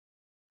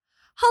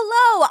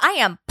Hello, I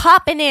am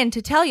popping in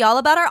to tell y'all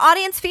about our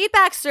audience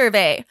feedback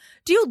survey.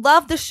 Do you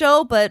love the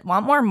show but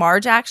want more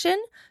Marge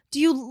action? Do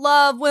you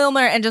love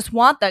Wilmer and just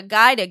want the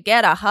guy to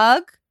get a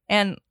hug?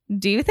 And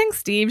do you think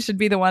Steve should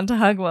be the one to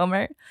hug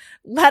Wilmer?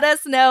 Let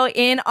us know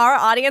in our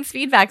audience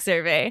feedback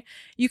survey.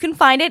 You can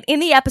find it in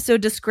the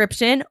episode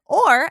description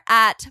or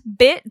at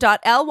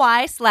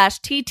bit.ly/TTT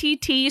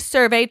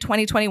survey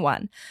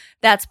 2021.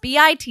 That's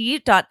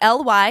bit.ly/TTT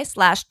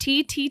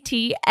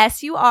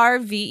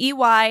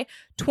survey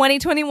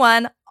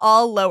 2021,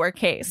 all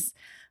lowercase.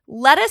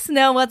 Let us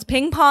know what's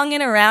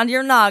ping-ponging around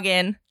your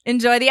noggin.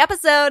 Enjoy the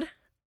episode.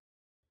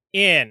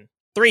 In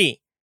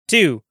 3,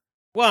 2,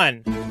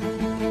 1.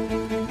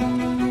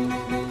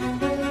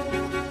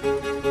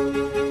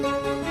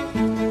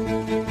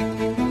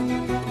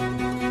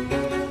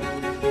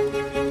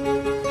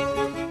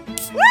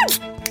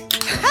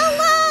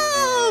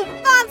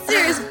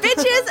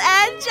 Bitches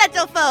and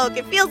gentlefolk,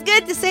 it feels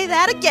good to say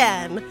that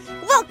again.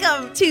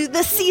 Welcome to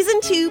the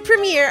Season 2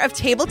 premiere of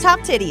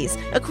Tabletop Titties,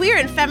 a queer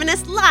and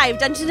feminist live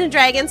Dungeons &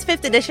 Dragons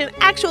 5th edition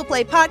actual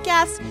play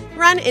podcast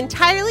run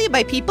entirely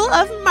by people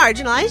of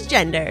marginalized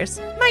genders.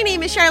 My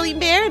name is Charlene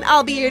Bear, and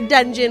I'll be your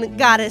dungeon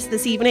goddess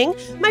this evening.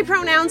 My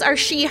pronouns are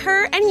she,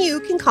 her, and you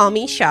can call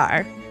me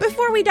Char.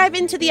 Before we dive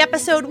into the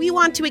episode, we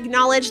want to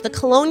acknowledge the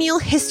colonial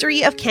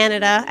history of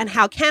Canada and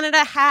how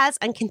Canada has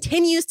and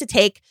continues to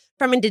take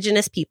from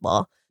Indigenous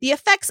people. The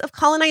effects of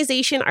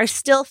colonization are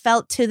still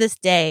felt to this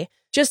day.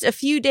 Just a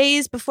few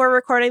days before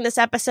recording this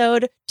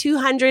episode,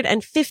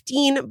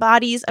 215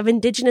 bodies of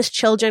Indigenous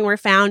children were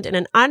found in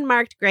an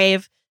unmarked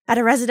grave at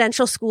a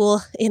residential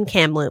school in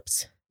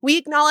Kamloops. We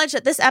acknowledge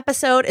that this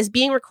episode is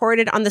being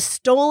recorded on the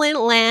stolen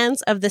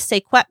lands of the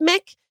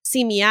Secwepemc,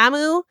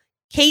 Semiahmoo,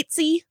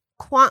 Katzie,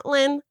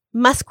 Kwantlen,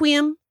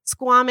 Musqueam,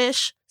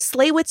 Squamish,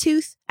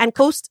 Tsleil-Waututh, and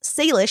Coast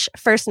Salish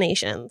First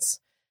Nations.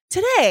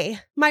 Today,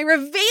 my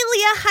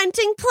Revelia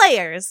hunting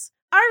players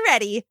are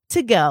ready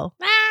to go.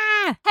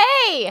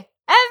 Hey,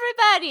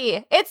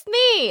 everybody, it's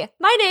me.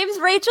 My name's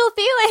Rachel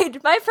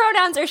Thielade. My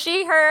pronouns are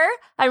she, her.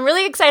 I'm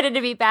really excited to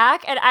be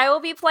back, and I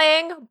will be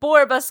playing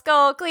Borba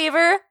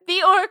Skullcleaver,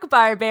 the orc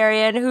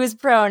barbarian, whose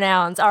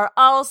pronouns are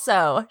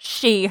also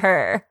she,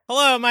 her.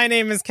 Hello, my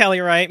name is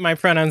Kelly Wright. My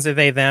pronouns are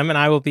they, them, and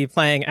I will be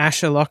playing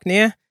Asha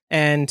Lochnia.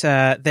 And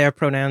their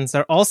pronouns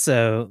are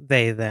also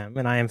they, them.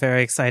 And I am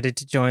very excited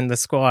to join the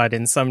squad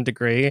in some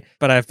degree.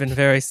 But I've been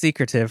very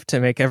secretive to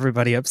make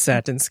everybody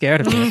upset and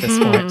scared of me at this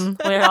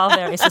point. We're all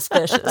very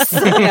suspicious.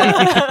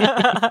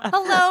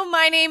 Hello,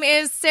 my name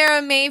is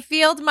Sarah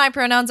Mayfield. My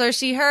pronouns are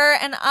she, her,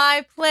 and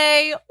I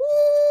play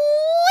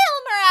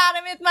Wilmer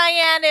Adamith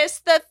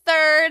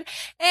III.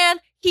 And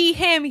he,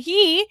 him,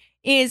 he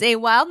is a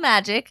wild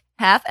magic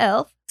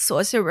half-elf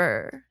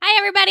sorcerer. Hi,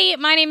 everybody.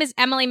 My name is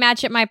Emily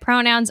Matchett. My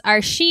pronouns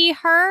are she,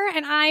 her,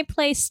 and I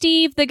play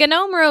Steve, the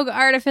Gnome Rogue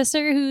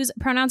Artificer, whose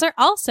pronouns are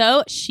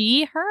also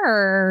she,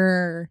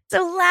 her.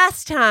 So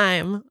last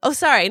season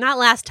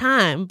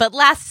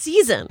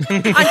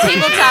on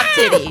Tabletop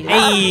Titties,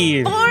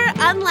 Hey. 4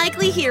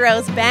 unlikely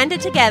heroes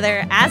banded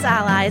together as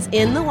allies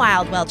in the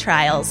Wildwell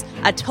Trials,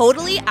 a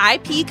totally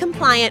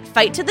IP-compliant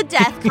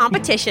fight-to-the-death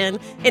competition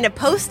in a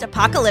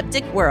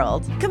post-apocalyptic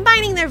world.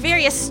 Combining their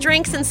various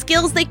strengths and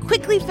skills, they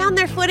quickly found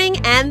their footing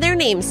and their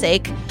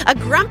namesake, a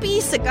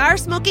grumpy,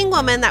 cigar-smoking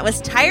woman that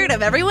was tired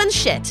of everyone's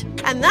shit.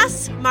 And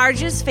thus,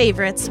 Marge's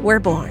favorites were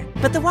born.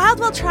 But the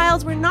Wildwell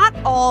Trials were not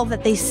all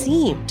that they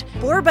seemed.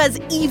 Borba's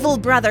evil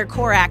brother,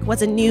 Korak,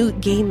 was a new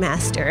game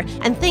master,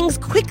 and things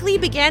quickly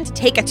began to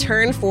take a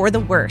turn for the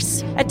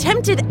worse.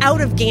 Attempted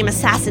out-of-game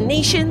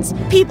assassinations,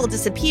 people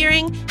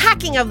disappearing,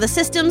 hacking of the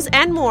systems,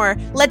 and more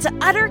led to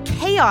utter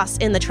chaos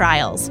in the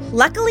trials.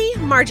 Luckily,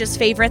 Marge's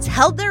favorites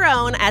held their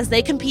own as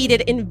they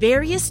competed in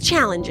various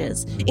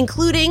challenges,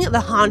 including the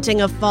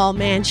haunting of Fall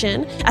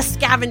Mansion, a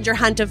scavenger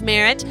hunt of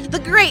merit, the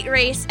Great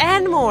Race,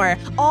 and more,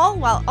 all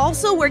while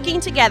also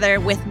working together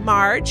with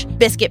Marge,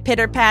 Biscuit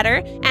Pitter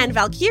Patter, and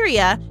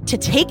Valkyria to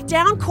take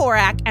down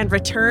Korak and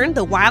return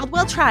the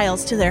Wildwell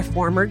Trials to their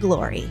former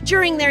glory.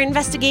 During their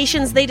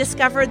investigations, they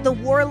discovered the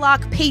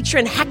warlock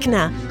patron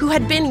Hekna, who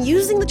had been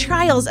using the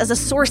trials as a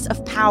source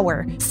of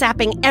power,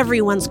 sapping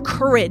everyone's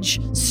courage,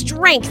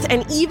 strength,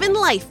 and even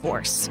life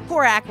force.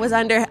 Korak was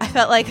under, I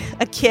felt like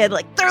a kid,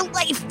 like, their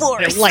life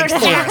force.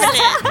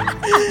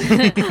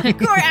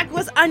 Korak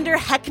was under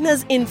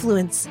Hekna's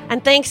influence,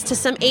 and thanks to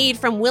some aid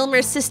from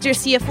Wilmer's sister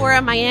Seaphora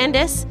Myandis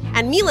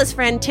and Mila's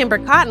friend Timber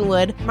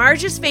Cottonwood,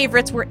 Marge's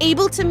favorites were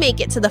able to make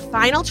it to the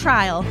final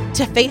trial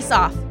to face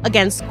off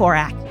against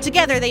Korak.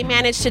 Together, they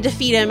managed to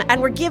defeat him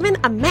and were given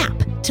a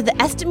map to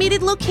the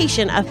estimated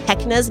location of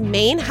Hekna's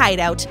main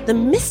hideout, the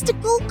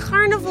mystical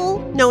carnival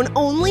known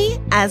only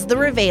as the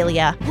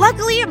Revelia.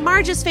 Luckily,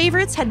 Marge's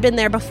favorites had been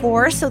there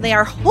before, so they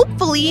are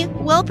hopefully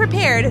well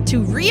prepared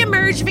to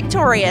re-emerge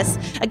victorious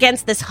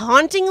against this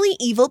hauntingly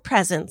evil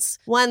presence,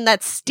 one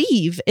that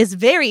Steve is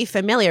very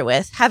familiar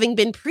with, having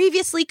been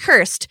previously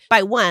cursed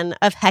by one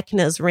of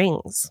Hekna's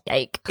rings.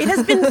 Yike. It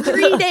has been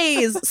 3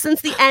 days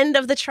since the end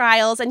of the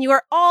trials, and you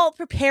are all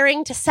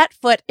preparing to set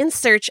foot in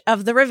search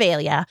of the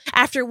Revelia.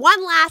 After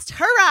one last last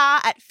hurrah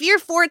at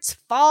Fearfort's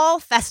Fall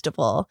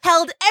Festival.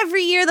 Held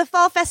every year, the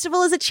Fall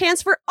Festival is a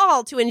chance for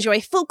all to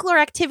enjoy folklore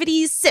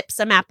activities, sip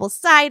some apple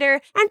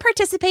cider, and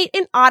participate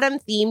in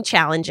autumn-themed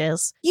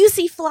challenges. You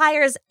see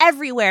flyers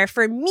everywhere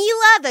for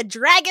Mila the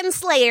Dragon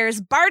Slayer's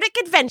Bardic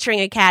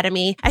Adventuring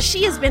Academy, as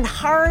she has been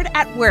hard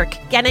at work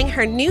getting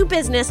her new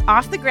business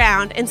off the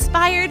ground,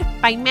 inspired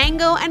by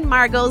Mango and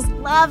Margot's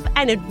love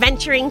and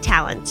adventuring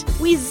talent.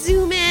 We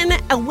zoom in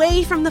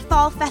away from the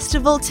Fall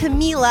Festival to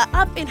Mila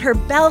up in her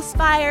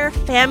Bellspire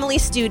family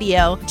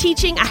studio,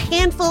 teaching a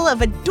handful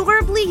of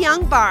adorably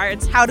young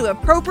bards how to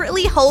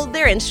appropriately hold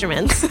their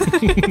instruments.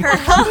 Her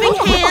helping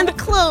hand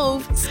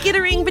Clove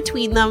skittering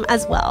between them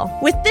as well.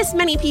 With this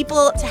many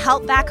people to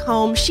help back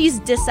home, she's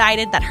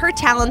decided that her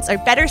talents are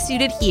better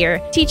suited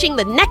here, teaching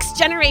the next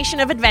generation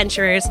of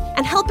adventurers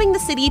and helping the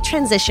city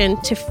transition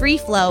to free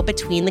flow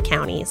between the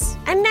counties.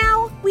 And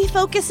now we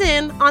focus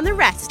in on the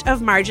rest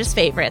of Marge's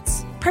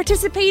favorites,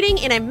 participating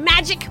in a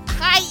magic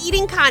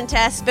pie-eating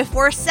contest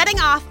before setting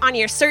off on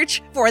your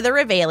search for the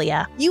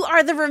Revelia. You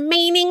are the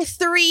remaining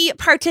 3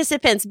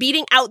 participants,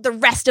 beating out the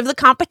rest of the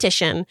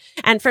competition.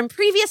 And from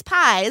previous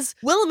pies,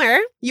 Wilmer,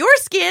 your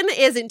skin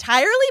is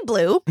entirely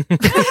blue.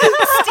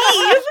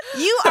 Steve,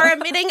 you are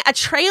emitting a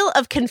trail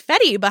of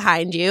confetti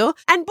behind you.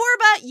 And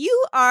Borba,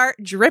 you are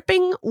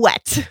dripping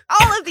wet.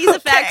 All of these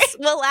effects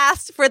will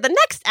last for the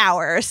next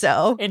hour or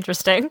so.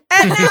 Interesting.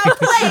 And now,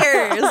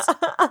 players,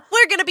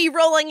 we're going to be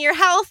rolling your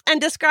health and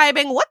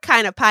describing what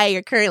kind of pie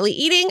you're currently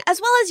eating,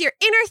 as well as your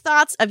inner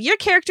thoughts of your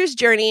character's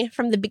journey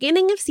from the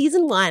beginning of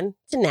season 1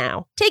 to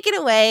now. Take it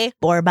away,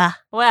 Borba.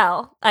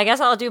 Well, I guess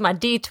I'll do my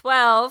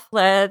D12.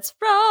 Let's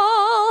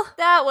roll.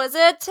 That was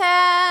a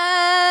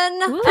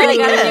 10. Ooh, pretty I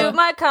gotta good. do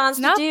my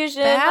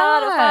Constitution Not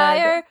bad.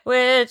 modifier,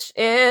 which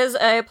is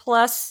a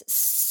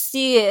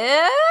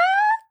 +6.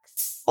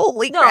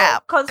 Holy No,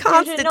 crap.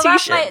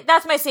 Constitution. No,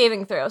 that's my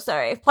saving throw.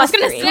 Sorry. Plus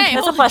gonna 3. say,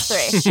 That's a holy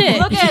 +3. shit.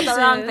 Look at the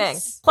wrong thing.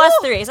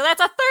 +3. So that's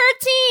a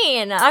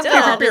 13. I'm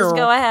gonna just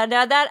go ahead.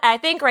 Now that I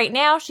think right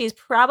now she's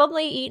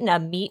probably eaten a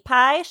meat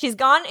pie. She's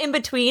gone in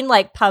between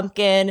like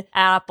pumpkin,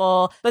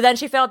 apple, but then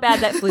she felt bad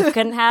that Floof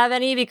couldn't have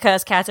any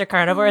because cats are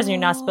carnivores and you're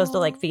not supposed to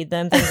like feed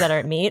them things that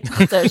aren't meat.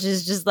 So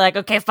she's just like,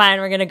 okay,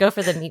 fine, we're gonna go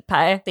for the meat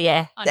pie. So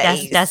yeah,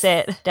 Nice. that's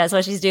it. That's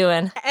what she's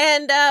doing.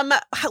 And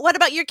what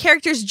about your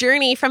character's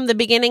journey from the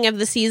beginning of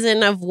the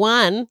season of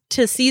 1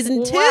 to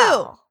season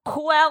 2?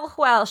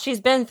 Well,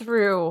 she's been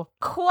through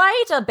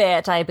quite a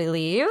bit, I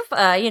believe.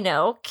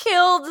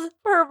 Killed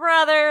her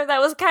brother. That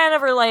was kind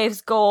of her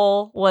life's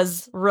goal,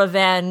 was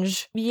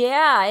revenge.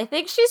 Yeah, I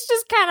think she's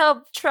just kind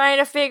of trying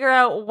to figure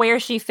out where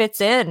she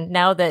fits in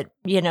now that,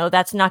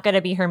 that's not going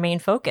to be her main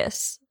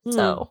focus.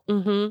 So,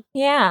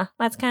 yeah,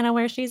 that's kind of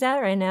where she's at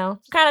right now.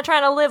 Kind of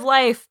trying to live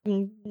life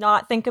and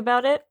not think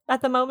about it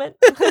at the moment.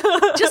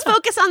 Just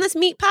focus on this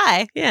meat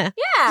pie. Yeah.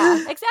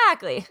 Yeah,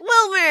 exactly.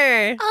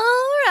 Wilmer.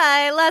 All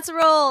right, let's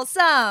roll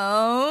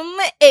some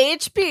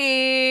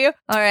HP.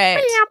 All right.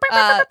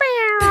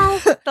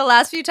 The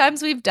last few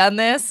times we've done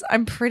this,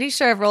 I'm pretty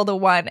sure I've rolled a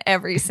 1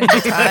 every single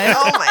time.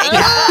 Oh my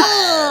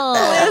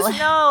god.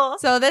 No.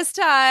 So this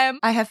time,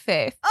 I have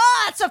faith.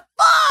 Oh, it's a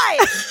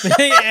 5!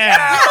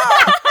 Yeah.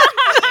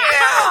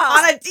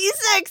 On a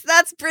D6,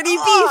 that's pretty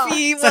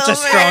beefy, Such a Wilmer.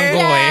 strong boy.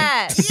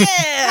 Yes. Yeah.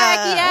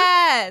 Heck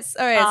yes.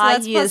 All right, so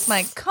that's yes. plus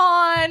my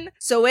con.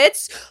 So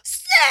it's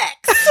 6.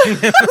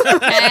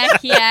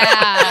 Heck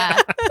yeah.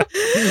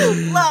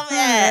 Love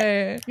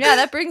it. Yeah,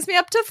 that brings me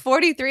up to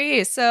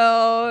 43.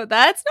 So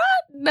that's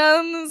not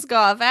none to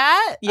scoff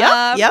at.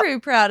 Yep, yep. Pretty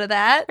proud of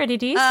that. Pretty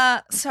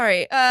decent.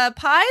 Sorry.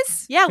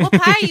 Pies? Yeah, what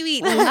pie are you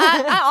eating?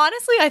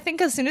 Honestly, I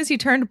think as soon as he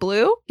turned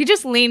blue, he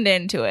just leaned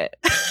into it.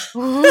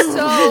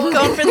 So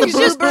Going for the he's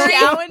just blueberry.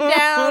 chowing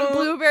down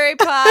blueberry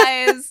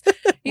pies.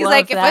 He's Love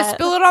like, if I that.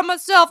 spill it on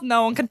myself,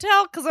 no one can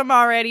tell because I'm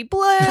already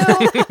blue.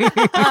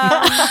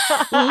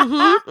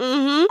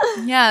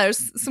 Yeah,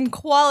 there's some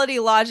quality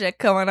logic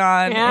going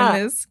on Yeah.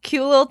 in this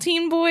cute little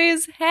teen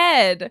boy's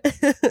head.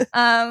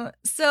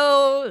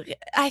 So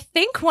I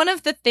think one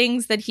of the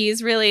things that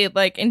he's really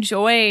like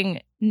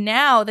enjoying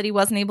now that he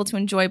wasn't able to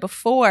enjoy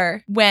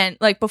before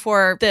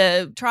before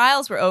the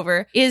trials were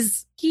over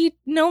is he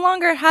no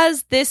longer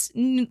has this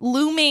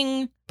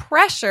looming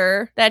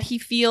pressure that he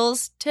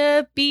feels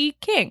to be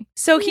king.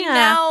 So he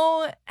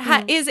now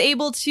is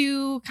able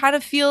to kind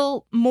of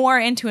feel more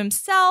into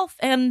himself,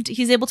 and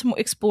he's able to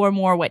explore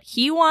more what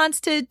he wants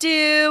to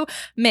do,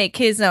 make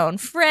his own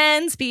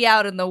friends, be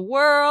out in the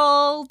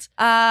world.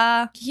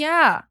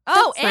 Yeah.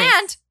 Oh, That's nice.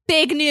 and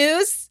big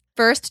news.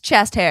 First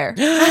chest hair.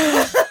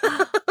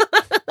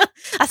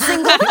 A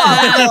single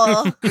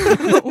follicle.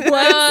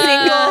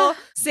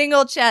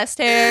 Single chest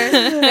hair.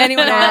 If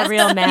anyone asks,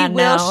 Real man he will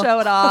now. show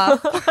it off.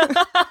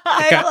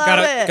 I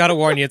love it. Gotta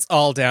warn you, it's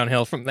all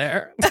downhill from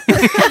there.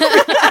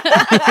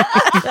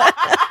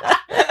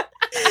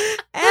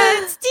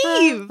 And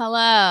Steve.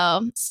 Hello.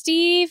 So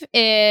Steve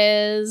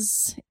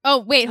is. Oh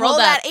wait, Roll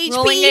hold that up. HP.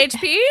 Rolling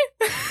HP?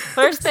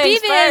 First things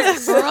Steve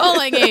first. is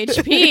rolling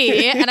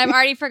HP, and I've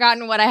already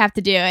forgotten what I have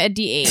to do. A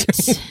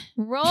D8.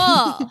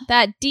 Roll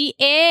that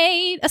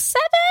D8. A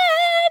 7.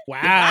 Wow,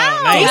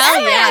 Wow, nice.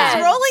 Hell yeah.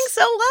 It's rolling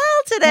so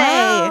well today.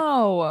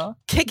 Wow.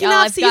 Kicking Y'all,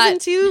 off I've season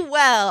got- 2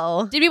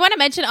 well. Did we want to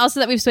mention also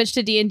that we've switched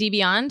to D&D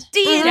Beyond?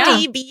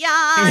 D&D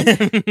Beyond.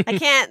 I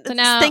can't So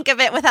now- think of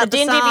it The without the,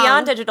 D&D song.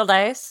 Beyond digital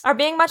dice are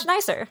being much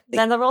nicer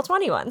than the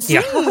Roll20 ones.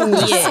 Yeah.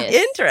 Yes.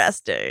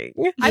 Interesting.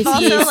 I've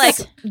also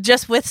Yes.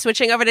 just with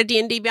switching over to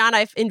D&D Beyond,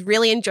 I've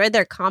really enjoyed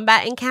their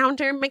combat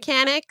encounter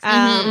mechanic.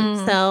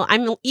 Mhm. So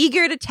I'm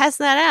eager to test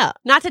that out.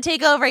 Not to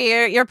take over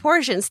your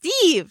portion,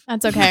 Steve.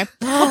 That's okay.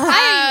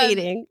 Why are you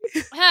eating?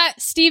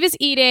 Steve is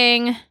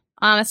eating.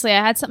 Honestly, I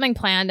had something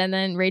planned, and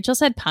then Rachel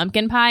said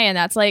pumpkin pie, and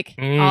that's like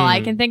all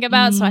I can think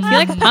about. So I feel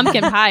like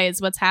pumpkin pie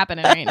is what's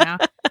happening right now.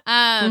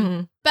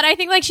 But I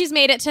think like she's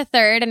made it to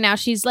 3rd, and now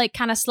she's like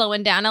kind of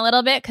slowing down a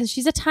little bit because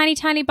she's a tiny,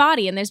 tiny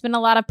body, and there's been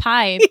a lot of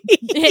pie in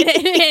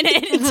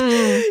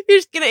it. You're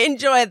just gonna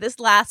enjoy this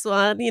last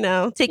one,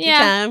 take your Yeah.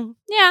 time.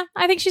 Yeah,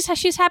 I think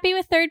she's happy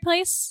with 3rd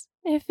place.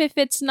 If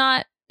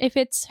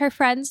it's her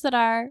friends that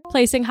are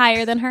placing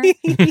higher than her.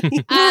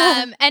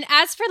 And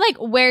as for like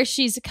where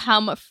she's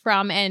come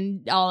from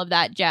and all of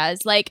that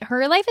jazz, like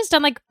her life has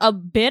done like a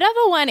bit of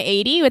a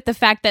 180 with the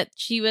fact that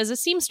she was a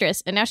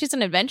seamstress and now she's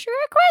an adventurer, ?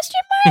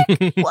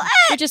 What?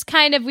 Which is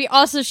kind of,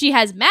 she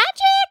has magic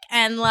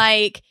and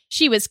like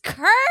she was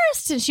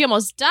cursed and she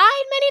almost died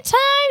many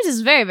times. It's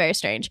very, very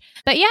strange.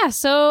 But yeah,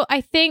 so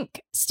I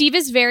think Steve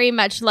is very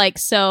much like,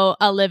 so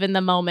a live in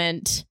the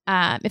moment.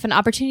 If an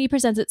opportunity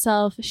presents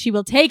itself, she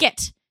will take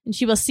it and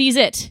she will seize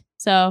it.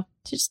 So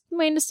just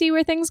waiting to see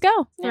where things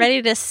go. Yeah.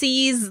 Ready to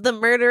seize the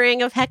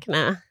murdering of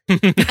Hecna.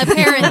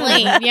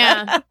 Apparently,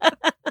 yeah.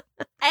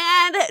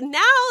 And now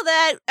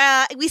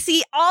that we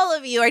see all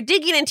of you are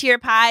digging into your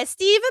pie,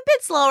 Steve a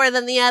bit slower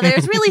than the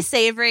others, really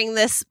savoring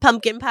this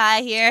pumpkin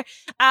pie here.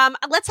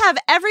 Let's have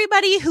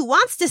everybody who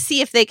wants to see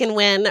if they can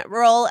win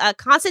roll a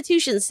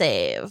Constitution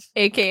save.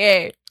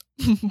 AKA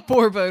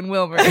Borba and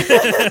Wilmer.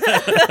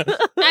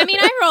 I mean,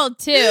 I rolled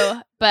 2,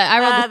 but I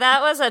rolled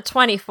That was a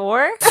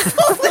 24.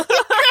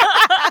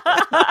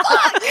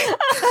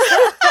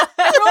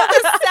 I rolled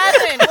a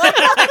 7. What?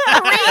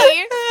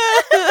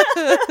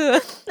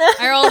 3?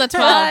 I rolled a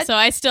 12, so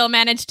I still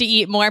managed to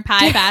eat more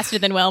pie faster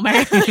than Wilmer.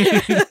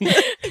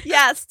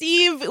 Yeah,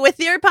 Steve, with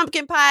your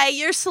pumpkin pie,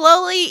 you're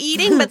slowly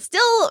eating, but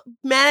still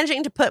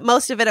managing to put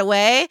most of it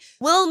away.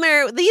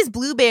 Wilmer, these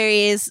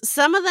blueberries,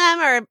 some of them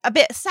are a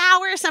bit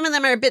sour, some of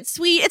them are a bit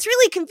sweet. It's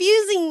really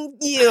confusing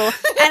you, and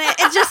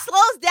it just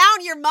slows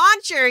down your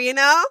muncher,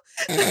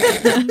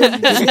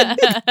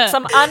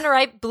 Some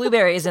unripe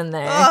blueberries in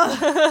there.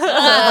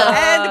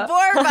 And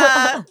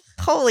Borba,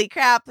 holy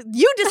crap,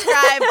 you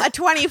describe a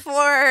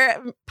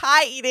 24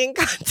 pie eating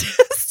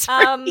contest.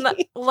 for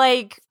me.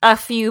 Like a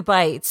few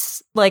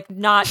bites, like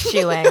not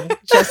chewing,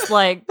 just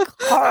like Inhales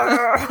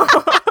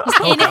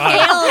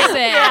it.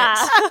 Yeah.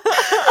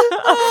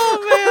 Oh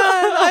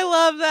man, I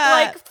love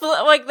that.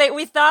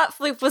 we thought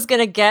Floop was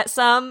gonna get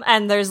some,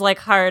 and there's like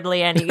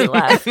hardly any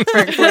left for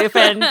Floop,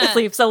 and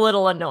Floop's a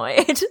little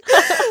annoyed.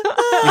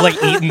 You're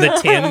like eating the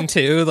tin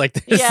too, like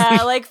this.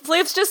 Yeah, like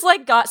Floop's just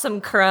like got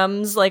some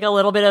crumbs, like a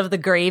little bit of the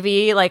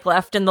gravy, like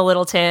left in the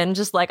little tin.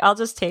 Just like, I'll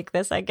just take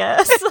this, I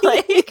guess.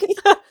 Like.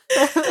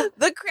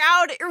 The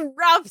crowd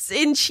erupts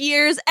in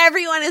cheers.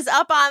 Everyone is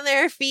up on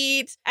their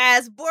feet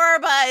as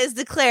Borba is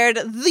declared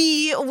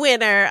the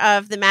winner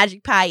of the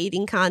Magic Pie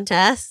Eating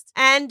Contest.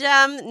 And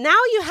now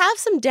you have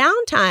some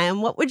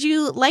downtime. What would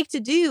you like to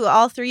do,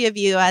 all three of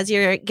you, as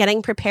you're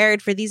getting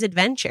prepared for these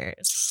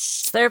adventures?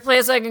 Is there a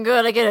place I can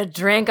go to get a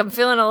drink? I'm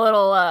feeling a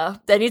little, I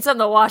need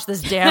something to wash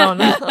this down.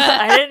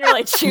 I didn't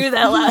really chew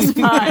that last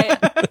pie.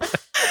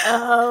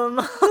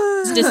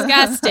 It's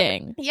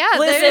disgusting. Yeah,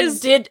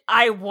 Listen,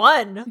 I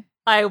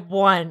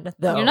won,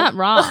 though. You're not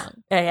wrong.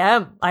 I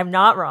am. I'm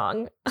not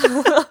wrong.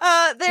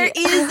 There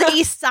is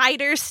a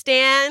cider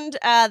stand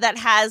that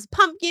has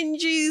pumpkin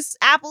juice,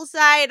 apple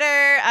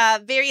cider,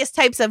 various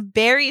types of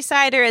berry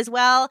cider as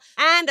well,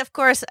 and of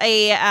course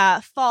a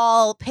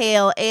fall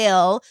pale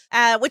ale,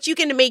 which you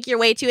can make your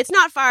way to. It's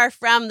not far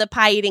from the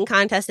pie eating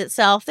contest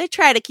itself. They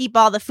try to keep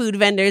all the food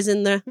vendors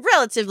in the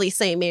relatively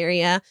same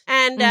area,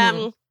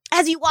 and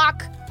as you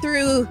walk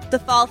through the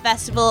fall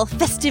festival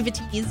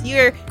festivities,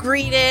 you're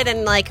greeted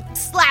and like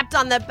slapped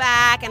on the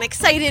back, and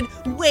excited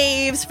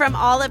waves from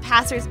all the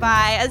passersby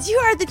as you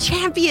are the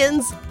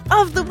champions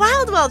of the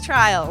Wildwell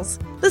trials.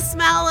 The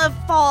smell of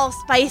fall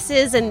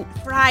spices and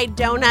fried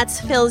donuts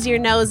fills your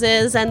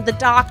noses, and the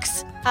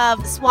docks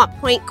of Swamp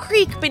Point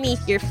creak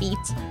beneath your feet.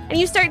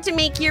 And you start to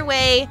make your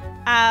way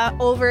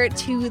over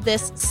to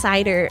this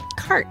cider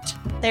cart.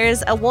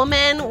 There's a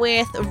woman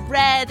with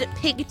red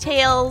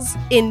pigtails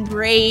in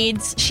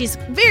braids. She's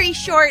very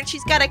short.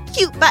 She's got a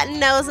cute button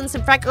nose and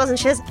some freckles, and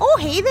she says, "Oh,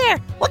 hey there.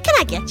 What can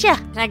I get you?"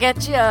 Can I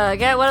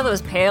get one of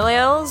those pale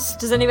ales?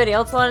 Does anybody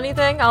else want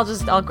anything?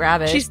 I'll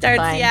grab it. She starts,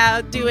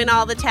 Fine. doing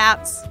all the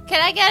taps.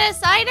 Can I get a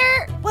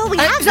cider? Well, we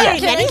have very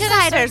can I many get a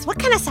ciders. What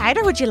kind of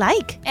cider would you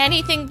like?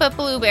 Anything but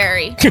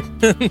blueberry.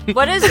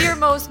 What is your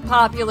most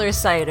popular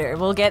cider?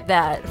 We'll get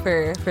that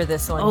for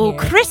this one Oh, here.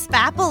 crisp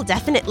apple,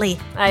 definitely.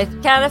 I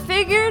kind of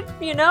figured,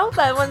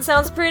 that one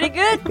sounds pretty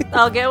good.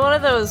 I'll get one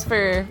of those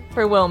for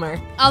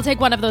Wilmer. I'll take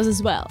one of those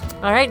as well.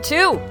 All right,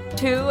 two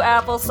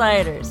apple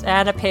ciders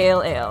and a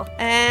pale ale.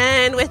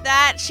 And with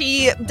that,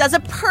 she does a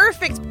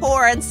perfect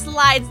pour and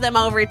slides them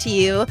over to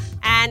you.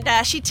 And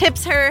she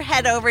tips her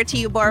head over to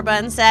you, Borba,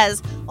 and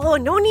says, "Oh,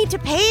 no need to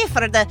pay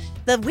for the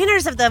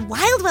winners of the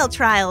Wildwell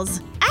trials.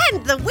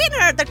 And the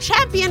winner, the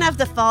champion of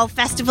the Fall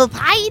Festival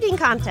Pie Eating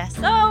Contest."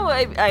 Oh,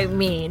 I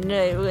mean,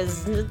 it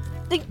was... You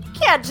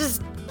can't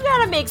just... You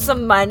gotta make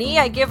some money.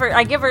 I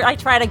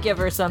try to give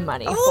her some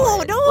money. Oh,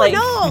 for it.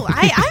 no.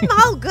 I'm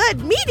all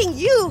good. Meeting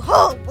you.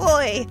 Oh,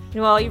 boy.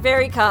 Well, you're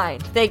very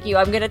kind. Thank you.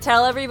 I'm gonna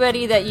tell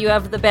everybody that you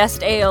have the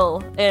best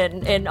ale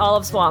in all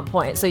of Swamp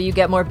Point, so you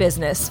get more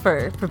business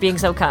for being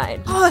so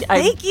kind. Oh,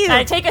 thank you.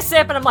 I take a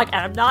sip and I'm like,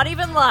 I'm not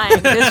even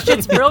lying. This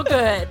shit's real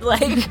good.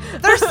 Like,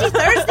 Thirsty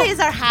Thursdays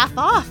are half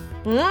off.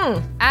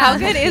 How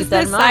good is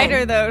that this mine.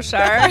 cider, though,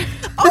 Shar?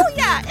 Oh,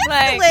 yeah.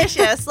 It's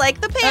delicious. Like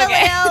the pale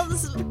Okay.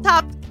 ales,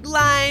 top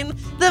line.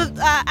 The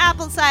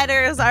apple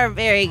ciders are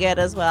very good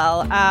as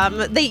well.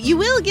 You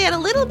will get a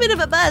little bit of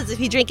a buzz if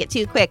you drink it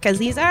too quick, because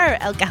these are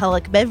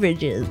alcoholic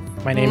beverages.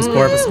 My name's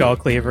Borba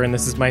Skullcleaver, and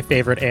this is my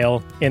favorite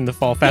ale in the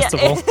Fall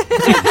Festival.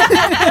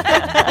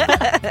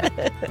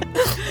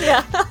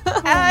 Yeah.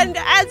 And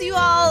as you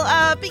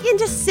all begin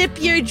to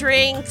sip your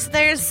drinks,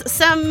 there's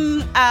some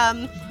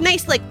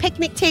nice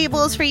picnic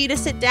tables for you to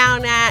sit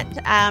down at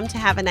to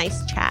have a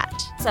nice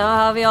chat. So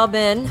how have you all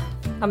been?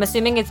 I'm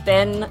assuming it's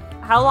been...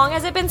 How long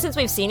has it been since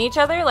we've seen each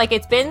other? Like,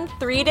 it's been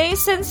 3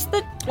 days since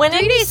the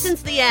winnings? 3 days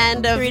since the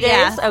end of 3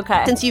 days?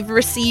 Okay. Since you've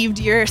received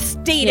your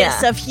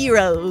status of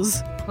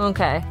heroes.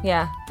 Okay,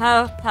 yeah.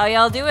 How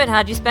y'all doing?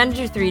 How'd you spend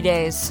your 3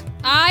 days?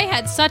 I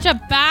had such a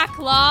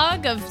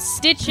backlog of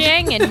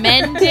stitching and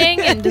mending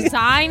and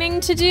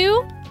designing to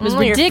do. It was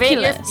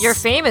ridiculous. You're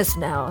famous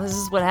now. This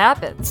is what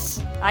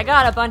happens. I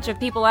got a bunch of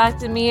people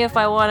asking me if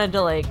I wanted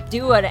to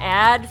do an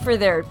ad for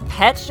their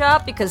pet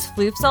shop because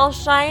Floop's all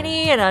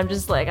shiny, and I'm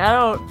just like,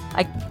 I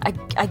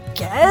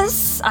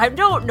guess I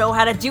don't know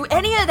how to do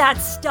any of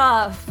that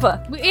stuff.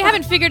 We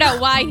haven't figured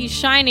out why he's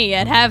shiny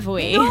yet, have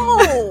we?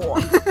 No,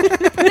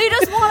 they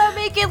just want to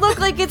make it look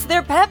like it's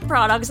their pet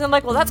products, and I'm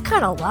like, well, that's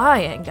kind of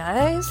lying,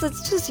 guys.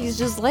 He's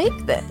just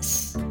like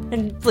this.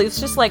 And Floop's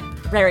just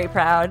very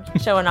proud,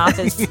 showing off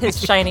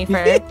his shiny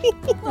fur.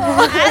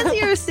 As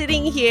you're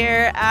sitting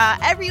here,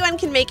 everyone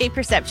can make a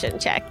perception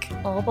check.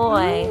 Oh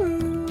boy.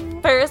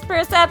 First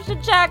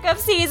perception check of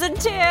season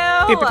 2.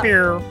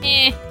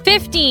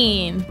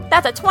 15.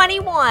 That's a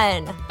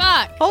 21.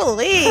 Fuck.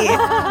 Holy!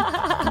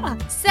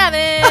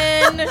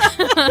 7.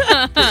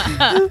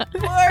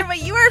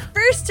 But you were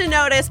first to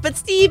notice, but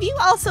Steve, you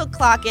also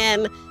clock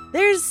in.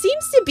 There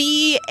seems to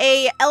be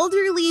a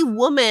elderly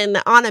woman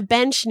on a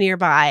bench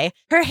nearby.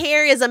 Her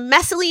hair is a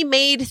messily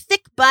made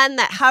thick bun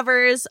that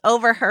hovers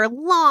over her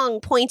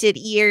long pointed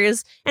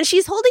ears, and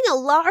she's holding a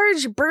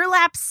large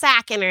burlap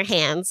sack in her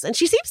hands, and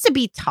she seems to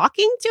be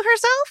talking to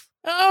herself.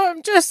 Oh,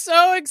 I'm just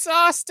so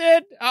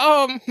exhausted.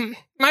 Oh,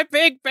 my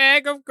big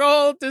bag of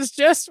gold is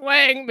just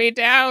weighing me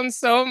down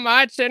so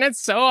much, and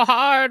it's so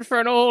hard for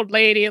an old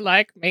lady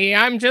like me.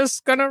 I'm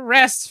just gonna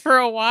rest for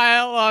a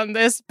while on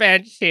this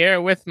bench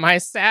here with my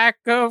sack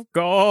of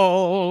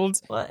gold.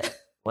 What?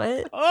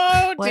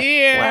 Oh,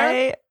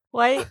 dear.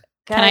 Why?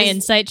 Can I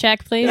insight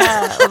check, please?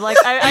 Yeah, I'm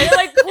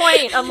I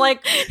point. I'm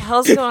like, what the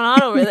hell's going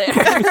on over there?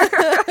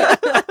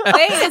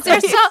 Wait, is there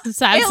some...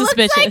 Sounds It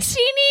suspicious. looks like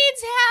she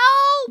needs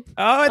help.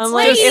 Oh, it's I'm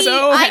like, Lady,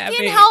 so I heavy.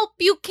 can help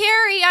you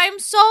carry. I'm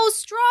so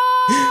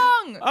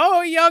strong.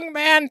 Oh, young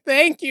man,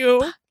 thank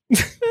you.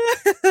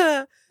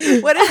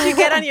 What did you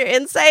get on your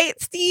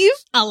insight, Steve?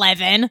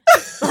 11.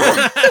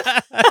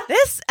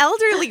 This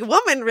elderly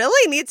woman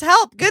really needs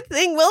help. Good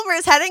thing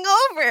Wilbur's heading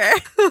over.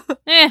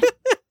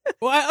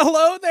 Well,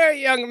 hello there,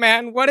 young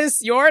man. What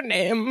is your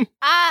name?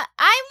 I'm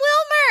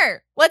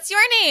Wilmer. What's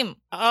your name?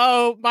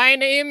 Oh, my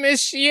name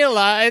is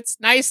Sheila. It's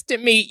nice to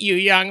meet you,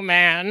 young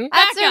man.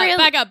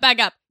 Back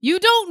up. You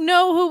don't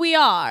know who we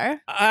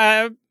are.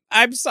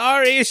 I'm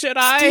sorry, should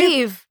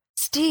I?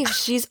 Steve,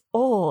 she's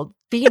old.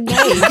 Be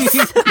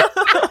nice.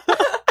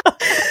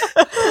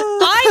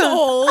 I'm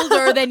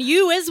older than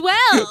you as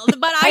well,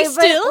 but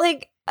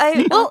Actually,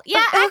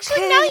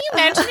 now you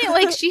mention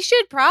it, she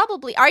should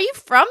probably... Are you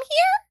from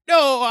here?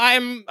 No,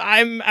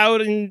 I'm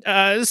out in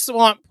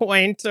Swamp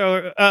Point,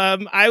 or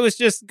I was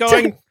just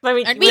going.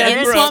 Aren't we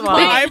in Swamp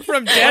Point? I'm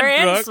from We're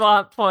in Deadbrook.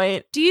 Swamp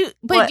Point. Do you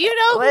know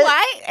who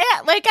I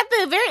am? At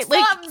the very...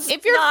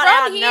 if you're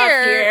from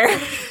here...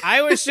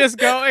 I was just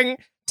going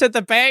to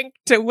the bank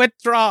to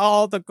withdraw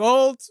all the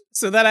gold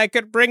so that I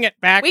could bring it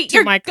back Wait, to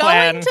you're my going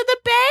clan. to the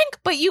bank,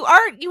 but you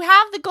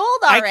have the gold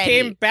already. I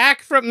came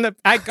back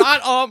I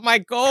got all my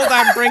gold.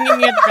 I'm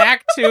bringing it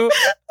back to.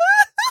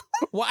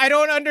 Well, I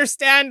don't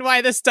understand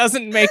why this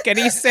doesn't make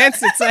any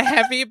sense. It's a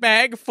heavy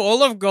bag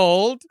full of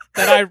gold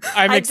that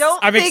I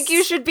don't think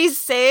you should be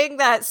saying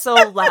that so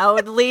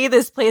loudly.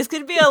 This place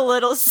could be a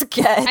little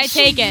sketch. I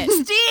take it.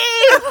 Steve!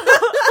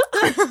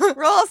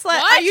 Roll a slut.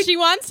 What? She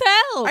wants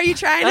help. Are you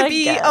trying to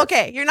be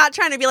okay? You're not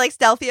trying to be like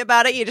stealthy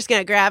about it. You're just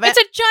gonna grab it. It's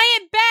a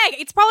giant bag.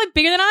 It's probably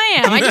bigger than I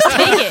am. I just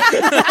take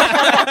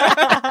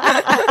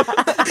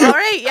it. All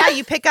right, yeah.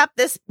 You pick up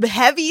this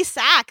heavy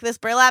sack, this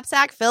burlap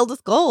sack filled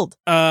with gold.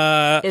 Is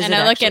And it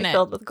I look in actually it.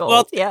 filled with gold?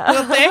 Well, yeah.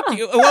 well, thank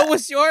you. What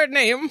was your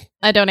name?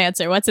 I don't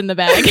answer. What's in the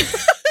bag?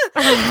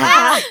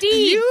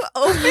 You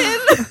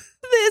open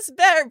this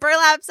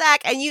burlap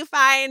sack and you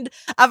find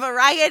a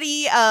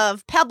variety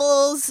of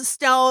pebbles,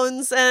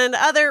 stones, and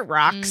other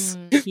rocks.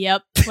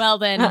 Yep. Well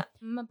then.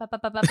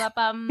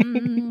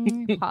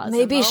 Pause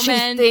Maybe a she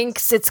moment.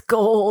 thinks it's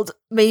gold.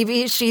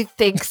 Maybe she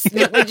thinks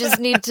that we just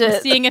need to.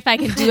 Seeing if I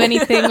can do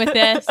anything with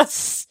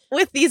this.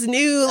 With these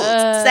new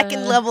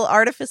second level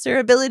artificer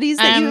abilities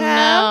that you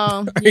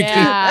have. No.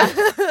 Yeah.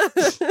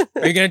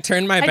 Are you going to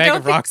turn my I bag don't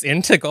of rocks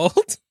into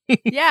gold?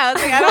 Yeah, I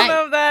was like, I don't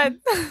know if that.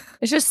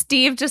 It's just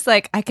Steve, just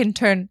like I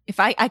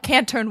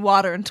can't turn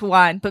water into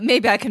wine, but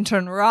maybe I can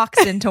turn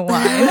rocks into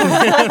wine.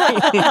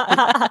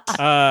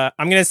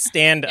 I'm going to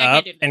stand Yeah, I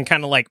up can do that. and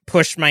kind of like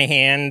push my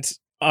hand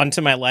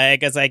onto my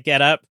leg as I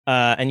get up.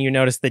 And you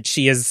notice that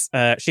she has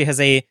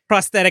a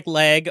prosthetic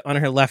leg on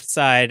her left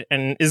side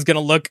and is going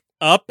to look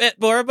up at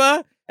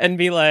Borba and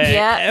be like,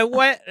 Yeah.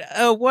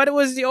 What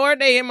was your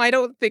name? I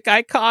don't think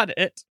I caught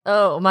it.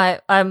 Oh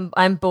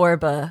I'm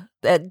Borba.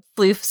 And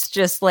Floof's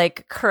just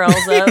like curls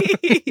up.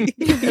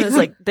 It's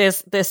like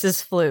this is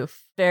Floof.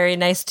 Very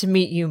nice to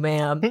meet you,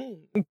 ma'am.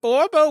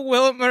 Borba,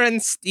 Wilmer,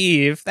 and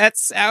Steve. That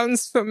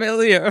sounds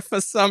familiar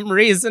for some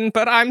reason,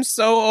 but I'm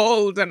so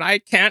old and I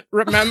can't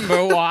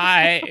remember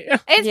why.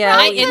 It's Yeah,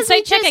 probably Can I 'cause we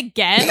insight check just-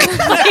 again?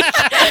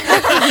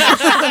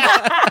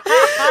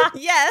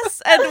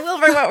 Yes. And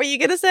Wilbur, what were you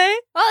gonna say?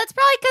 Well, it's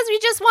probably because we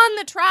just won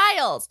the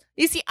trials.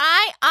 You see,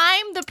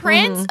 I'm the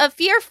prince of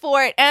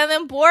Fearfort, and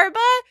then Borba,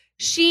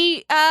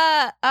 she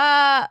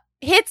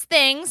hits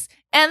things,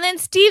 and then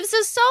Steve's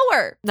a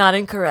sewer. Not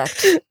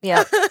incorrect.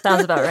 Yeah,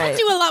 sounds about I right.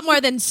 do a lot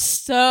more than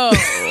so.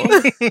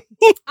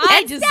 I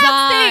And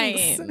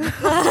design.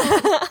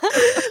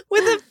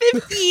 With a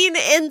 15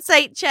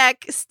 insight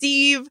check,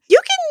 Steve,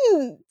 you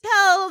can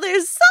tell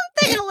there's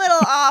something a little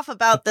off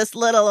about this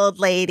little old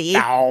lady.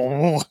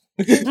 Ow.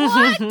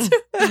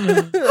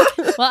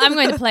 Well, I'm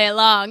going to play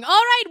along. All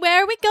right,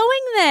 where are we going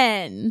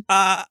then?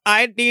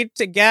 I need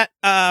to get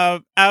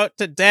out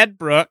to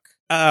Deadbrook.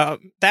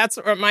 That's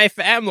where my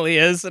family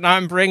is, and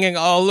I'm bringing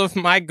all of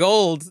my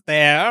gold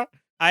there.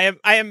 I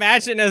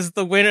imagine as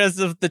the winners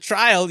of the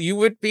trial, you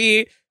would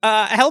be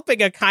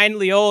helping a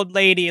kindly old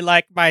lady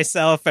like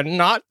myself and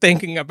not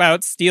thinking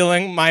about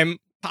stealing my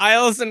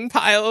piles and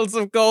piles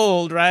of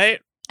gold, right?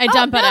 I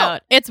dump it no.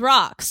 out. It's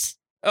rocks.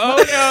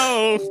 Oh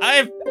no,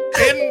 I've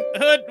been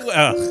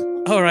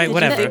all right, Did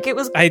whatever. you think it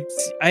was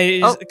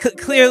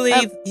Clearly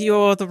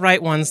you're the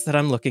right ones that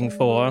I'm looking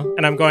for,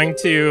 and I'm going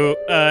to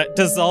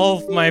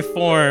dissolve my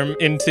form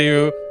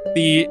into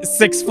the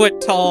 6 foot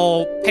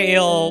tall,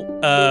 pale,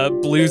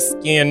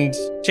 blue-skinned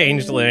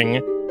changeling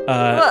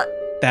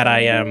that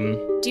I am.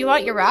 Do you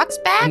want your rocks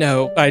back?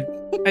 No, I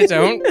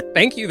don't.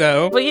 Thank you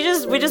though. Well,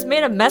 we just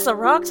made a mess of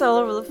rocks all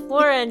over the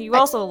floor, and you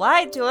also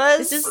lied to us.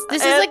 This is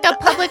like a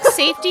public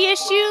safety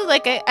issue.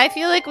 Like I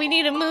feel like we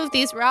need to move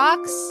these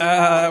rocks.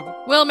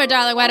 Wilmer,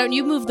 darling, why don't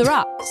you move the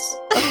rocks?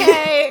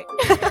 Okay.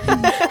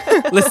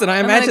 Listen, I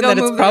I'm imagine gonna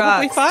that go it's move the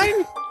probably rocks.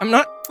 fine. I'm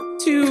not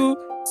too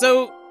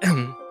so.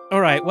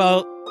 All right.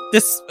 Well,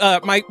 this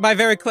my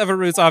very clever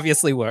ruse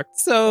obviously worked.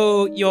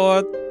 So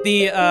you're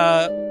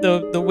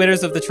the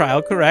winners of the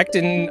trial, correct?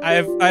 And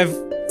I've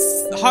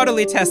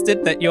heartily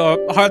tested that your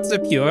hearts are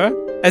pure,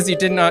 as you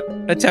did not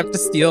attempt to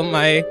steal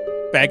my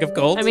bag of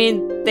gold. I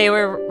mean, we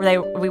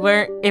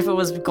weren't. If it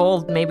was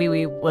gold, maybe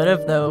we would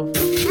have though,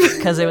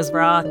 because it was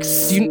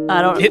rocks. I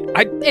don't.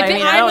 I don't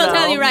will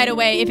tell know. you right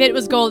away. If it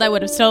was gold, I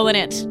would have stolen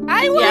it.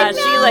 I would Yeah, know.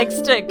 she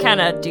likes to kind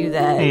of do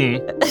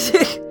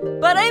that.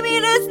 But I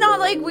mean, it's not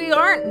like we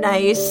aren't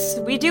nice.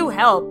 We do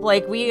help.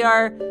 Like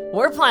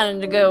we're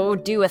planning to go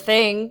do a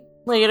thing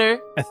later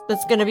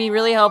that's going to be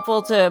really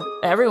helpful to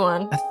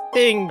everyone.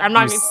 Thing I'm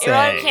not. you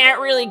I say.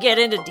 can't really get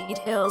into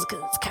details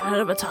because it's kind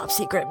of a top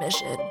secret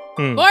mission.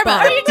 Borba, But-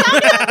 are you talking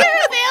about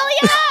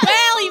Velia?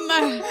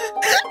 Wilmer.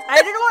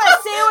 I didn't want to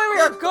say where we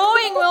were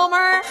going,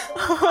 Wilmer.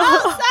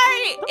 Oh,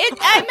 sorry.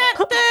 I meant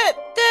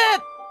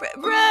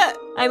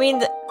I mean,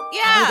 they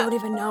yeah. don't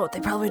even know. They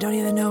probably don't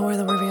even know where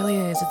the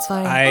Revelia is. It's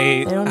fine.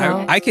 I don't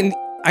know. I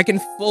can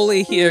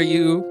fully hear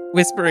you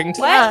whispering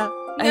to Yeah,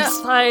 No. it's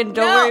fine.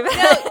 Don't no, worry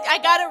about it. I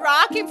got a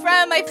rock in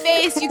front of my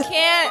face. You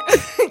can't.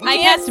 I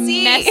can't cast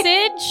see.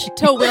 message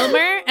to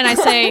Wilmer and I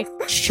say,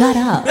 shut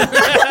up.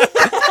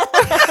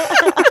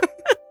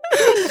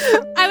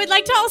 would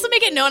like to also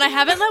make it known I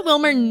haven't let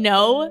Wilmer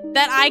know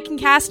that I can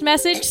cast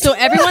message, so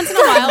every once in a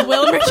while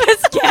Wilmer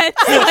just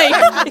gets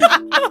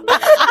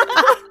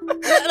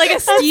like a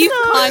Steve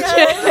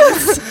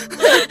conscience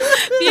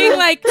being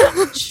like,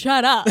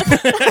 shut up.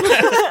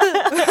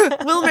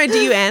 Wilmer, do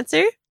you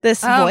answer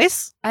this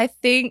voice? I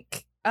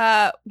think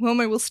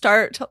Wilmer will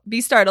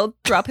be startled,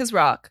 drop his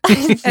rock,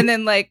 and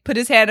then like put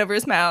his hand over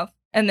his mouth,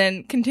 and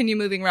then continue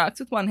moving rocks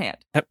with one hand.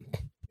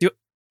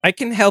 I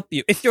can help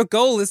you. If your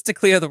goal is to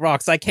clear the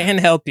rocks, I can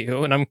help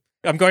you, and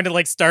I'm going to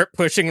like start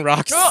pushing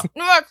rocks. No,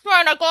 that's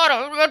fine. I got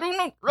it. I do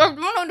not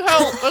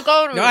help. I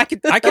got it. No,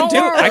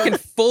 I can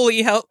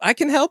fully help. I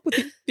can help with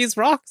these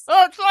rocks.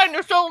 Oh, it's fine.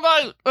 You're so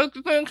light. Like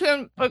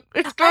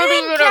it's I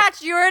didn't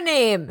catch your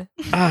name.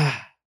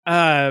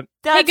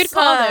 Hey, good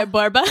call there,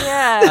 Borba.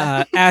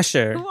 Yeah.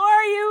 Asher. Who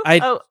are you?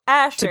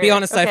 Asher. To be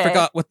honest, Okay. I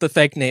forgot what the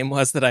fake name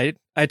was that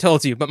I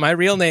told you, but my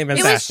real name is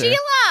It was Asher.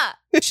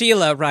 Sheila.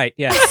 Sheila, right?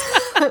 Yes.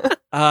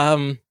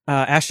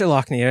 Asher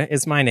Lochner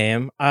is my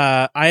name.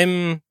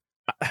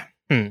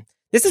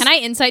 This is. Can I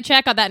insight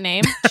check on that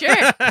name? Sure.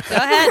 Go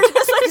ahead.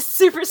 Just like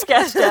super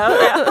sketched out.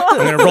 I'm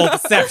gonna roll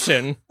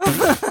deception.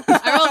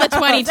 I rolled a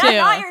 22. Is that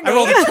not your I name?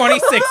 rolled a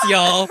 26,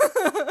 y'all.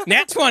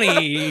 Nat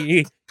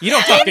 20. You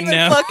don't fucking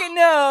know. Fucking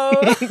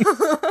know.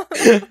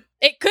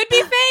 It could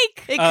be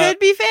fake. It could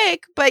be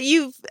fake, but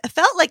you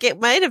felt like it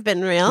might have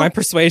been real. My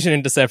persuasion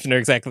and deception are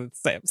exactly the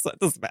same, so it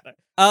doesn't matter.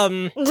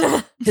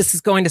 This is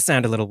going to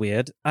sound a little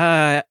weird.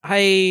 I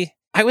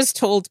was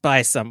told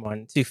by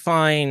someone to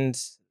find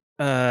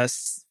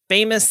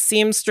famous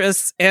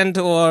seamstress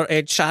and/or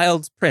a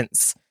child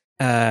prince,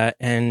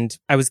 and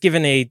I was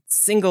given a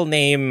single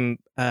name,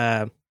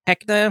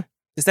 Hector.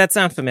 Does that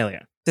sound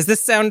familiar? Does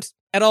this sound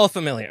at all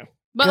familiar?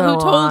 But Go who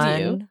told on.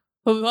 you?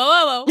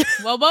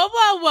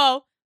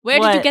 Whoa. Where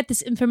did you What? get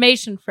this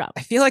information from?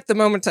 I feel like the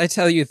moment I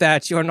tell you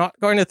that, you're not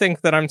going to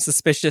think that I'm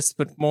suspicious,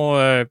 but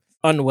more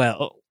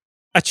unwell.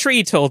 A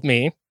tree told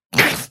me.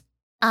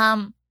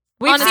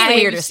 We've Honestly, seen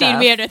weirder we've stuff. seen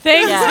weirder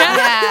things. Yeah.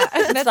 Yeah,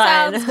 It's that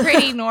fine. sounds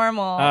pretty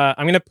normal. I'm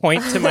going to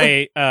point to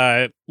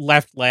my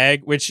left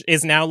leg, which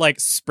is now like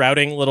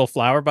sprouting little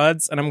flower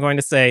buds, and I'm going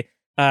to say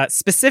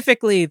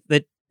specifically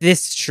that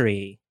this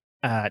tree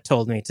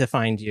told me to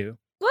find you.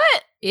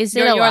 What? Is it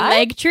Your alive?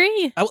 leg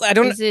tree? I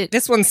don't. Is it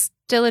This one's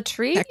still a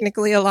tree?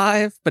 technically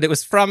alive, but it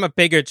was from a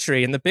bigger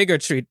tree, and the bigger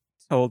tree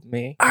told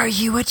me. Are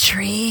you a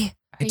tree?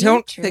 I Are you a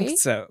don't tree? think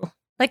so.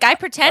 Like I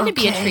pretend to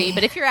be a tree, Okay.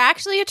 but if you're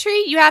actually a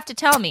tree, you have to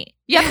tell me.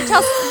 You have to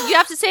tell. You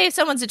have to say if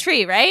someone's a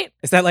tree, right?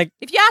 Is that like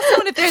If you ask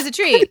someone if there's a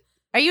tree,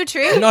 are you a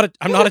tree? I'm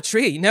not a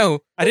tree? No,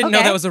 I didn't know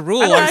Okay. that was a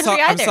rule. I'm not a tree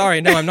I'm either.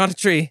 sorry. No, I'm not a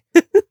tree.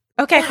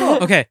 Okay,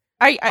 cool. Okay,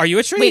 Are are you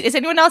a tree? Wait, is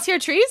anyone else here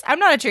trees? I'm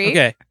not a tree.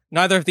 Okay,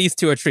 neither of these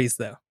two are trees,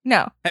 though.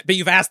 No. But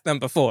you've asked them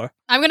before.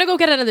 I'm going to go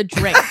get another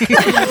drink.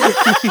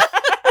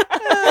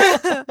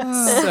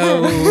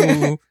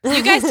 So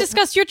You guys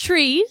discuss your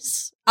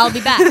trees. I'll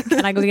be back.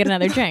 And I go get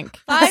another drink.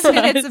 5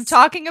 minutes of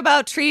talking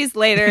about trees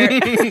later.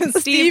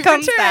 Steve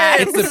comes back.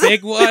 it's a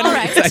big one. All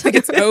right. I think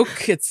it's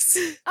oak. It's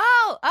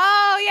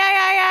Oh,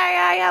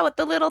 yeah, with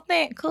the little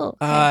thing. Cool.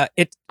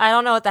 it. I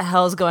don't know what the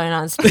hell's going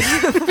on. Steve.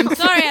 I'm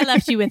sorry I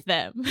left you with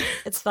them.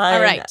 It's fine.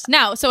 All right.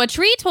 Now, so a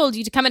tree told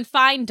you to come and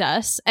find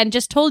us and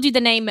just told you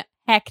the name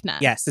Hecna.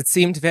 Yes, it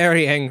seemed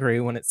very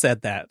angry when it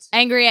said that.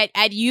 Angry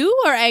at you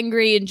or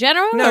angry in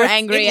general or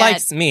angry it at...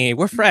 likes me.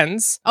 We're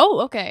friends.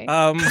 Oh, okay.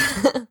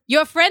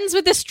 You're friends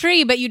with this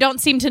tree, but you don't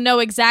seem to know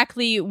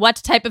exactly what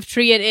type of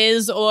tree it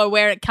is or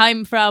where it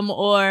came from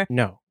or...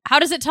 No. How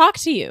does it talk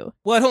to you?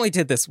 Well, it only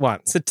did this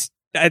once. It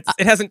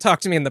hasn't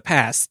talked to me in the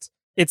past.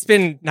 It's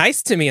been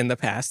nice to me in the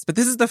past, but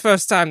this is the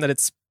first time that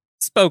it's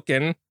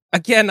spoken.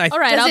 Again, All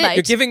right, I'll you're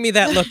bite. giving me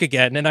that look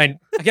again, and I'm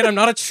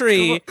not a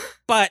tree,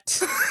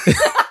 but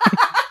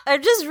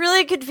I'm just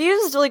really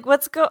confused. Like,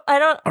 I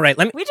don't. all right.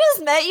 We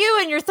just met you,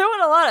 and you're throwing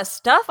a lot of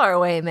stuff our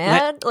way,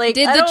 man. Like,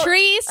 Did I the don't-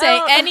 tree I say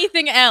don't-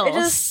 anything else? It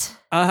just.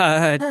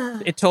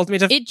 It told me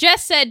to It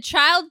just said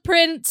child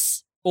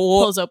prince,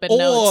 or pulls open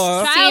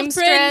notes. Child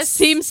prince,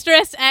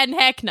 seamstress, and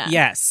Hecna.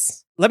 yes.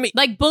 Let me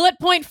Like bullet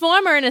point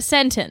form or in a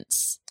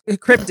sentence?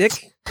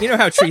 cryptic. You know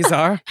how trees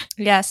are.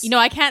 Yes. You know,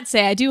 I can't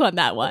say I do on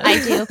that one. I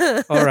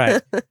do. All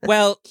right.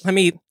 Well,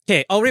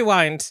 okay, I'll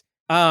rewind.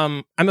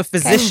 I'm a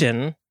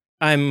physician.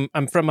 I'm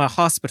from a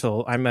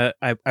hospital.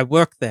 I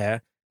work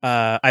there.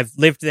 I've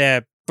lived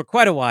there for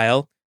quite a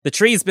while. The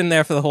tree's been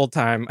there for the whole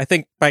time. I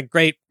think my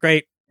great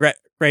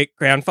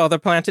grandfather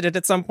planted it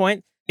at some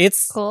point.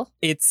 It's Cool.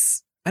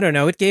 I don't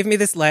know, it gave me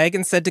this leg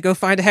and said to go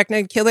find a Hecna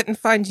and kill it and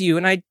find you,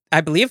 and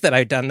I believe that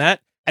I'd done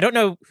that. I don't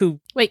know who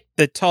Wait,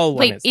 the tall one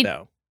wait, is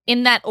though.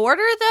 in that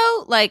order,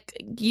 though?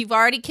 Like, you've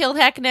already killed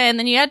Hecna and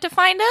then you had to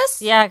find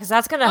us? Yeah, because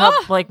that's gonna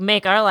help like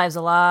make our lives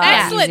a lot.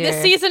 Excellent. easier.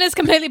 This season is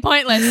completely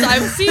pointless. I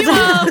will see you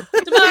all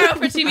tomorrow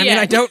for TBN. I mean,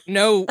 I don't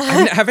know.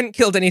 I haven't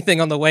killed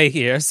anything on the way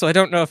here, so I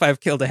don't know if I've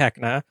killed a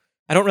Hecna.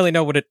 I don't really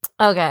know what it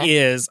Okay.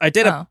 is. I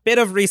did Oh. a bit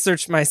of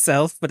research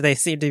myself, but they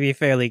seem to be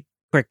fairly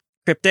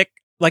cryptic,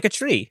 like a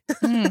tree.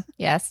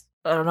 Yes.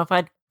 I don't know if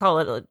I'd call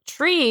it a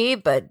tree,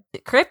 but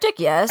cryptic,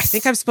 yes. I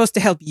think I'm supposed to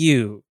help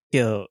you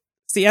kill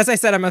See, as I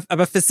said, I'm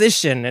a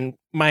physician, and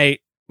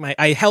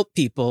I help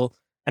people,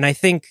 and I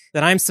think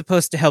that I'm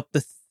supposed to help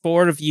the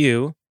four of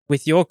you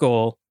with your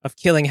goal of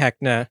killing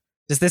Heckner.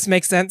 Does this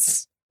make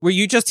sense? Were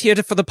you just here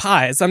for the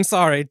pies? I'm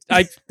sorry.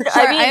 I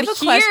have a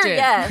question.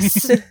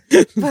 Yes.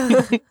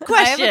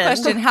 I have a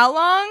question. How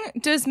long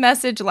does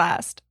message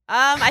last?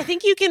 I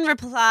think you can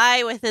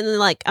reply within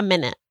like a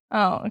minute.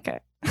 Oh, okay.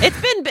 It's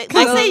been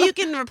let's say you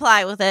can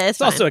reply with it.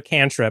 It's also a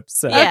cantrip,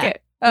 so Yeah. Okay.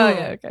 Oh,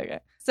 yeah. Okay.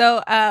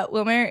 So,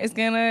 Wilmer is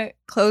gonna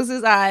close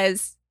his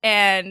eyes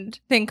and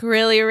think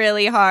really,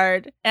 really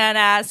hard and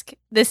ask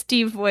the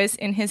Steve voice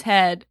in his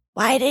head,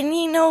 why didn't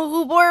he know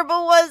who Borba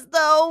was,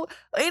 though?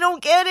 I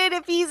don't get it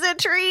if he's a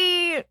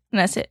tree. And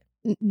that's it.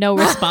 No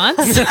response.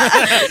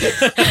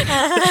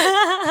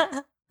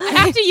 I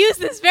have to use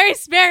this very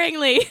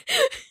sparingly.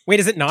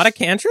 Wait, is it not a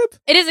cantrip?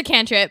 It is a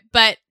cantrip,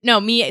 but no,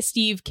 me,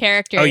 Steve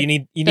character. Oh, you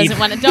need. Doesn't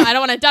want to. I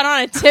don't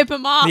want to tip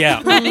him off.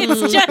 Yeah.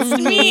 It's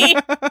just me.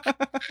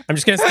 I'm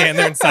just gonna stand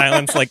there in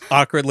silence, like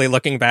awkwardly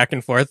looking back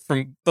and forth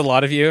from the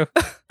lot of you.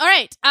 All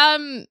right.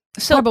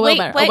 So, Borba wait,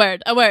 Wilmer,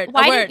 wait. a word.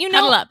 Why didn't you know?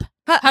 Huddle up.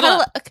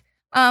 Huddle up.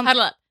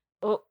 Huddle up.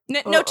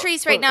 No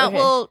trees right now. okay.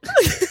 Well,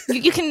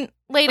 you can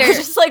later.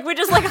 we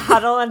just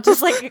huddle and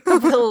just like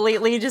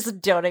completely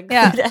just don't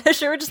include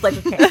Asher. We're just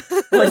like, okay,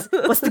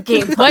 what's the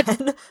game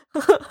plan?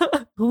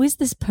 Who is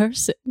this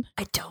person?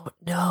 I don't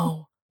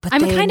know. But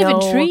I'm they kind know.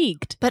 of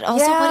intrigued. But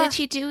also, Yeah. what did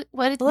he do?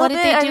 What did Little they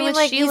bit. I do mean, with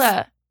like,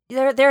 Sheila?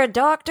 They're a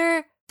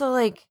doctor, so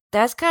like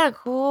that's kind of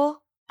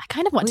cool. I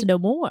kind of want to know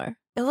more.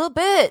 A little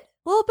bit.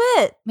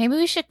 Maybe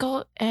we should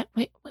go.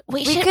 We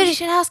We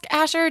should ask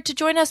Asher to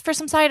join us for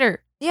some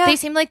cider. Yeah. They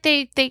seem like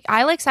they.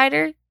 I like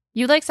cider.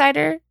 You like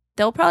cider.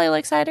 They'll probably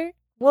like cider.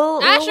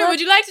 Well, Asher, would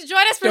you like to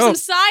join us for some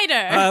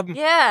cider?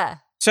 Yeah.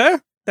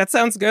 Sure, that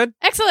sounds good.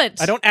 Excellent.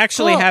 I don't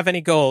actually Cool. have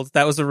any gold.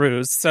 That was a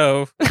ruse.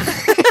 So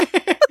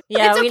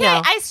Yeah, It's we okay.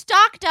 know. I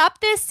stocked up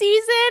this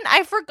season.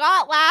 I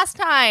forgot last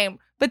time,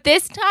 but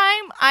this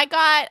time I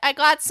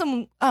got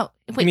some. Oh,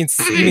 wait.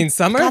 you mean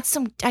summer?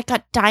 I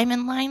got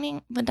diamond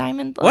lining. The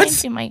diamond What?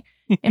 lines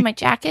in my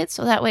jacket,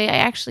 so that way I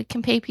actually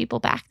can pay people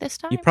back this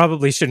time. You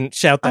probably shouldn't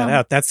shout that Um,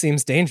 out. That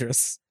seems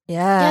dangerous.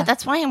 Yeah,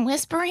 that's why I'm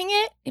whispering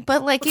it,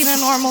 but like in a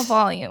normal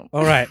volume.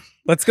 All right,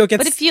 let's go get.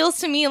 But it feels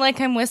to me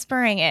like I'm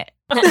whispering it.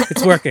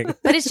 It's working.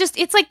 But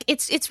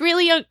it's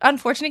really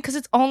unfortunate because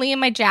it's only in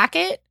my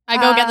jacket. I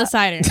go get the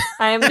cider.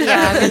 I'm gonna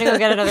go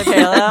get another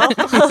parallel.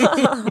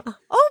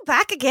 Oh,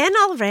 back again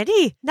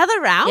already? Another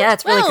round? Yeah,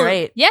 it's really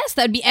great. Yes,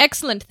 that'd be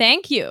excellent.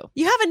 Thank you.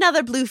 You have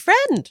another blue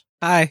friend.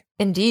 Hi.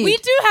 Indeed. We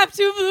do have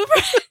two blue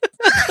friends.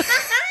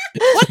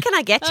 What can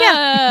I get you?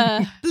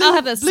 I'll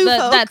have blue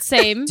folk. that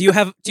same. Do you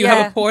have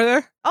a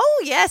porter?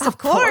 Oh, yes, of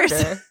course.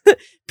 Porter.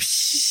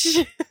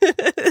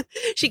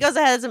 She goes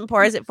ahead and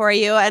pours it for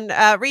you and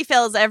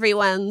refills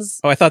everyone's.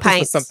 Oh, I thought this was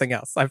pints. something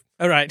else.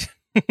 All right.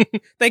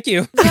 Thank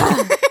you.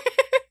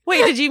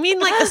 Wait, did you mean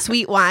like the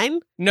sweet wine?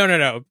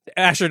 No.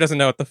 Asher doesn't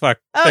know what the fuck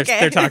Okay.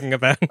 they're talking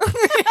about.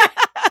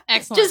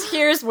 Excellent. Just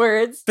hears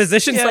words.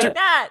 Physicians, Like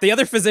that. the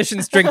other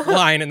physicians drink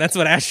wine, and that's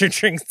what Asher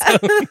drinks. So.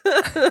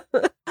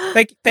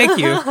 Thank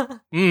you.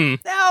 Mm.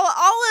 Now,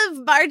 all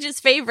of Marge's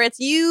favorites,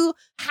 you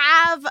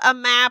have a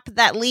map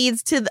that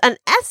leads to an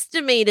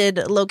estimated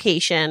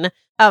location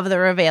of the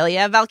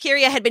Revelia.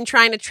 Valkyria had been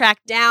trying to track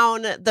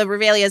down the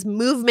Revelia's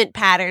movement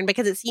pattern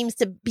because it seems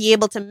to be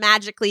able to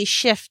magically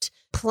shift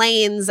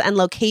planes and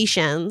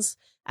locations.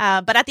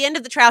 But at the end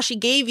of the trial, she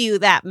gave you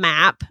that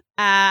map,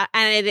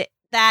 and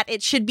that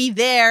it should be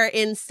there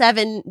in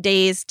 7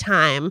 days'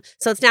 time.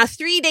 So it's now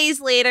 3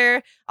 days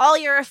later. All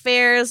your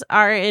affairs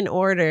are in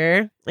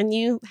order, and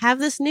you have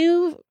this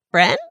new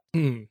friend.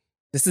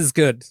 This is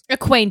good.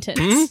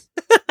 Acquaintance.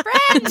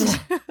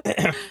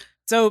 Friend.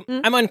 So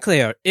I'm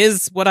unclear.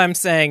 Is what I'm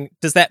saying,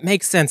 does that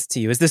make sense to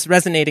you? Is this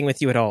resonating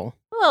with you at all?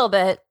 A little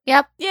bit.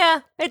 Yep. Yeah,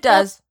 it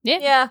does. Yeah.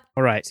 Yeah.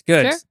 All right,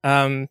 good.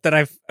 Sure. That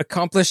I've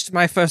accomplished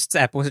my first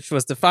step, which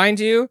was to find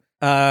you.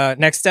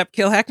 Next step,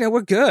 kill Heckner.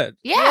 We're good.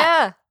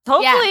 Yeah.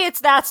 Hopefully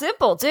it's that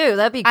simple too.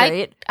 That'd be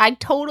great. I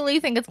totally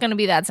think it's gonna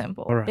be that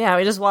simple. All right. Yeah,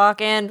 we just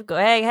walk in, go,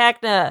 hey,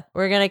 Heckna,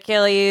 we're gonna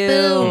kill you.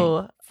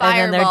 Boom. And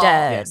then they're Fireball.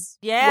 dead. Yes.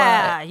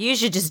 Yeah, you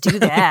should just do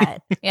that.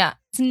 Yeah.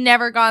 It's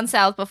never gone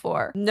south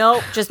before.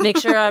 Nope, just make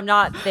sure I'm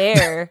not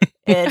there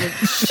and it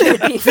should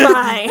be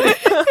fine.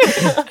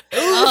 All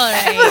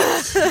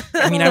right.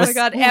 I mean, Oh I was my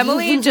god,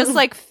 Emily just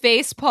like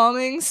face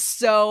palming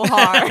so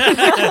hard.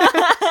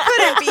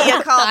 Couldn't be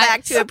a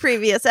callback to a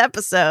previous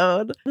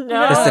episode.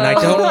 No. Listen,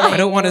 I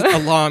don't want to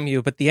alarm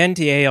you, but the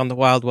NDA on the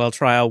Wild Well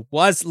trial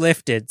was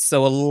lifted,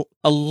 so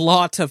a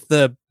lot of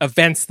the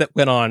events that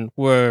went on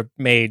were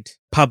made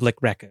public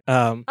record.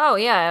 Oh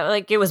yeah,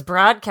 like it was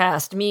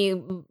broadcast.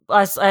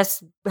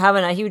 Us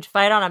having a huge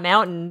fight on a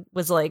mountain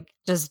was like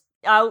just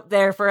out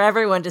there for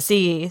everyone to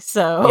see.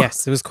 So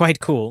Yes, it was quite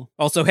cool.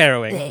 Also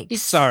harrowing.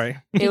 Thanks. Sorry.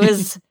 it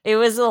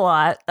was a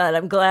lot, and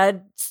I'm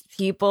glad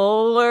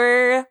people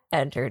were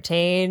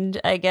entertained.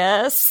 I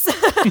guess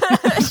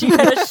she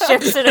kind of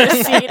shifts in her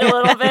seat a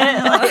little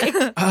bit.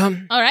 Like,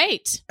 All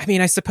right. I mean,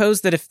 I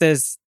suppose that if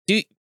there's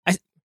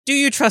do do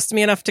you trust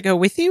me enough to go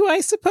with you,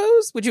 I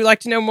suppose? Would you like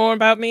to know more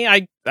about me?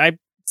 I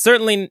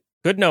certainly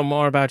could know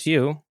more about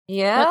you.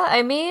 Yeah,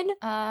 I mean,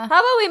 how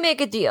about we make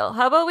a deal?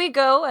 How about we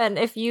go, and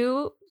if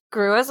you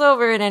screw us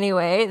over in any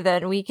way,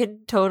 then we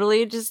could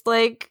totally just,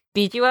 like,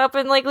 beat you up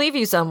and, like, leave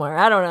you somewhere.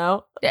 I don't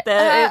know. That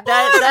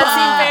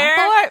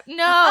seem fair?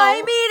 No.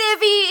 I mean,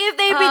 if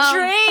they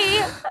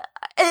betray...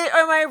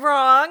 Am I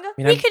wrong?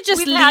 We could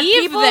just We've had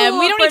leave people them.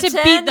 We don't need to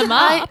beat pretend- them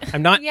up.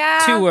 I'm not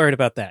Yeah. too worried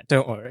about that.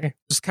 Don't worry.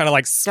 Just kind of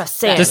like, Just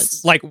saying.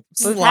 just like We've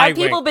sly had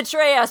people wink.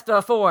 betray us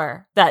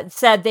before that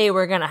said they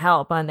were going to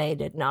help and they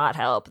did not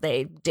help.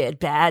 They did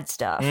bad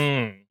stuff.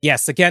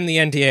 Yes, again, the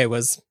NDA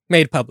was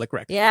made public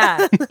record.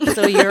 Yeah,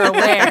 so you're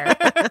aware.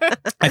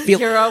 I feel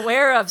You're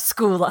aware of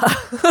Skula.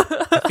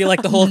 I feel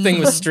like the whole thing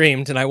was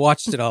streamed and I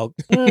watched it all.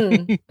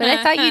 But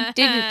I thought you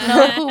didn't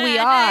know who we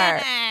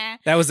are.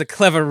 That was a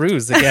clever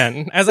ruse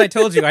again. As I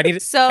told you, I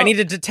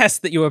needed to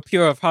test that you were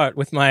pure of heart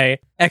with my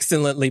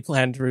excellently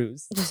planned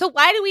ruse. So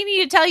why do we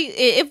need to tell you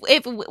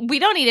if we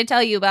don't need to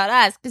tell you about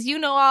us because you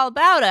know all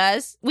about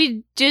us?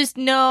 We just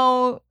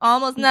know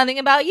almost nothing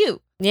about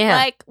you. Yeah.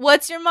 Like,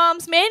 what's your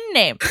mom's maiden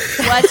name?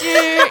 What's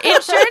your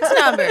insurance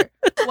number?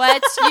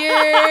 What's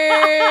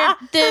your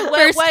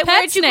First where'd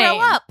pet's you name.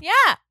 grow up?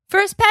 Yeah,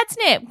 first pet's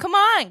name. Come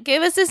on,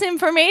 give us this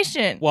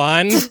information.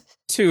 1,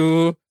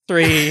 2,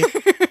 3,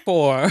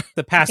 4.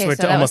 The password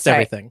so to that almost was right.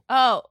 everything.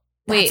 Oh,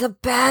 wait. That's a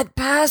bad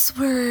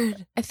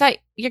password. I thought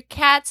your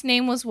cat's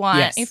name was One.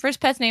 Yes. Your first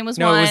pet's name was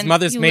No, One. it was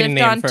mother's you maiden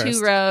lived name on first.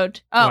 2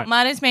 Road. Oh, One.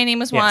 mother's maiden name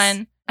was Yes.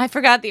 One. I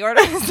forgot the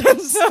order.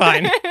 It's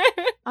fine.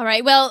 All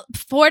right. Well,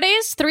 4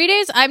 days, 3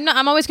 days.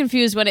 I'm always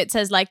confused when it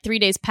says like 3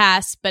 days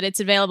pass, but it's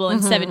available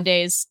in 7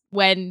 days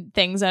when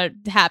things are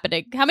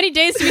happening. How many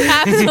days do we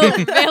have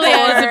till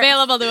Velia is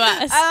available to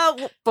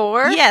us?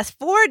 4? Yes,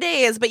 4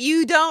 days, but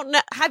you don't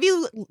know. Have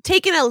you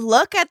taken a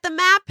look at the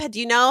map?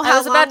 Do you know I how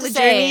was long about the to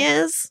journey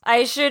say, is?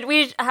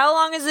 How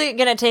long is it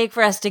going to take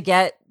for us to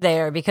get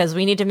there? Because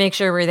we need to make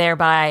sure we're there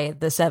by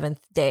the 7th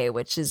day,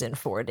 which is in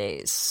 4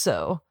 days.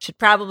 So should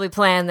probably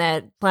plan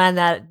that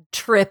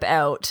trip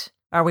out.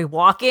 Are we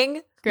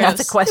walking? Gross.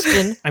 That's a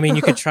question. I mean,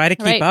 you could try to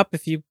keep Right. up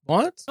if you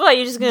want. What,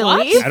 you're just going What?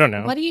 to leave? I don't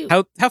know. What do you?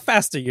 How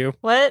fast are you?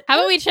 What? How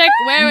about we check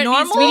where it needs, we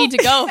Normal? need to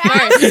go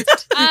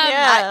first?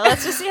 Yeah,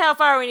 let's just see how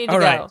far we need to All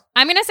go. right.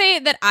 I'm going to say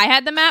that I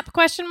had the map ?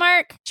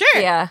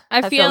 Sure. Yeah,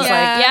 I that feel feels like,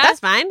 yeah. That's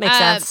fine. Makes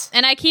sense.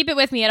 And I keep it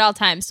with me at all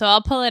times, so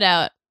I'll pull it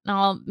out and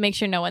I'll make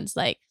sure no one's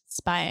like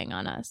spying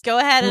on us. Go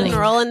ahead and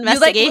roll You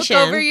investigation.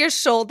 look over your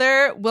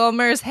shoulder.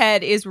 Wilmer's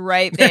head is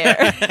right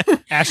there.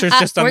 Asher's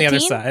just on the other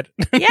 14? side.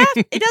 Yeah,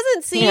 it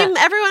doesn't seem Yeah.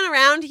 everyone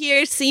around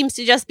here seems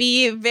to just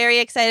be very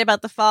excited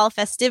about the fall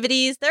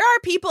festivities. There are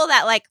people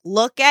that like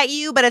look at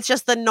you, but it's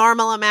just the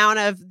normal amount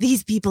of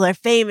these people are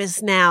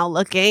famous now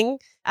looking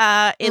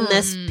in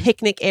this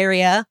picnic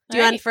area. Do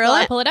you All right, unfurl well,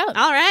 I'll it? pull it out.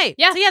 All right.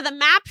 Yeah. So yeah, the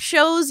map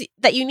shows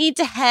that you need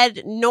to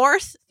head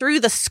north through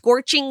the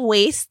Scorching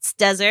Wastes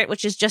Desert,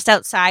 which is just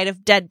outside of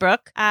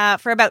Deadbrook,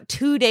 for about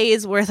 2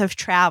 days worth of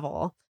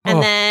travel. And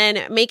Oh.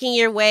 then making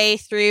your way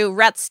through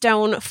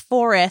Rutstone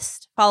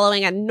Forest,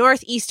 following a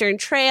northeastern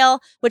trail,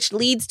 which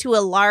leads to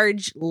a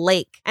large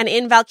lake. And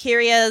in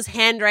Valkyria's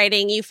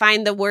handwriting, you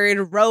find the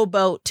word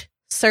rowboat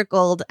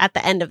circled at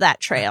the end of that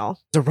trail.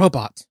 The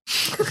robot.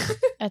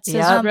 That says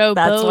Yep, rowboat.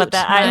 that's what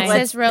that. Nice. It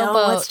says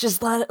rowboat. Let's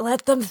just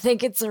let them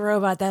think it's a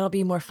robot. That'll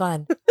be more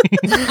fun.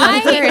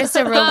 There is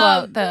a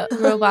robot. The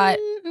robot.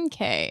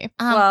 Okay.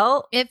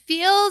 Well, It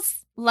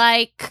feels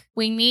like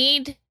we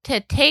need to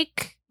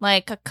take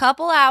like a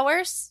couple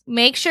hours.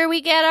 Make sure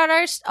we get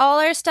all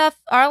our stuff.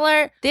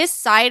 This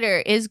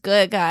cider is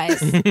good, guys.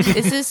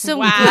 This is some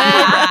Wow.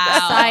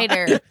 good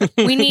cider.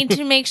 We need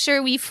to make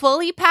sure we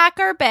fully pack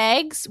our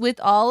bags with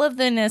all of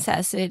the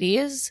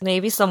necessities.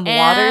 maybe some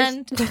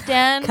And water.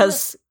 then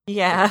Because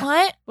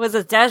what? was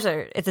a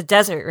desert. It's a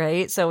desert,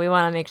 right? So we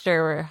want to make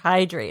sure we're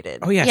hydrated.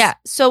 Oh, yes. Yeah.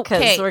 So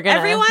Because okay. we're gonna.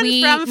 Everyone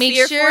we from make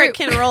Fear sure- Fort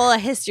can roll a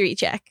history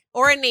check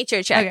or a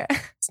nature check.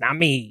 Okay. It's not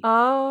me.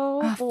 Oh,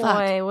 Oh, boy,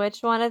 fuck.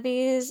 which one of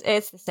these?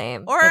 It's the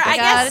same. Or It's I a got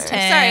guess, a desert.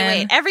 10. sorry,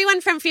 wait. Everyone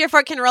from Fear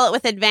Fort can roll it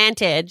with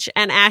advantage,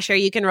 and Asher,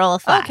 you can roll a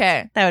 5.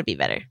 Okay. That would be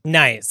better.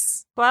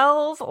 Nice.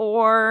 12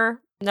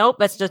 or nope.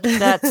 That's a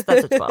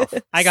 12.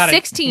 I got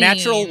 16. a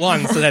natural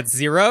 1, so that's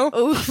 0.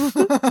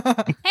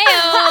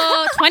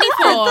 Heyo,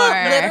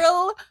 24.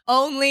 Literal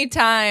only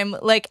time,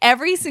 like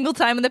every single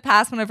time in the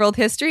past when I've rolled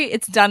history,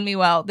 it's done me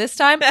well. This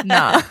time,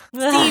 nah.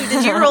 Steve,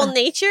 did you roll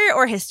nature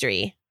or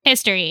history?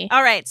 History.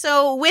 All right.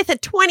 So with a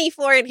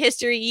 24 in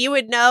history, you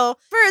would know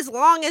for as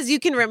long as you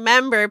can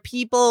remember,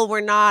 people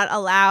were not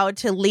allowed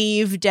to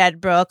leave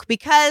Deadbrook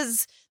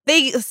because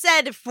they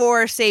said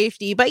for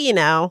safety, but you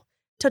know,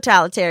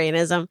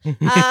 totalitarianism.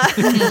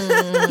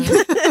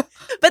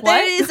 But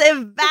there is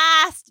a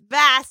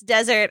vast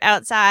desert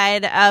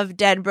outside of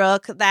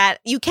Deadbrook that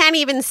you can't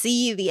even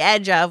see the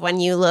edge of when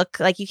you look.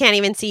 Like you can't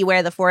even see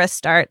where the forest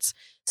starts.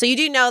 So you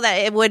do know that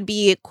it would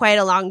be quite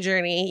a long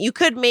journey. You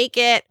could make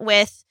it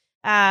with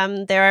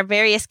There are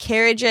various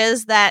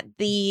carriages that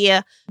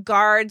the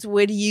guards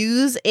would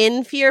use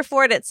in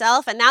Fearford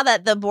itself. And now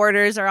that the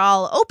borders are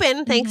all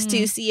open, thanks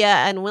to Sia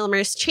and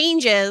Wilmer's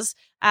changes,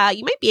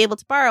 you might be able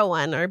to borrow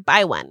one or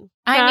buy one.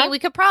 I mean, we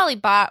could probably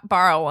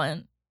borrow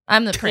one.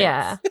 I'm the prince.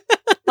 Yeah.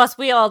 Plus,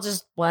 we all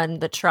just won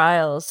the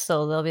trials,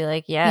 so they'll be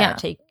like,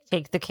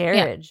 take the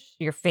carriage.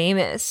 You're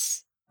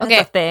famous.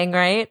 That's a thing,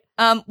 right?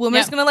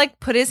 Wilmer's gonna like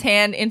put his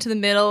hand into the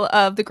middle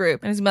of the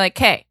group and he's gonna be like,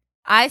 "Okay,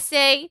 I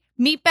say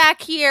meet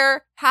back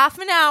here, half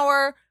an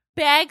hour,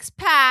 bags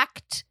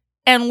packed,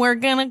 and we're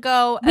gonna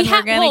go and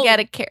we're gonna get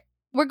a carriage."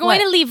 We're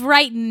going to leave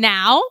right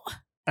now.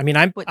 I mean,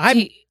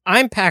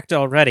 I'm packed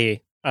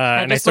already.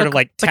 And I sort of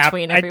like tap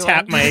my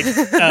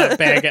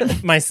bag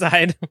at my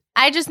side.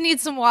 I just need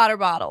some water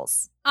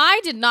bottles.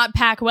 I did not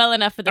pack well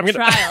enough for the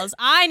trials.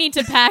 I need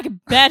to pack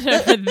better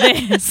for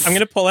this. I'm going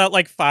to pull out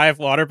like 5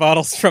 water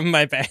bottles from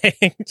my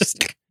bag.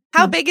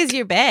 How big is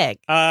your bag?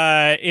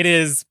 It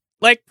is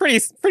like pretty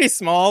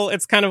small.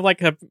 It's kind of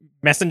like a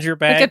messenger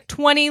bag. Like a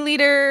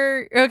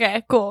 20-liter.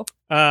 Okay, cool.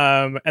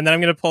 And then I'm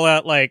going to pull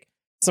out like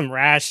some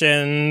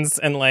rations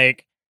and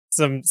like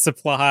some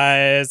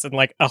supplies and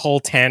like a whole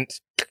tent.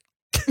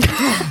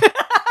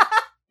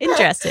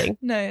 Interesting.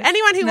 Nice.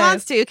 Anyone who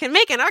wants to can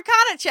make an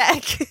Arcana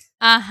check.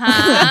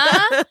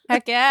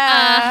 Heck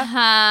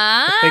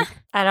yeah.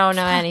 I don't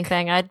know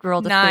anything. I'd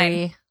rolled a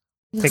 9.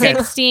 3.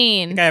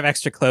 16. I think I have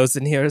extra clothes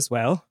in here as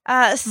well.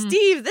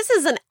 Steve, this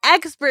is an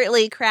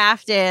expertly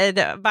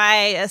crafted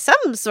by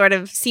some sort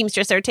of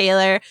seamstress or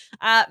tailor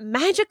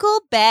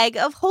magical bag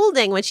of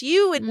holding, which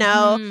you would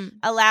know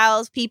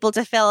allows people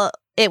to fill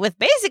it with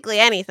basically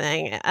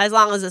anything, as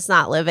long as it's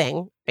not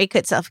living. It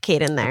could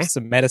suffocate in there. There's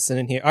some medicine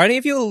in here. Are any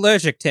of you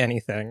allergic to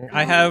anything?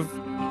 I have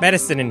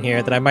medicine in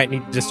here that I might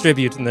need to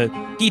distribute in the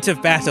heat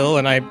of battle,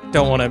 and I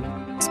don't want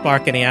to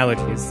spark any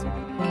allergies.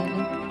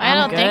 I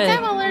don't think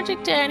I'm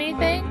allergic to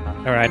anything.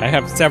 All right, I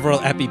have several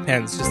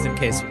EpiPens just in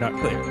case you're not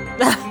clear.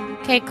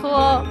 Okay,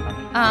 cool.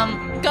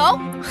 Go?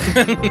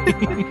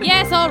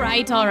 Yes, all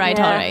right.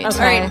 Okay. All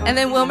right, and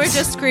then Wilmer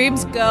just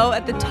screams "go"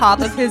 at the top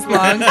of his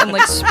lungs and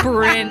like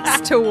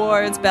sprints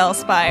towards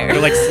Bellspire. I'm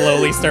gonna like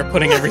slowly start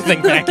putting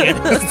everything back in.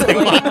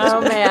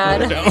 Oh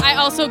man. I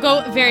also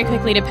go very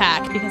quickly to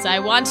pack because I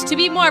want to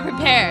be more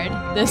prepared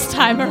this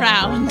time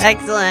around.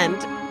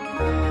 Excellent.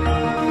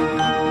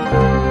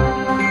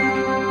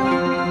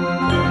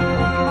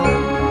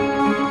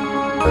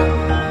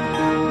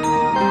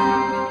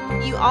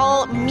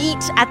 All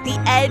meet at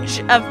the edge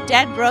of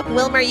Deadbrook.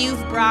 Wilmer, you've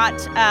brought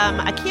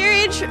a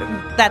carriage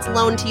that's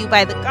loaned to you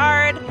by the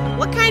guard.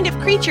 What kind of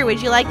creature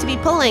would you like to be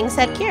pulling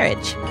said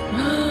carriage?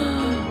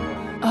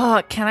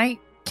 Oh, can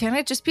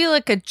I just be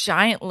like a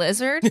giant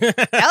lizard?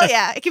 Hell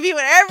yeah. It can be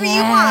whatever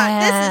you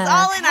want. This is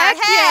all in our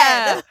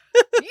head.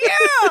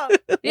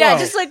 Yeah,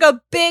 just like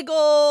a big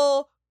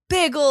ol'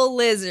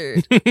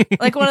 lizard.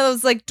 Like one of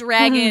those like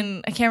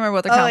dragon, I can't remember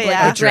what they're called.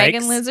 Yeah. Like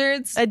dragon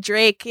lizards. A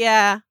drake,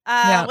 yeah.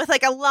 With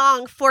like a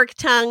long forked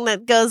tongue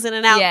that goes in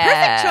and out.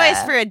 Perfect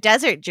choice for a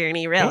desert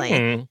journey,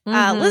 really.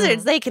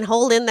 Lizards, they can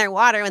hold in their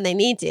water when they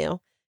need to.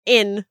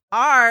 In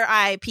our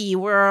IP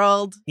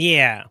world.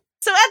 Yeah.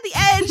 So at the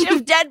edge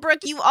of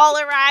Deadbrook, you all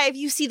arrive.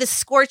 You see the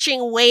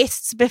scorching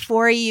wastes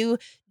before you,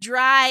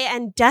 dry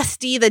and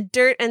dusty. The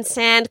dirt and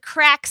sand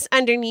cracks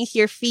underneath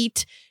your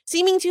feet,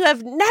 seeming to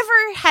have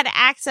never had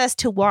access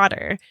to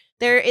water.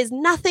 There is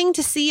nothing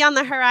to see on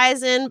the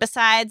horizon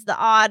besides the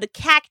odd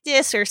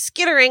cactus or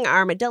skittering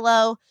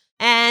armadillo.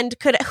 And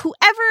could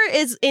whoever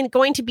is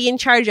going to be in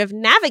charge of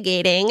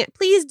navigating,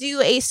 please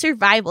do a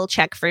survival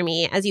check for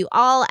me as you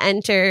all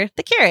enter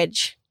the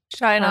carriage.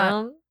 Try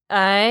not.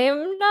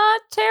 I'm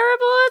not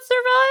terrible at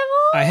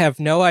survival. I have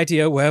no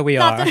idea where we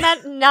are.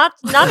 Not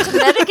to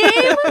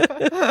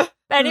metagame.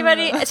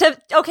 Anybody?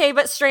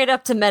 But straight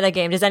up to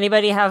metagame. Does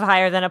anybody have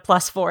higher than a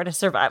 +4 to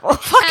survival?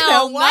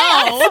 Hell no.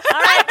 I'm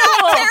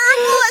not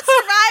terrible at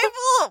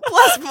survival.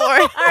 +4.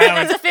 All right,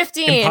 that's a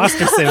 15.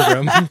 Imposter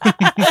syndrome.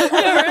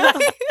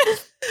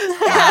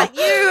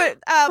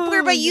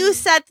 Whereby you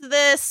set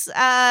this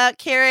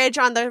carriage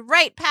on the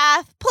right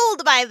path,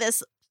 pulled by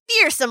this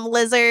fearsome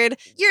lizard.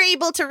 You're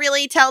able to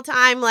really tell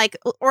time,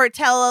 or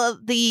tell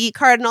the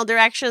cardinal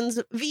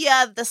directions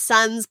via the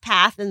sun's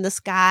path in the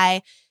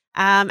sky.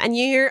 And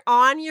you're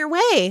on your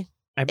way.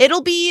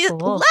 It'll be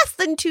less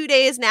than 2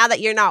 days now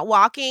that you're not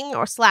walking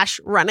or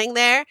 / running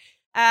there.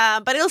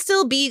 But it'll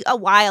still be a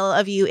while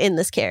of you in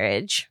this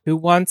carriage. Who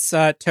wants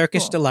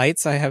Turkish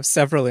delights? I have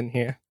several in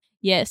here.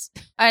 Yes.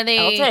 Are they?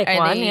 I'll take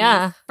one.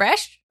 Yeah.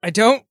 Fresh? I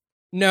don't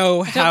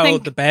know how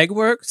the bag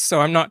works,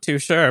 so I'm not too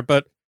sure,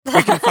 but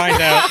we can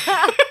find out.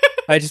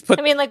 I just put.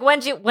 I mean, like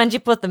when'd you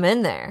put them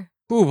in there?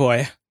 Oh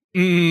boy.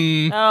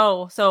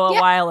 Oh, so a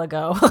while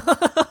ago.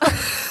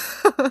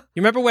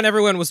 You remember when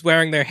everyone was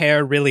wearing their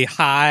hair really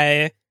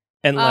high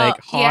and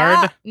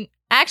hard? Yeah.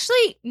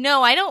 Actually,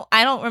 no, I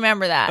don't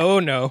remember that. Oh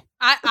no.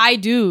 I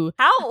do.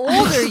 How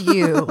old are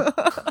you?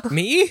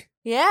 Me?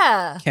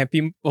 Yeah. Can't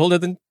be older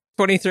than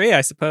 23,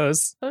 I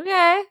suppose.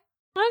 Okay.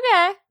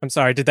 I'm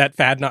sorry, did that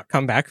fad not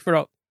come back for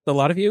a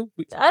lot of you?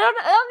 I don't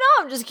know.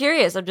 I'm just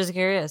curious.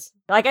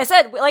 Like I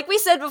said, like we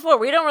said before,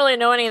 we don't really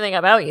know anything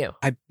about you.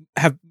 I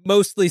have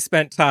mostly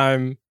spent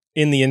time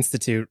in the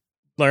Institute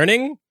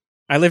learning.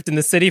 I lived in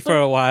the city for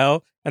a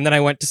while, and then I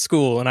went to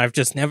school, and I've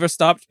just never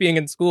stopped being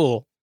in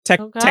school.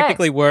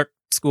 Technically work,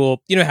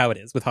 school, you know how it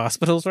is with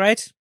hospitals,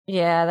 right?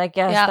 Yeah, I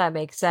guess that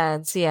makes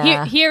sense.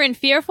 Yeah. Here in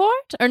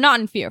Fearfort or not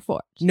in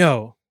Fearfort?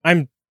 No,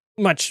 I'm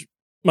much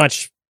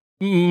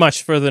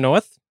further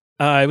north.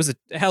 It was a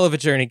hell of a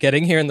journey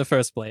getting here in the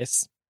first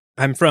place.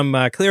 I'm from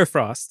Clear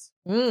Frost.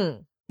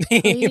 So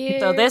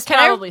this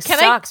probably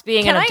sucks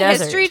being in a desert. Can I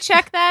history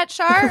check that,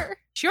 Char?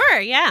 Sure,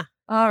 yeah.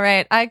 All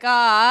right, I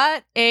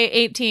got a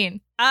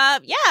 18.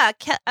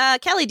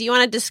 Kelly, do you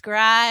want to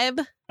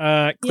describe?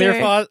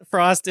 Clear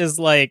Frost is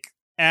like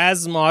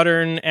as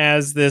modern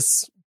as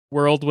this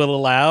world will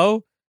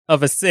allow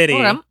of a city.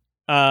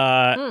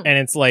 And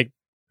it's like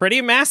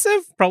pretty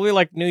massive, probably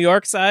like New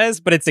York size,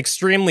 but it's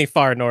extremely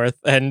far north,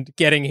 and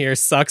getting here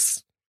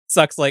sucks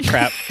like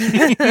crap. All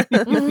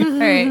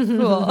right,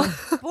 cool.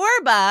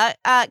 Borba,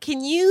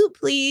 can you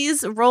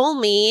please roll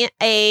me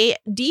a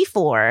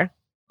D4?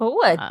 Oh,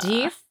 a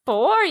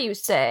D4, you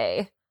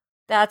say?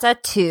 That's a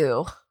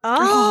 2.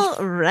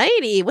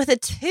 Alrighty. With a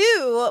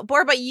 2,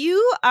 Borba,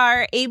 you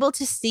are able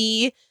to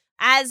see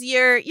as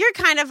you're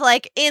kind of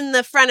like in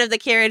the front of the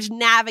carriage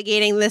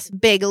navigating this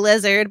big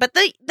lizard, but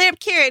the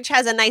carriage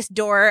has a nice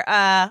door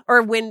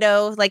or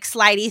window, like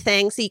slidey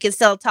thing, so you can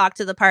still talk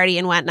to the party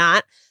and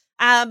whatnot.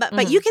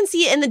 But you can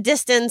see in the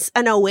distance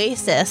an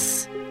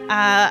oasis.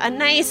 A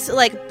nice,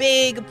 like,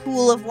 big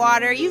pool of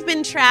water. You've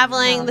been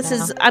traveling.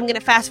 I'm going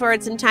to fast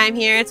forward some time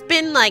here. It's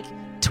been like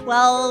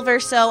 12 or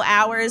so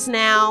hours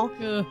now.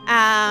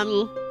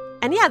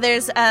 And yeah,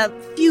 there's a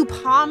few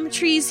palm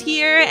trees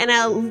here and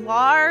a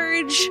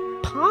large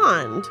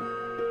pond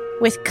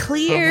with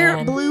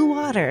clear blue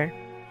water.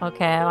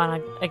 Okay,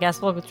 I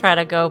guess we'll try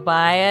to go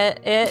by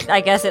it. I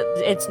guess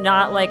it's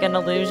not like an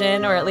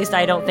illusion, or at least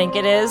I don't think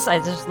it is.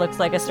 It just looks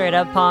like a straight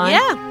up pond.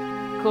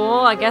 Yeah. Cool.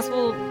 I guess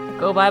we'll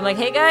go by. I'm like,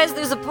 hey guys,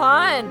 there's a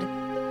pond.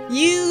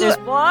 There's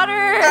water.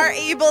 Are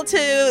able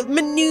to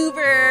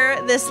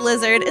maneuver this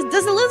lizard.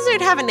 Does the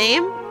lizard have a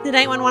name? Did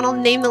anyone want to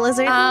name the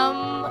lizard?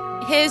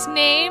 His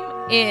name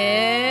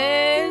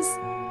is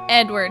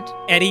Edward.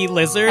 Eddie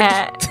Lizard?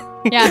 Yeah.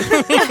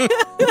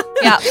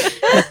 Yeah.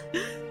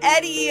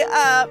 Eddie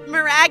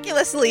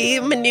miraculously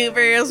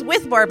maneuvers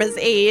with Borba's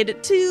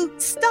aid to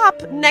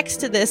stop next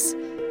to this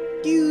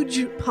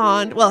huge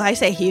pond. Well, I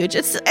say huge.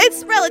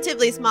 It's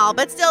relatively small,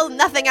 but still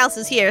nothing else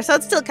is here, so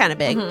it's still kind of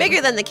big.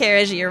 Bigger than the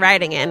carriage you're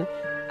riding in.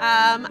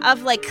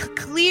 Of like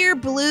clear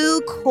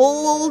blue,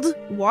 cold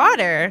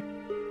water.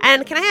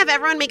 And can I have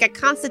everyone make a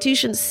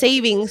Constitution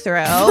saving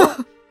throw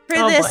for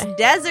this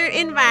desert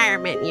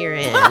environment you're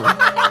in?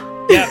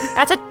 Yep.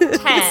 That's a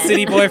 10.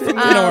 City boy from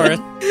the north.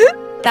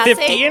 That's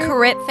 15? a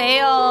crit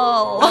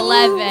fail.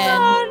 11.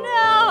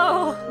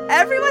 Oh no!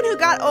 Everyone who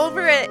got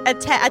over a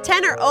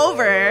 10 or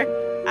over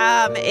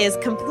is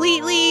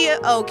completely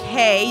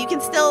okay. You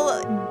can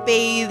still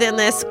bathe in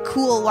this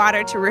cool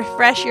water to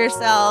refresh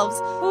yourselves.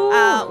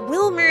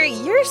 Wilmer,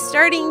 you're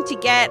starting to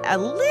get a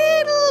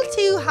little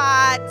too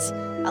hot,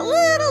 a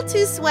little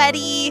too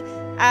sweaty.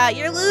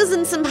 You're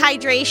losing some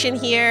hydration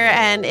here,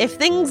 and if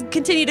things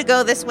continue to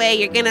go this way,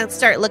 you're gonna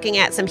start looking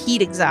at some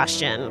heat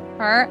exhaustion.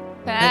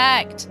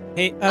 Perfect.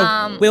 Hey,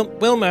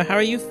 Wilma, how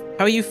are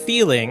you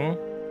feeling?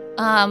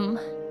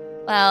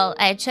 Well,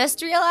 I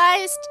just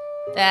realized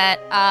that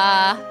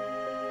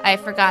I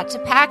forgot to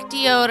pack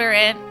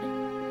deodorant.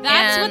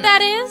 That's what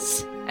that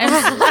is? I'm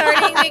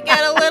starting to get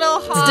a little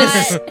hot.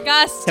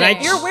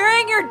 Disgusting. You're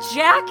wearing your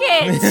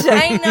jacket.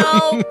 I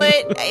know,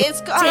 but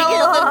it's got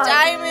all the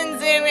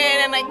diamonds in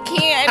it, and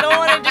I don't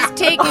want to just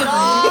take it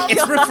off.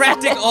 It's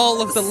refracting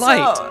all of the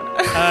light.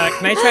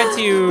 Can I try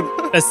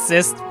to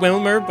assist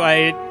Wilmer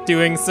by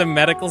doing some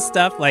medical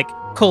stuff, like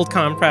cold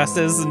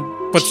compresses and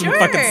put some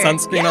fucking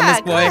sunscreen on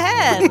this boy? Go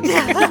ahead.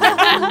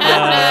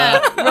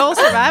 Roll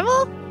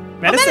survival?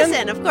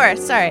 Medicine? Of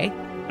course. Sorry.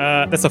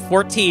 That's a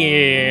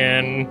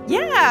 14.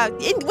 Yeah,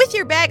 with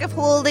your bag of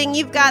holding,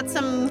 you've got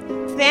some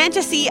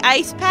fantasy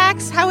ice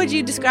packs. How would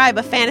you describe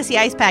a fantasy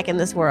ice pack in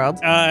this world?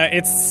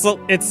 It's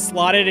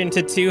slotted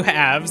into 2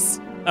 halves,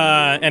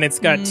 and it's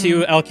got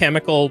 2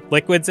 alchemical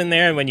liquids in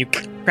there, and when you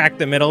crack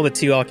the middle, the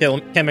 2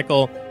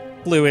 alchemical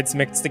fluids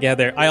mixed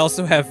together. I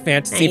also have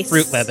fantasy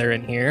fruit leather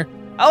in here.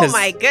 Oh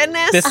my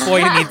goodness. This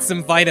boy needs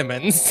some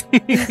vitamins.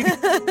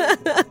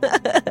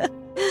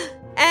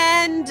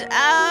 And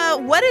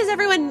what is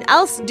everyone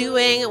else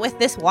doing with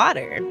this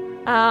water?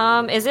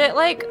 Is it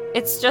like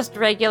it's just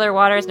regular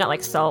water? It's not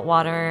like salt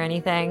water or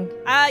anything?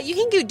 You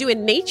can do a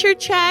nature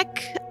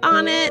check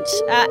on it.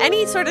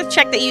 Any sort of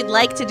check that you'd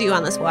like to do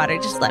on this water,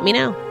 just let me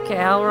know. Okay,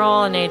 I'll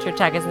roll a nature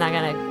check. It's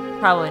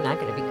probably not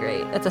gonna be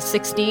great. That's a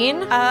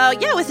 16.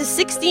 Yeah, with a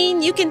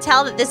 16, you can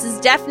tell that this is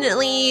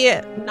definitely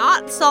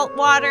not salt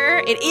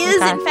water. It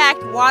is, in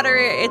fact, water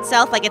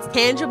itself, like it's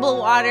tangible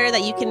water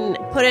that you can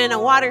put in a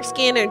water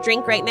skin or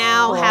drink right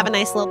now, have a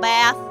nice little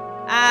bath.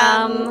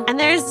 And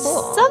there's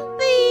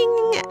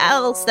something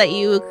else that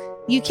you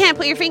You can't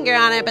put your finger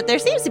on it, but there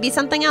seems to be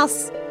something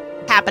else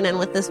happening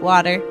with this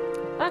water.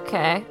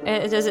 Okay.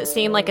 Does it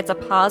seem like it's a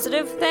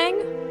positive thing?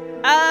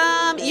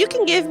 You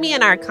can give me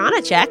an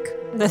Arcana check.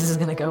 This is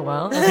gonna go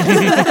well.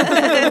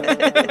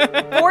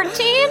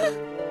 14?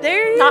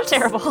 There's Not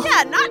terrible.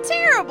 Yeah, not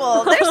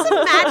terrible. There's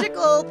some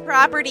magical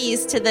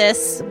properties to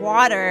this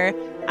water,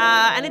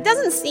 and it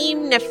doesn't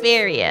seem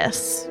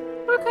nefarious.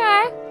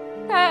 Okay.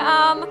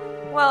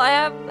 Well,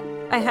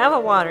 I have a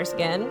water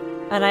skin,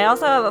 and I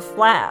also have a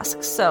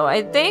flask, so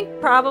I think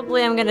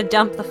probably I'm gonna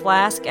dump the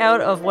flask out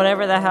of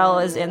whatever the hell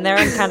is in there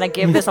and kind of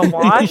give this a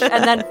wash,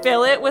 and then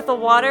fill it with the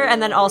water,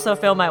 and then also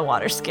fill my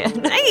water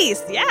skin.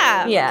 Nice,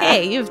 yeah. Yeah.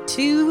 Okay, you have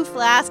 2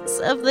 flasks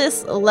of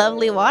this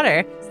lovely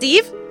water.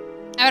 Steve?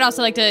 I would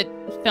also like to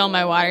fill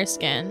my water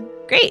skin,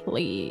 Great.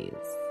 please.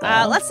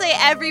 Let's say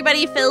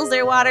everybody fills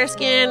their water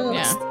skin.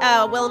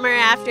 Yeah. Wilmer,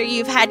 after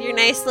you've had your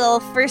nice little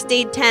first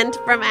aid tent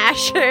from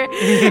Asher.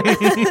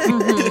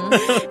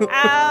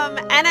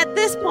 And at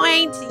this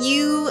point,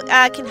 you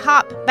can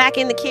hop back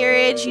in the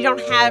carriage. You don't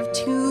have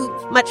too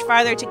much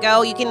farther to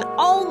go. You can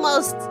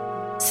almost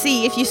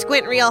see, if you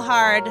squint real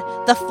hard,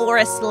 the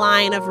forest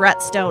line of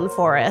Rutstone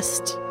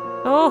Forest.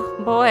 Oh,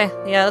 boy.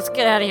 Yeah, let's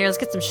get out of here. Let's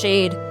get some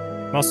shade.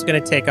 I'm also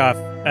going to take off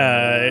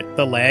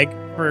the leg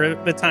for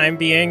the time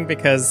being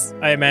because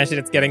I imagine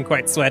it's getting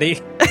quite sweaty.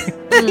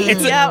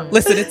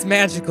 Listen, it's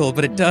magical,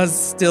 but it does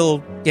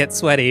still get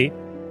sweaty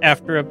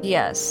after a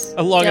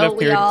long enough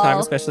period of time,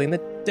 especially in the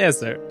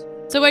desert.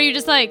 So were you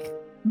just like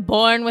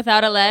born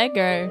without a leg,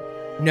 or?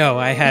 No,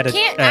 I had You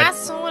can't ask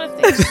someone if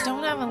they just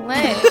don't have a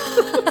leg.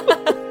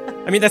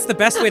 I mean, that's the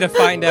best way to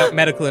find out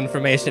medical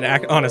information,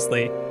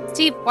 honestly.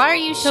 Steve, why are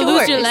you short?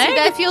 lose your This leg?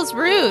 guy feels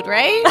rude,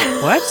 right?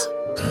 What?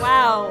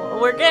 Wow,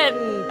 we're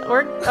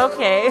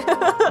okay.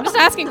 I'm just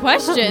asking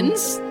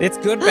questions. It's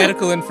good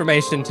medical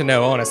information to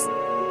know, honestly.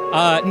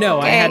 No,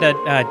 I Okay. had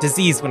a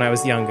disease when I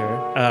was younger.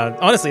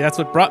 Honestly, that's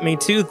what brought me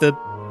to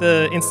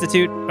the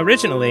institute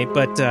originally,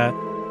 but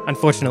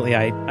unfortunately,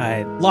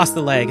 I lost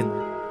the leg in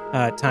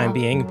the time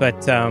being.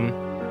 But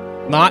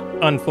not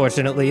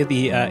unfortunately,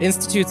 the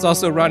institute's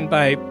also run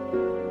by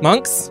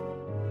monks.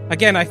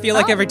 Again, I feel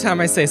like every time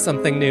I say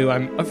something new,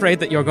 I'm afraid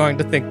that you're going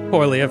to think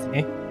poorly of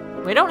me.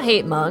 We don't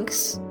hate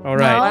monks. All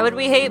right. Why would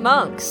we hate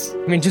monks?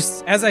 I mean,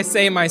 just as I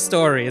say my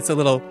story, it's a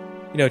little,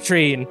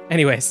 tree. And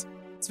anyways,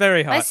 it's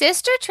very hot. My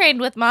sister trained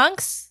with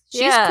monks.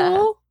 She's Yeah.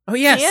 cool. Oh,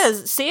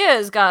 yes.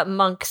 Sia's got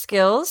monk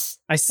skills.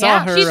 I saw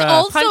Yeah, her. She's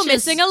also punches-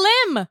 missing a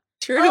limb.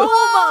 True.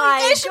 Oh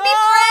my they should be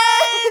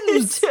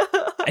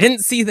friends. I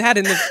didn't see that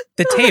in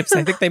the tapes.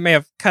 I think they may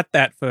have cut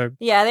that for.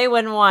 Yeah, they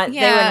wouldn't want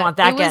that it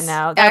was getting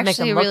out. That'd make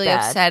them actually look really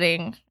bad.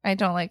 upsetting. I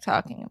don't like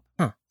talking.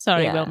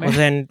 Sorry, Yeah. Wilmer. Well,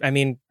 then, I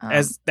mean,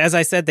 as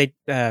I said,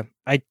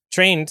 I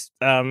trained.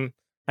 I'm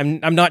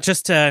not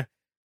just a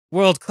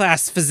world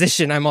class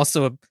physician. I'm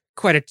also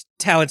quite a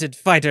talented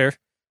fighter.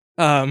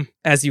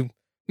 As you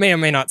may or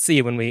may not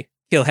see when we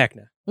kill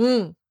Hecna.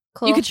 Mm.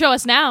 Cool. You could show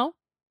us now.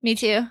 Me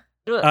too.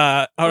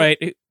 All right.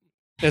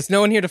 There's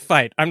no one here to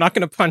fight. I'm not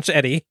going to punch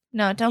Eddie.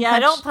 No, don't. Yeah,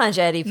 punch. don't punch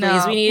Eddie, please.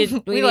 No. We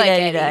need We need like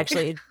Eddie to Eddie.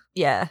 actually.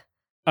 Yeah.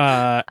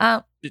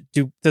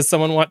 Does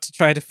someone want to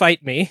try to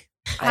fight me?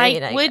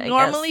 I would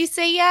normally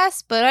say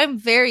yes, but I'm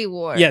very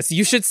warm. Yes,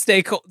 you should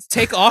stay cold.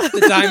 Take off the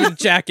diamond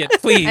jacket,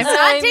 please. I'm not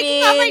I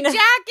taking off my mean-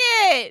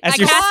 jacket. As I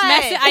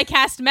you're- I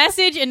cast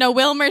message into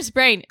Wilmer's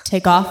brain.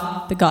 Take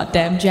off the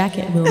goddamn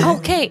jacket, Wilmer.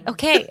 Okay.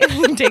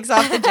 Takes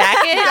off the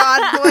jacket.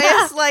 God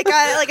voice, like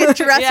a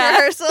dress Yeah.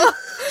 rehearsal.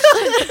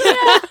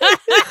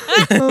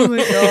 Oh my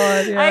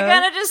god. I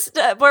kind of just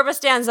Borba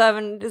stands up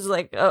and is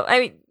like, "Oh, I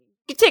mean,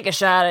 you take a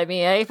shot at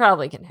me. I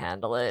probably can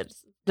handle it.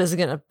 This is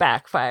gonna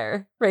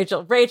backfire."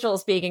 Rachel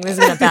speaking. This is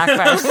gonna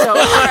backfire so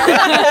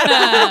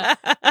hard.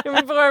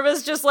 And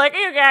Borba's just like,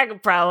 I can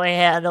probably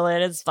handle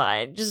it. It's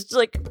fine. Just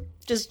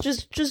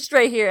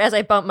right here as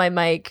I bump my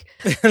mic.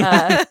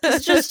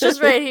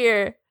 Just right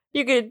here.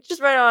 You could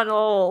just right on the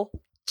whole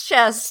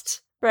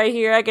chest right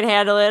here. I can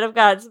handle it. I've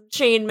got some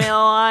chainmail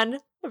on.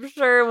 I'm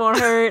sure it won't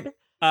hurt.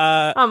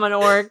 I'm an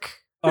orc.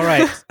 All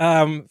right.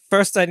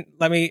 First,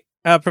 let me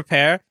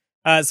prepare.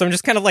 So I'm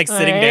just kind of like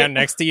sitting All right. down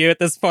next to you at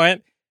this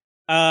point.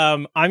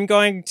 I'm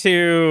going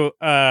to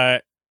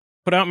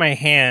put out my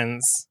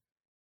hands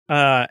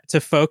to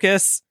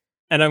focus,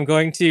 and I'm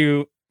going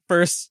to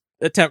first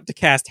attempt to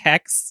cast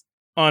Hex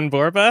on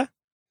Borba.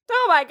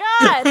 Oh my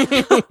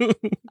god!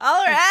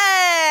 All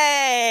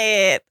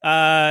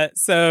right.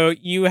 So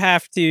you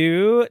have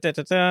to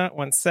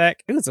 1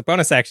 sec. Ooh, it's a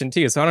bonus action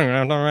too, so I don't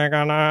even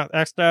know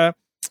extra.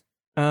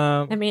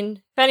 I mean,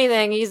 if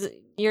anything,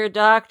 you're a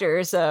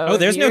doctor, so Oh,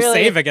 there's if you no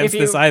really- save against if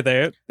you this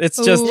either. It's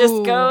just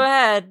Just go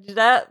ahead.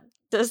 That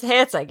just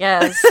hits, I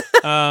guess. so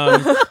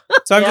I'm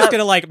just Yep.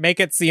 gonna like make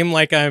it seem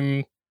like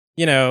I'm,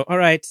 all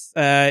right.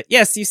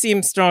 Yes, you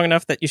seem strong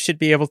enough that you should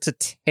be able to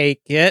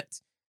take it.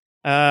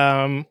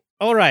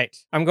 All right.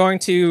 I'm going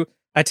to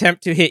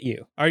attempt to hit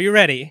you. Are you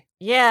ready?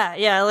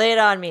 Yeah, lay it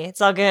on me. It's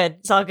all good.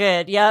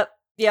 Yep.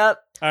 All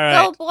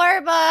right. Go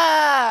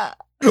Borba.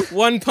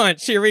 1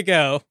 punch. Here we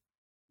go.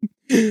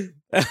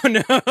 Oh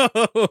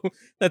no,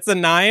 that's a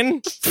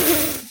 9.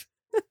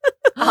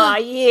 Oh,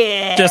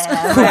 yeah. Just-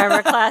 my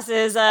armor class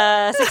is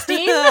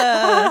 16.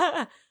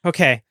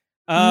 Okay.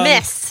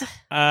 Miss.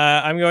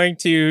 I'm going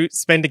to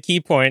spend a key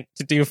point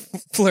to do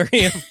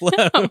Flurry of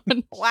Blows.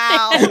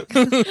 Wow.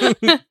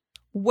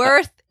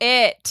 Worth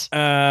it.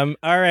 All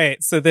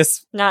right. So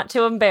this Not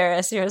to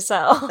embarrass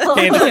yourself.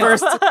 okay,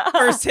 the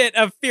first hit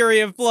of Fury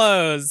of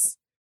Blows.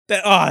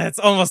 That's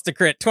almost a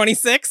crit.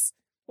 26.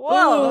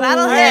 Whoa,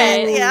 That'll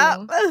alright. hit. Yeah.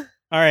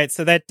 All right,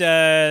 so that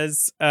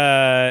does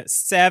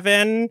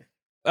 7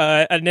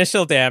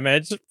 initial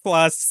damage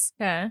plus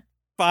Okay.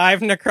 5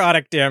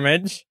 necrotic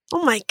damage,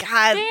 Oh my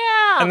god.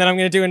 Damn. and then I'm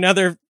going to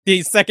do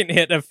the second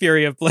hit of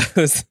Fury of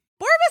Blows.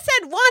 Borba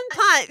said 1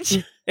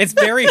 punch. It's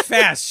very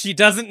fast. She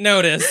doesn't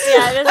notice.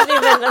 Yeah, it doesn't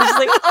even. I'm just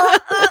like,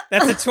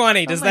 That's a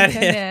 20. Does Oh my that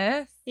hit?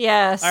 goodness.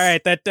 yes. All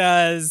right, that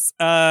does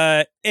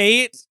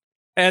 8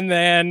 and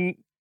then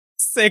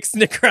 6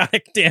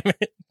 necrotic damage.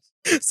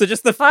 So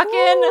just the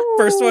Fucking.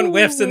 first one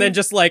whiffs, and then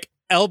just like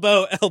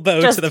elbow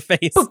Just to the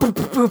face. Boop, boop,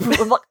 boop, boop,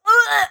 boop. I'm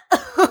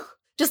like,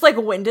 just like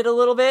winded a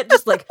little bit.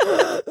 Just like.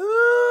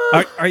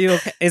 Are you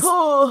okay? Do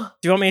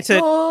you want me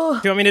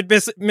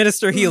to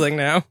administer healing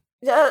now?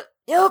 Yep.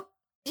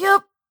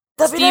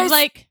 That'd be Steve nice.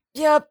 like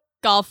Yep.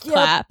 golf Yep.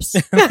 claps.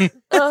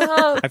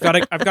 Uh-huh.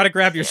 I've got to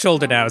grab your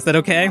shoulder now. Is that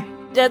okay?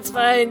 That's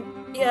fine.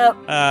 Yep.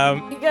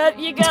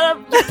 You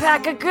gotta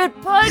pack a good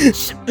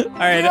punch. All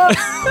right. Yep.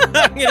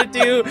 I'm gonna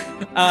do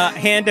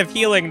hand of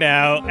healing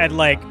now and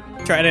like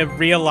try to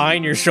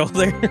realign your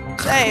shoulder.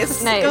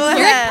 Nice. Nice. Go You're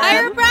a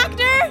ahead.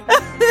 chiropractor?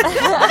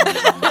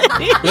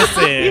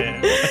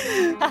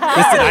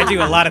 Listen, I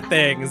do a lot of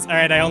things. All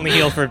right, I only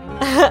heal for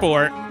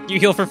 4. You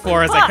heal for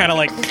 4 as I kind of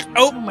like.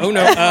 Oh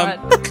no. God.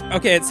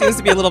 Okay, it seems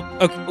to be a little.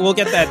 Okay, we'll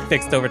get that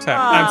fixed over time.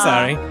 I'm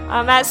sorry.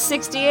 I'm at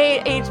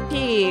 68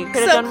 HP.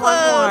 Could have So done one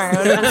more. It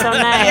close. would have been so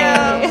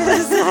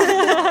nice.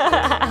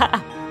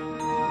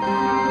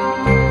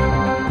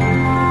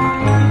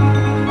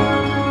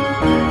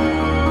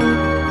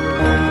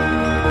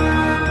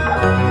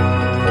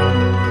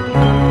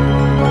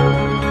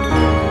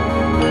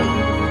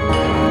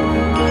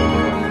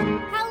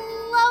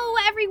 Hello,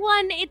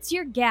 everyone. It's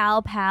your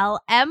gal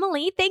pal,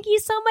 Emily. Thank you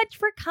so much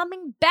for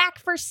coming back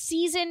for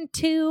season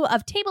 2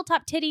 of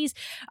Tabletop Titties,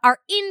 our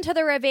Into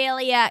the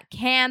Revelia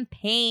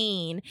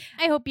campaign.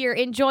 I hope you're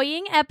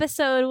enjoying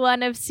episode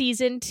 1 of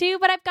season 2,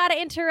 but I've got to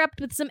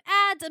interrupt with some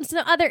ads and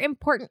some other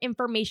important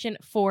information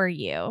for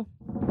you.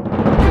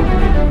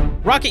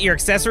 Rocket your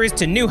accessories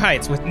to new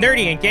heights with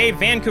nerdy and gay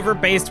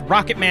Vancouver-based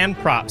Rocketman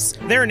props.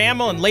 Their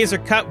enamel and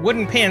laser-cut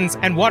wooden pins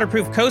and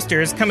waterproof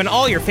coasters come in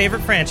all your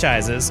favorite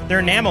franchises. Their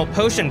enamel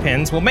potion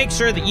pins will make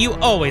sure that you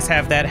always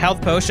have that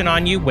health potion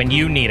on you when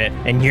you need it.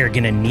 And you're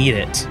gonna need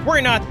it.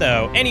 Worry not,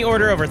 though. Any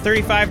order over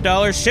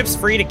 $35 ships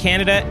free to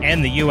Canada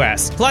and the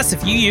US. Plus,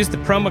 if you use the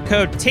promo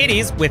code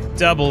TITTIES with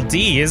double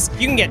D's,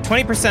 you can get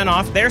 20%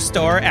 off their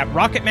store at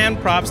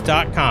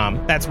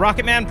rocketmanprops.com. That's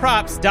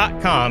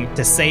rocketmanprops.com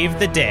to save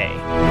the day.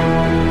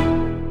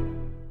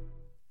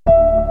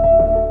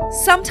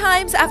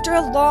 Sometimes, after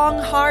a long,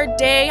 hard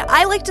day,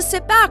 I like to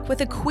sit back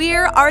with a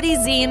queer, arty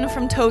zine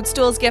from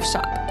Toadstool's gift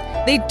shop.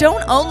 They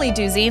don't only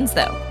do zines,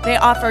 though. They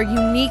offer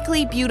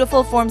uniquely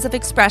beautiful forms of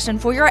expression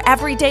for your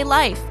everyday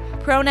life.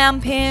 Pronoun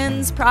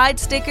pins, pride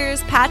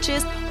stickers,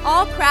 patches,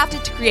 all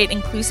crafted to create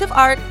inclusive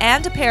art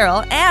and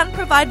apparel and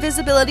provide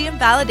visibility and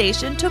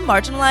validation to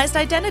marginalized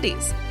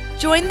identities.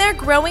 Join their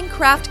growing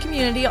craft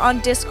community on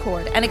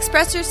Discord and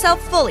express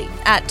yourself fully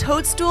at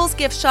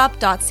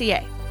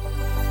toadstoolsgiftshop.ca.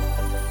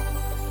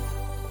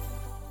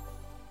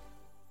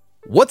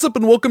 What's up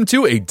and welcome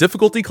to a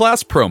difficulty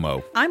class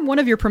promo. I'm one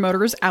of your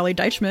promoters, Allie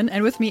Deichman,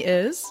 and with me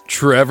is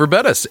Trevor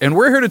Bettis, and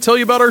we're here to tell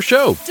you about our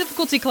show.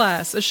 Difficulty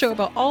Class, a show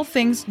about all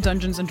things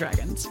Dungeons and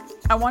Dragons.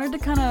 I wanted to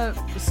kind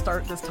of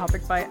start this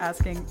topic by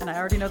asking, and I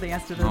already know the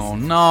answer to this. Oh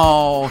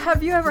no.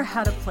 Have you ever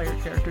had a player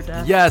character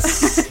death?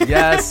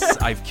 Yes.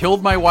 I've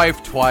killed my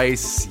wife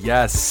twice.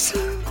 Yes.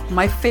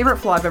 My favorite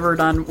flaw I've ever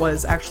done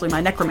was actually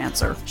my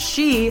necromancer.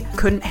 She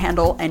couldn't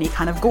handle any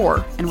kind of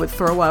gore and would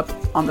throw up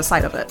on the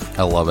side of it.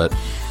 I love it.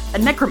 A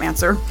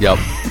necromancer. Yep.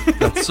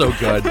 That's so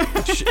good.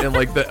 And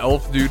like the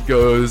elf dude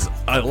goes,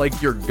 I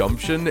like your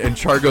gumption. And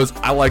Char goes,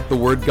 I like the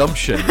word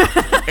gumption.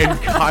 And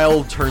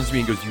Kyle turns to me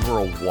and goes, you are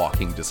a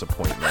walking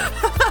disappointment.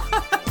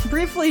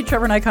 Briefly,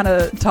 Trevor and I kind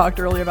of talked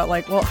earlier about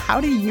like, well,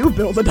 how do you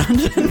build a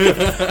dungeon?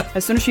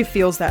 As soon as she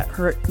feels that,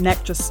 her neck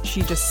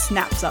she just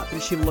snaps up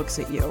and she looks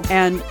at you.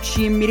 And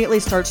she immediately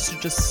starts to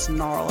just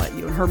snarl at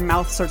you and her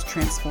mouth starts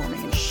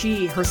transforming and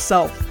she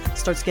herself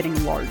starts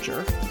getting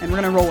larger. And we're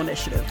going to roll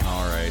initiative.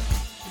 All right.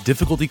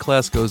 Difficulty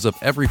Class goes up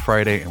every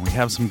Friday, and we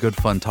have some good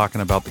fun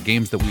talking about the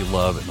games that we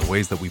love and the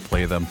ways that we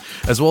play them,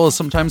 as well as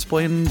sometimes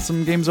playing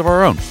some games of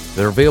our own.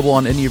 They're available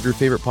on any of your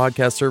favorite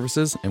podcast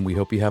services, and we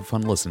hope you have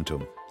fun listening to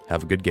them.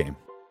 Have a good game.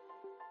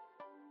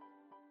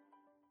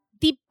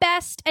 The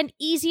best and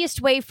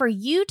easiest way for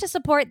you to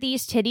support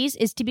these titties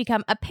is to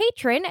become a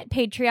patron at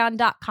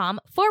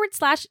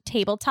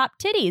patreon.com/tabletop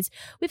titties.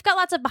 We've got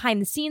lots of behind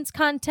the scenes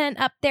content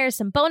up there,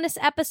 some bonus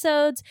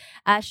episodes,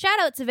 shout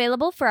outs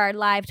available for our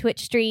live Twitch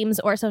streams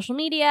or social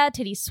media,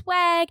 titty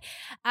swag.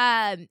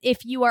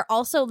 If you are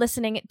also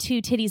listening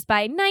to Titties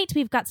by Night,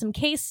 we've got some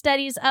case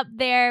studies up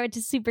there, which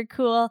is super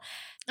cool.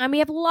 We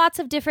have lots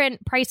of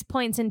different price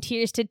points and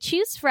tiers to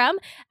choose from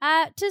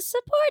to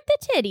support the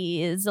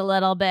titties a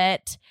little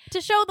bit. To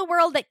show the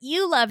world that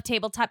you love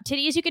Tabletop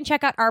Titties, you can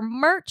check out our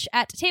merch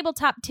at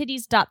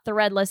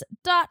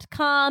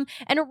tabletoptitties.threadless.com.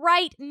 And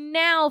right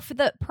now for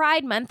the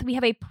Pride Month, we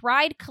have a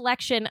Pride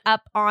collection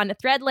up on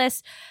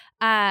Threadless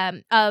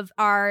of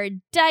our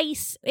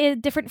dice,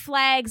 different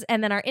flags,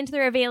 and then our Into the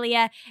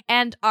Revelia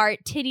and our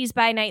Titties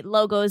by Night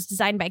logos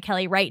designed by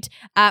Kelly Wright,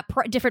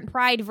 different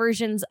Pride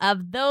versions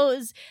of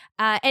those,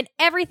 and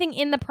everything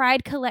in the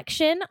Pride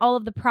collection. All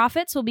of the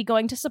profits will be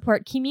going to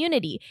support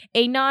Community,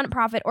 a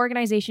non-profit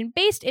organization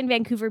based in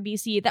Vancouver,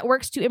 BC that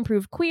works to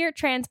improve queer,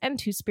 trans, and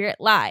two-spirit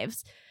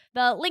lives.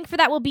 The link for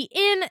that will be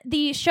in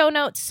the show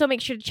notes, so make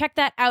sure to check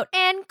that out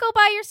and go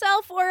buy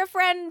yourself or a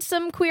friend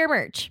some queer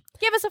merch.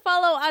 Give us a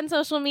follow on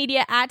social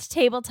media at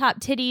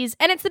Tabletop Titties.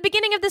 And it's the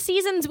beginning of the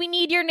seasons. We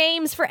need your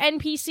names for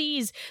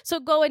NPCs. So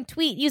go and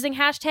tweet using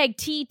hashtag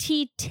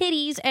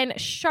TTTitties, and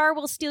Shar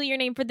will steal your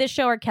name for this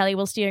show, or Kelly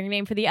will steal your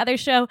name for the other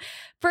show,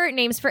 for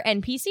names for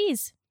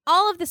NPCs.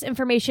 All of this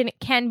information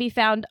can be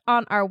found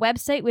on our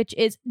website, which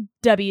is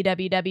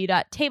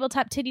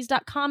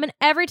www.tabletoptitties.com. And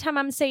every time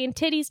I'm saying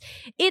titties,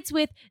 it's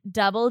with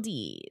double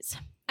D's.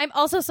 I'm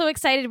also so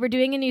excited. We're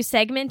doing a new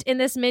segment in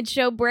this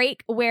mid-show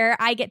break where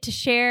I get to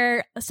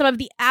share some of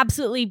the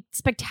absolutely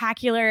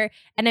spectacular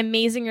and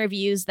amazing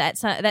reviews that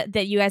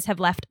you guys have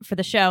left for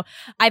the show,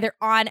 either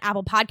on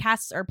Apple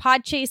Podcasts or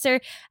Podchaser.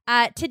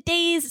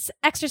 Today's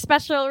extra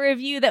special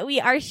review that we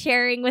are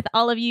sharing with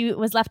all of you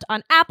was left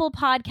on Apple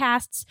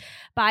Podcasts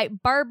by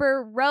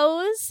Barbara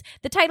Rose.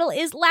 The title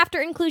is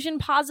Laughter, Inclusion,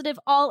 Positive,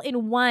 All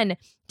in One.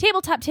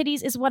 Tabletop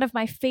Titties is one of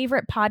my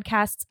favorite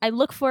podcasts. I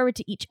look forward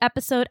to each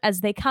episode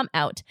as they come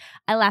out.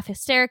 I laugh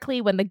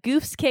hysterically when the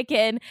goofs kick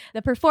in.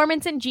 The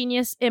performance and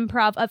genius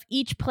improv of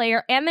each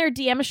player and their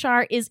DM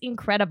Shar is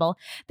incredible.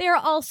 They are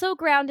also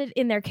grounded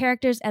in their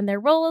characters and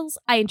their roles.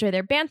 I enjoy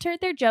their banter,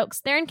 their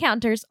jokes, their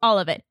encounters, all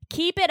of it.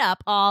 Keep it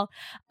up, all.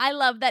 I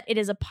love that it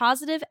is a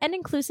positive and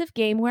inclusive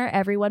game where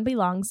everyone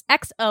belongs.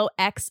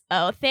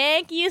 XOXO.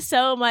 Thank you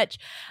so much,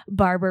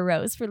 Barbara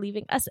Rose, for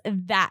leaving us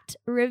that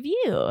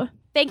review.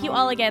 Thank you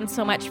all again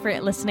so much for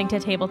listening to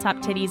Tabletop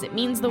Titties. It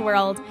means the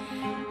world.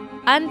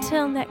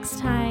 Until next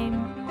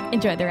time,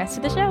 enjoy the rest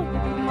of the show.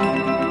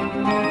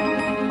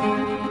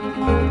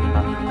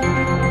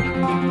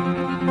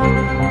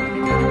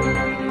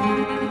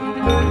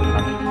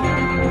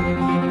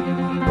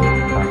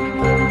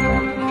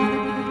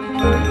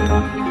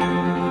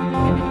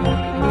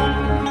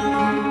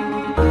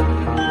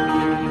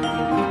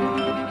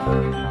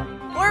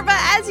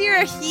 As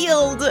you're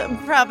healed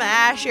from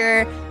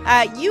Asher,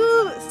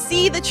 you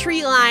see the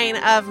tree line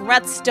of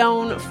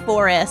Rutstone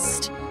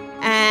Forest,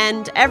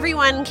 and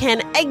everyone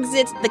can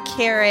exit the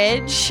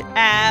carriage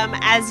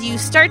as you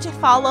start to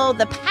follow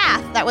the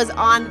path that was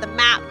on the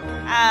map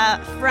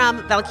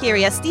from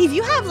Valkyria. Steve,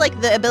 you have like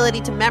the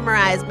ability to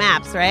memorize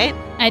maps, right?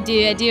 I do.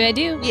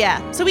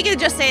 Yeah, so we could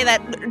just say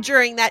that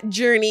during that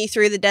journey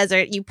through the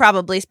desert, you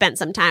probably spent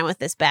some time with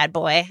this bad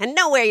boy and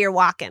know where you're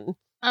walking.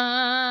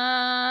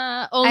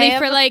 Only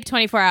for like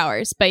 24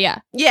 hours, but yeah.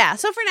 Yeah,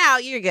 so for now,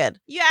 you're good.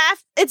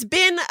 It's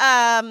been,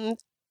 I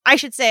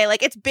should say,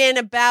 like, it's been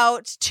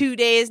about 2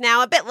 days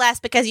now, a bit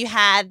less because you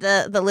had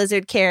the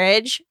lizard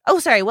carriage. Oh,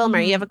 sorry, Wilmer,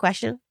 you have a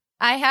question?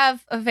 I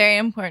have a very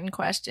important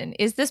question.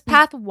 Is this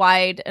path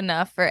wide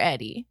enough for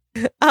Eddie?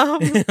 Eddie is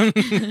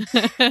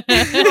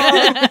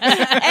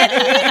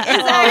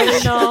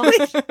actually...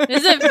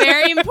 This is a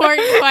very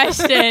important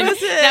question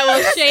that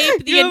will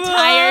shape the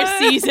entire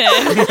season.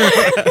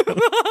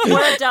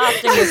 We're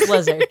adopting this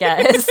lizard,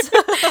 guys.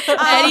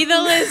 Eddie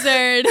the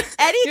lizard.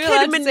 Eddie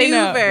could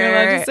maneuver. You're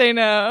allowed to say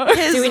no.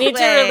 Do we need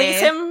to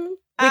release him?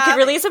 We could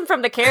release him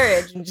from the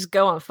carriage and just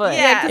go on foot.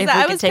 Yeah, because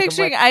I was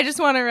picturing, I just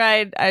want to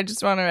ride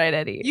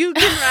Eddie. You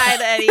can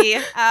ride Eddie.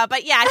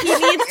 But yeah, he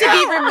needs to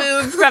be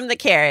removed from the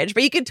carriage.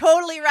 But you can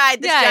totally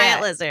ride this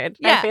giant lizard.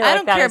 Yeah, I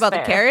don't care about the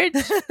carriage.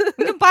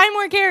 We can buy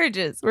more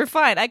carriages. We're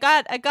fine. I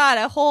got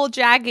a whole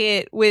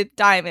jacket with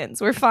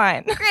diamonds. We're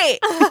fine. Great.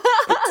 So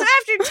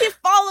after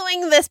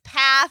following this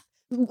path,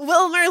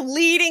 Wilmer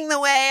leading the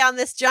way on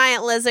this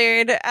giant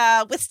lizard,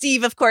 with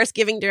Steve, of course,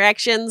 giving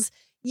directions,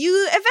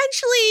 you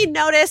eventually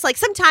notice, like,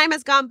 some time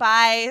has gone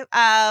by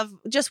of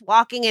just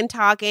walking and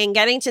talking,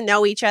 getting to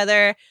know each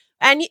other.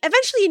 And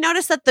eventually you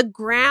notice that the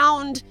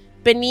ground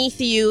beneath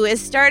you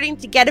is starting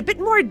to get a bit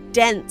more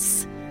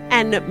dense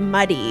and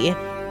muddy.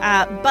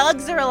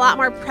 Bugs are a lot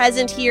more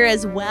present here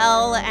as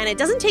well, and it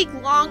doesn't take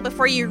long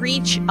before you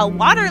reach a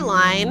water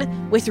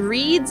line with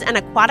reeds and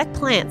aquatic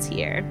plants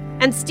here.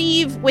 And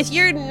Steve, with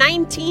your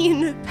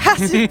 19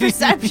 passive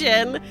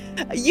perception,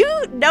 you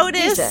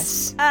notice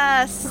Jesus.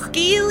 a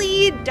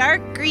scaly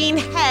dark green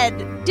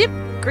head dip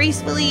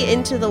gracefully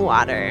into the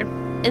water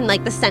in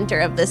like the center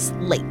of this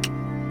lake,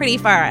 pretty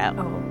far out.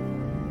 Oh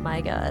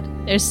my god.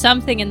 There's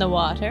something in the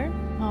water.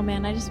 Oh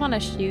man, I just want to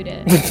shoot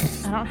it.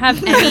 I don't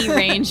have any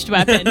ranged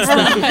weapons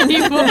though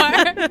anymore.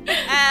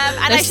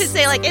 And I should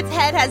say, like, its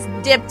head has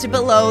dipped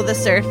below the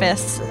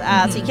surface,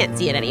 so you can't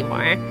see it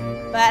anymore.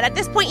 But at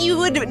this point, you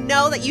would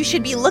know that you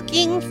should be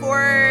looking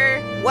for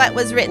what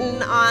was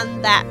written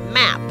on that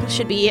map.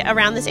 Should be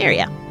around this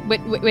area.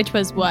 Which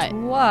was what?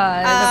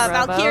 What?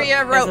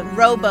 Valkyria wrote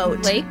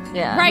rowboat. Lake?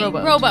 Yeah. Right,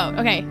 Rowboat. rowboat.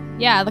 Okay,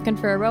 yeah, looking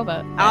for a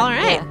rowboat. All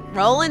right. Yeah.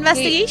 Roll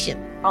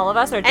investigation. All of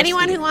us are just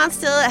Anyone who wants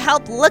to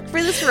help look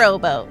for this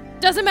rowboat.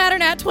 Doesn't matter,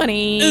 nat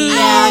 20. Yay!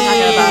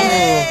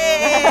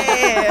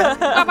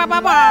 Ba, ba,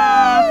 ba,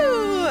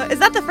 ba. Is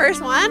that the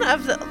first one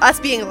of us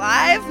being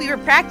live? We were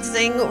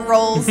practicing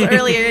rolls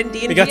earlier in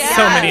D&D. We got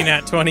so many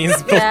nat 20s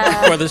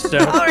before the show.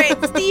 All right,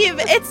 Steve,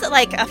 it's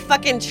like a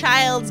fucking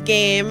child's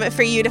game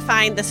for you to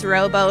find this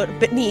rowboat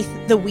beneath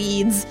the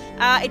weeds.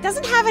 It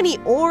doesn't have any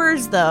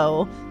oars,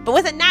 though. But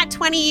with a nat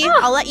 20,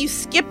 I'll let you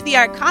skip the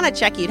Arcana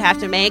check you'd have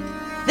to make.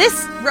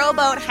 This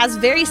rowboat has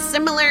very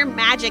similar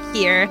magic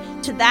here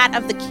to that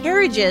of the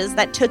carriages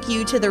that took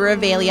you to the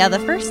Revelia the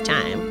first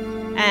time.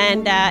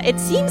 And it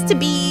seems to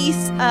be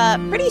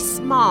pretty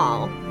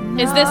small.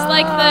 Is this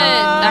like the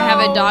I have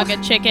a dog,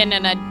 a chicken,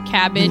 and a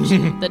cabbage?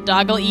 The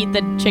dog will eat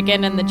the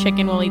chicken, and the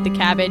chicken will eat the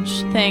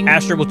cabbage thing?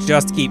 Asher will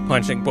just keep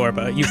punching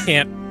Borba. You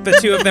can't. The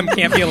two of them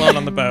can't be alone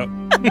on the boat.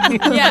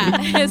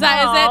 Yeah, is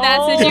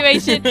that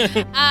situation?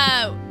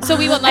 So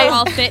we will not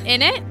all fit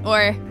in it,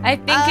 or I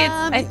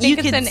think you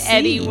it's can an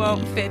Eddie see.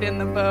 won't fit in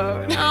the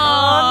boat.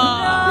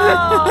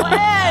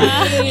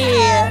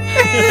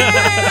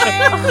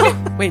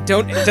 Wait,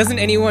 doesn't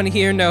anyone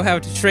here know how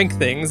to shrink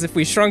things? If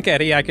we shrunk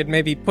Eddie, I could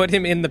maybe put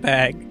him in the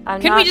bag.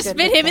 Can we just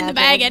fit him in the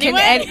bag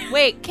anyway?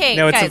 Wait, Kate,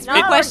 No, it's guys, a-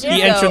 big question.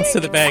 The entrance to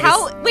the bag is...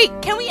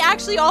 Can we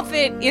actually all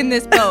fit in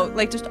this boat?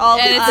 Like, just all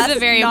of This us, is a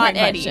very not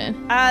important Eddie.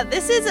 question.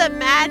 This is a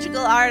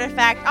magical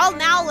artifact. I'll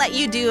now let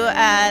you do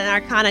an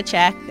Arcana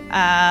check.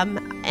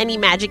 Any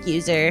magic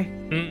user.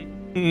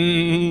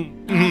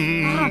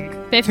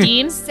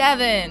 15.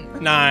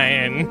 7.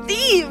 9.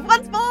 Steve,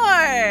 once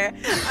more.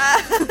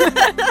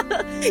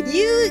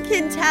 You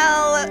can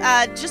tell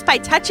just by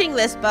touching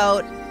this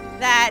boat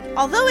that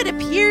although it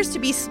appears to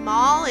be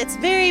small, it's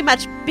very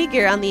much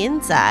bigger on the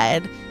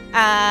inside.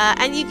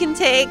 And you can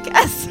take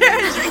a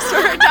Sarah drinks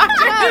for her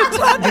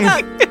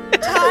doctor.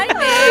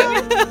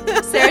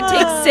 Timing. Sarah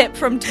takes sip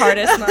from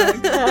TARDIS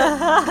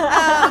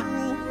mug.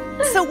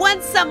 So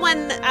once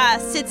someone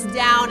sits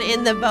down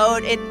in the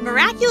boat, it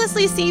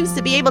miraculously seems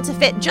to be able to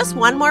fit just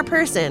one more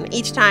person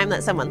each time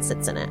that someone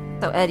sits in it.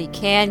 So Eddie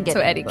can get So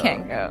in the Eddie boat.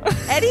 can go.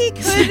 Eddie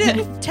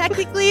could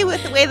technically,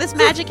 with the way this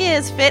magic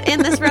is, fit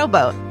in this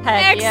rowboat.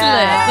 Heck Excellent.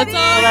 yeah. Let's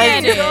all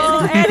get Let's in. go.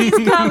 Eddie's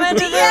coming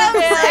to the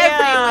DMs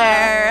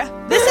everywhere.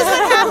 This is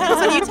what happens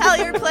when you tell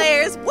your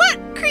players, what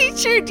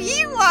creature do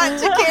you want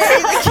to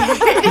carry the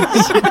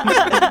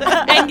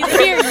cage? And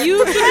here,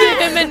 you can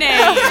give him a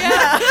name.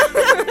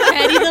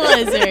 Eddie the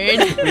Lizard.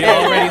 We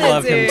already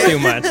love him too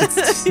much.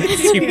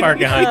 It's too far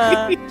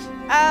gone.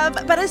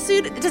 But as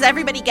soon does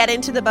everybody get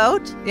into the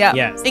boat, Yeah.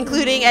 Yes.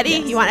 including Eddie?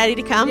 Yes. You want Eddie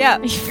to come? Yeah.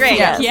 Great.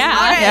 Yes. Yeah.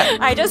 All right.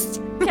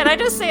 Can I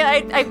just say,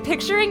 I'm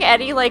picturing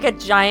Eddie like a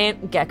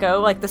giant gecko,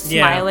 like the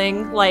Yeah.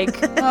 smiling, like,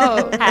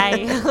 Oh. hi.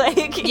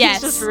 Like,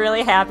 Yes. he's just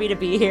really happy to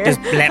be here.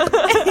 Just blap.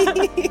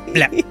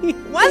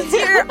 Blap. Once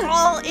you're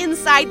all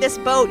inside this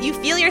boat, you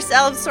feel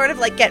yourselves sort of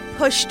like get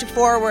pushed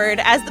forward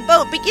as the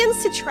boat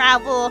begins to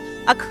travel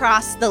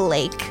across the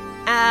lake.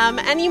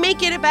 And you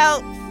make it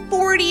about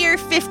 40 or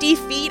 50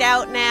 feet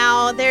out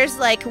now. There's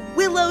like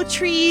willow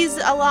trees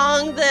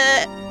along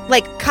the,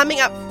 like coming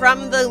up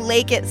from the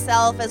lake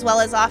itself as well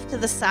as off to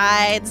the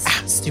sides.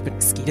 Ah, stupid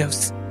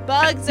mosquitoes.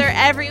 Bugs are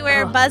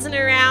everywhere buzzing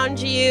around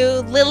you,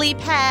 lily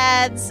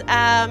pads,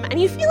 and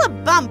you feel a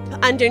bump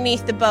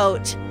underneath the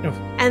boat. Oh.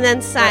 And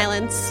then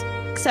silence,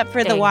 except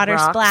for the Big water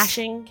rocks.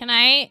 splashing. Can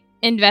I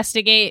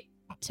investigate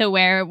to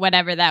where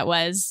whatever that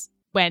was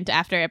went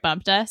after it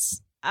bumped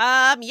us?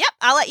 Yep,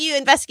 I'll let you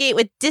investigate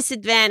with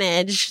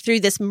disadvantage through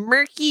this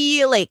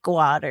murky lake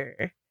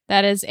water.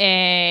 That is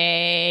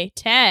a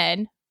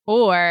 10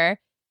 or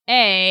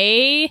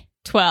a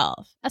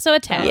 12. So a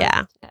 10.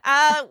 Yeah.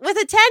 With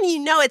a 10, you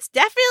know it's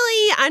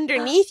definitely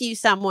underneath you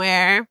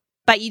somewhere,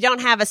 but you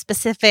don't have a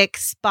specific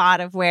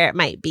spot of where it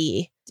might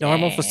be.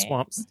 Normal for Dang.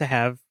 swamps to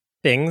have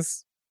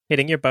things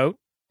hitting your boat.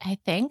 I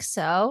think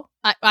so.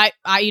 I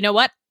you know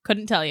what?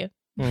 Couldn't tell you.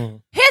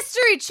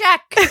 History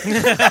check.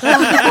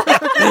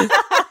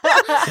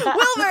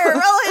 Wilbur,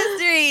 roll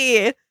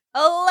history.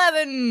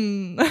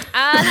 11. 11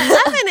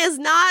 is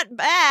not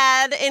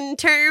bad in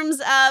terms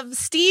of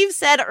Steve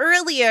said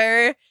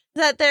earlier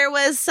that there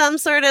was some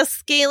sort of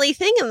scaly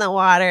thing in the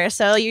water.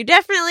 So you're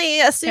definitely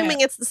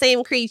assuming it's the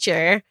same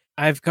creature.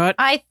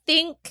 I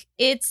think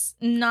it's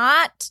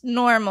not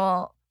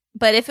normal,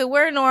 but if it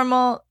were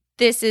normal,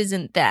 this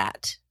isn't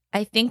that.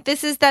 I think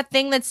this is that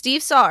thing that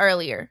Steve saw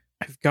earlier.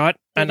 I've got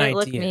an Did it idea.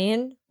 look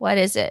mean? What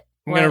is it?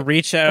 I'm going to What?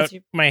 reach out What's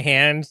your- my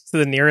hand to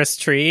the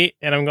nearest tree,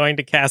 and I'm going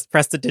to cast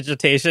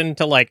Prestidigitation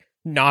to, like,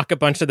 knock a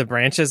bunch of the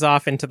branches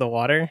off into the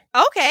water.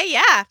 Okay,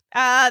 yeah.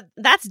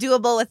 That's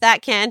doable with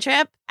that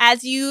cantrip.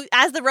 As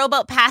the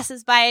rowboat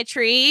passes by a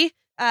tree,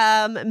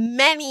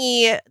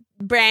 many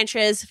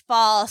branches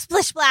fall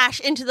splish splash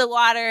into the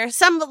water.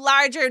 Some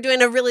larger,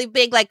 doing a really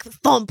big like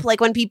thump,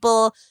 like when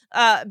people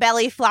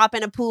belly flop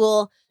in a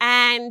pool.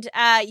 And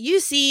you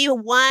see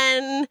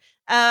one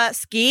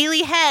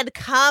scaly head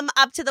come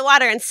up to the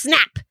water and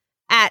snap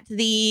at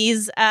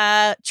these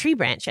tree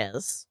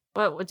branches.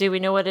 What do we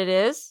know what it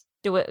is?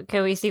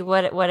 Can we see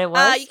what it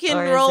was? You can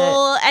Or is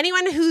roll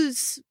anyone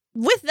who's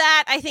with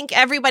that. I think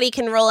everybody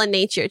can roll a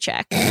nature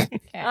check.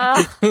 it-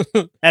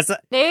 That's a,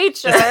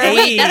 nature. that's a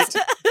Wait, eight. that's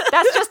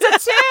just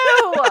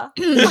a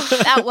 2.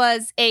 That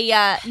was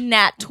a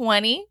nat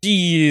 20.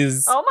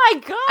 Jeez. Oh my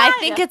god! I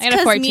think it's I got a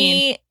because 14.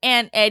 me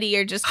and Eddie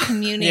are just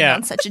communing Yeah.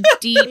 on such a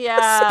deep,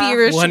 Yeah.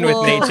 spiritual, One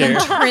with nature.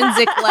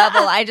 intrinsic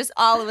level. I just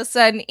all of a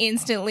sudden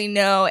instantly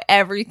know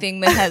everything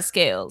that has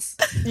scales.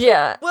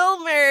 yeah.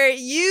 Wilmer,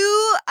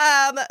 you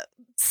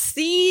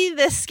see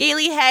the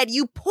scaly head,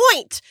 you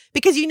point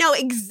because you know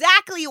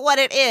exactly what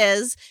it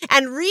is,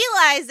 and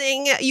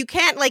realizing you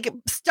can't like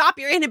stop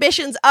your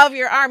inhibitions of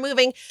your arm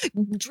moving,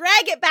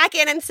 drag it back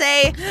in and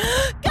say,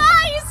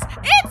 "Guys,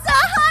 it's a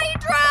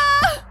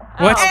hydra!"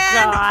 What? Oh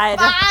And god.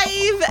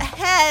 5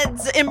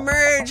 heads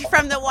emerge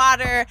from the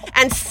water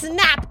and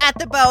snap at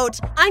the boat.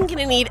 I'm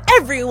gonna need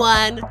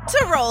everyone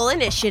to roll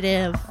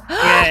initiative.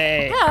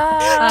 Yay.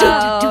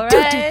 All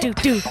right.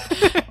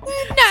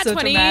 Nat So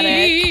 20. dramatic.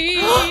 Hey.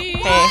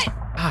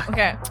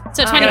 Okay.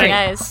 So Okay, 23.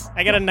 guys.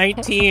 I got a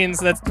 19,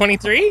 so that's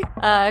 23?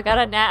 I got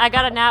a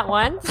nat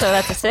 1, so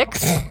that's a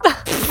 6.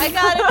 I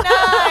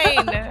got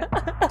a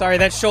 9. Sorry,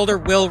 that shoulder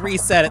will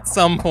reset at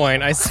some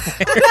point, I swear.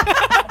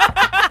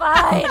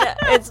 Fine.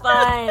 It's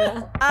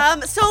fine.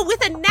 So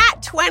with a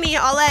nat 20,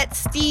 I'll let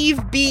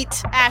Steve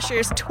beat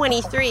Asher's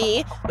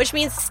 23, which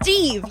means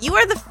Steve, you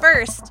are the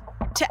first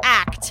to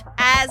act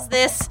as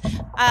this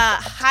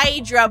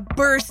hydra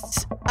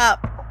bursts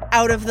up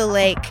out of the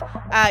lake.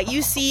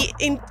 You see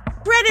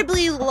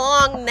incredibly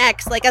long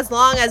necks, like as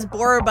long as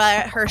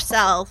Borba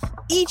herself,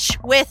 each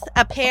with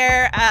a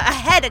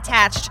head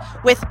attached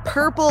with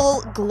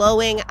purple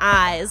glowing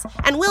eyes.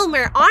 And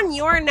Wilmer, on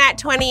your nat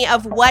 20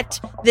 of what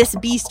this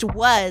beast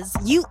was,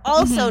 you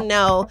also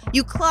know,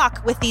 you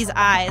clock with these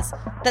eyes,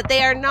 that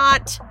they are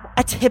not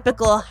a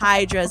typical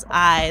hydra's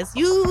eyes.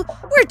 You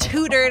were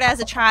tutored as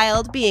a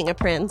child, being a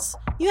prince.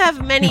 You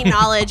have many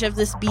knowledge of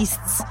this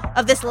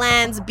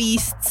land's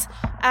beasts.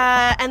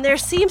 And there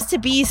seems to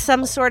be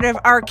some sort of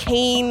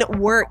arcane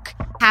work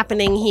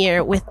happening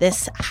here with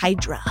this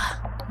hydra.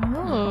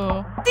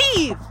 Ooh.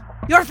 Steve,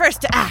 you're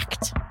first to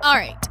act. All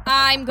right.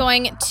 I'm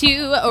going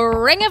to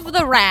Ring of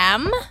the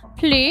Ram,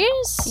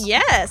 please.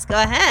 Yes,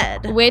 go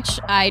ahead. Which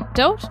I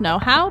don't know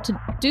how to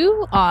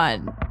do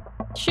on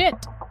shit.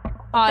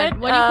 On,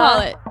 what do you call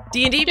it?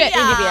 D&D Shit.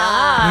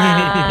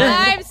 Beyond.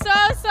 I'm so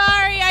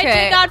sorry. I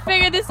Okay. did not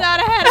figure this out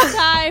ahead of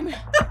time.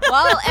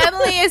 While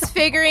Emily is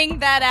figuring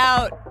that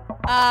out,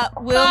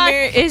 Wilmer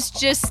is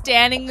just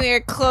standing there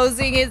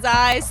closing his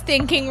eyes,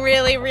 thinking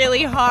really,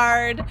 really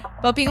hard,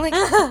 but being like,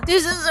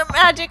 this is a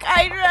magic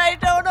hydra, I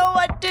don't know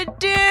what to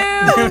do.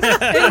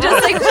 And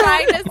just like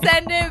trying to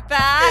send it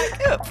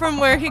back from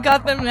where he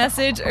got the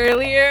message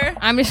earlier.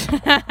 I'm just,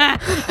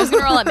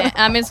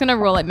 I'm just gonna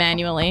roll it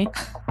manually.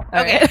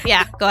 Okay,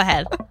 yeah, go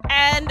ahead.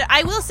 And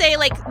I will say,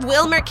 like,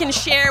 Wilmer can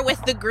share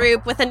with the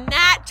group with a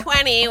nat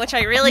 20, which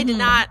I really did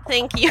not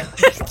think you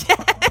would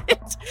get.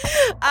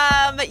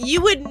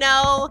 You would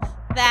know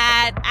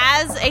that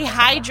as a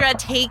hydra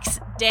takes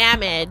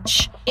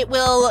damage,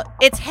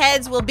 its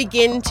heads will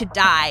begin to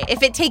die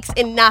if it takes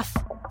enough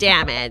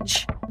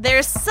damage.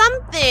 There's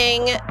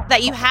something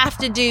that you have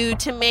to do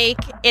to make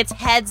its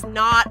heads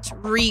not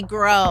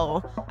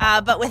regrow.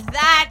 But with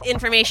that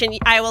information,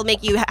 I will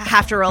make you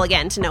have to roll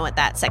again to know what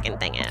that second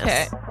thing is.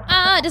 Okay.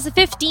 Does a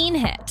 15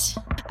 hit?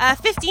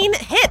 15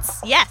 hits,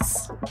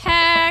 yes.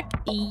 Heck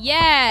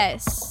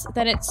yes.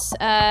 Then it's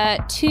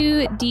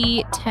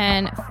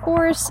 2d10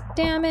 force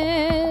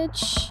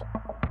damage.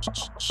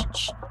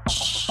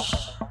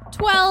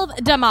 12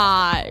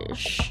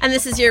 damage. And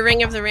this is your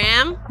Ring of the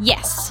Ram?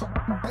 Yes.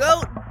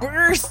 Goat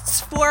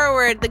bursts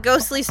forward, the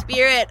ghostly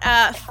spirit,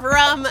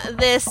 from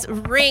this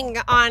ring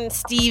on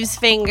Steve's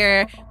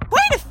finger.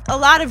 a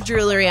lot of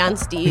jewelry on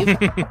Steve,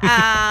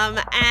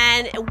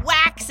 and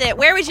wax it.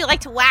 Where would you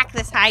like to whack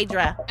this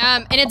Hydra?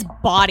 In its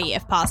body,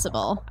 if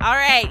possible. All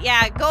right,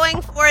 yeah,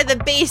 going for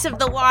the base of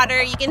the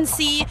water. You can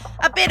see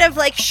a bit of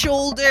like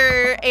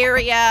shoulder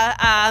area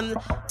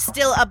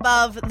still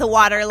above the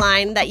water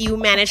line that you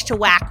managed to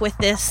whack with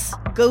this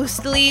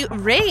ghostly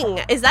ring.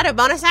 Is that a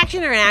bonus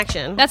action or an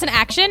action? That's an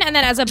action, and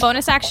then as a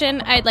bonus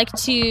action, I'd like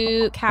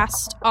to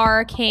cast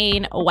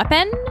Arcane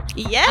Weapon.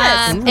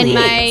 Yes, and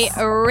my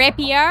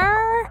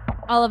rapier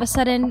all of a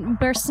sudden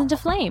bursts into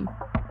flame.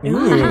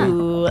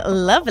 Ooh,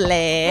 lovely.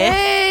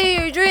 Hey,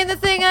 you're doing the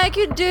thing I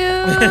could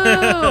do.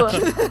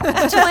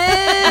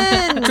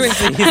 Twins.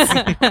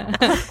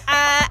 Twinsies.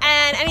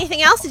 And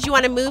anything else? Did you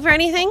want to move or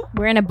anything?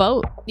 We're in a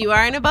boat. You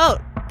are in a boat.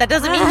 That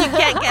doesn't mean you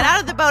can't get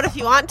out of the boat if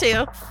you want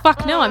to.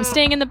 Fuck no, I'm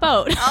staying in the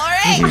boat. All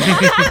right.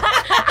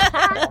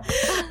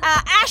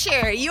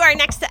 Asher, you are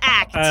next to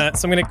act.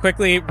 So I'm going to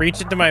quickly reach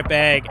into my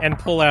bag and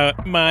pull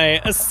out my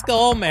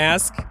skull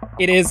mask.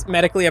 It is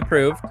medically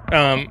approved.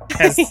 And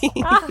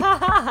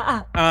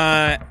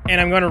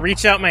I'm going to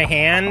reach out my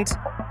hand,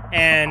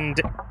 and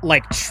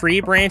like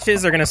tree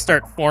branches are going to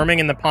start forming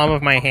in the palm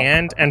of my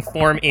hand and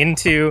form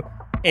into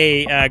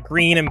a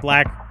green and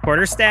black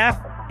quarterstaff.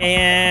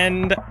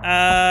 And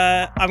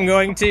I'm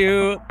going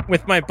to,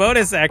 with my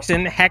bonus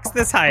action, hex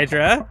this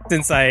Hydra,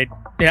 since I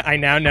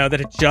now know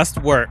that it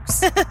just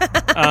works.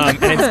 And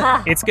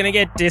it's going to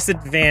get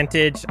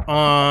disadvantage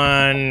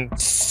on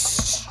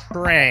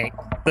strength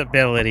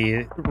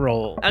ability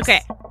rolls.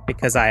 Okay.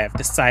 Because I have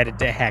decided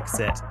to hex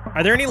it.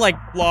 Are there any, like,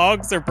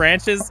 logs or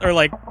branches or,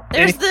 like...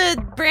 There's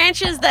the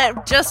branches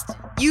that just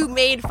you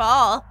made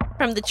fall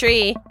from the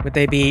tree. Would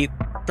they be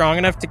strong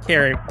enough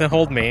to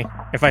hold me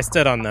if I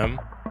stood on them?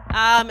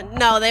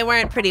 No, they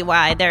weren't pretty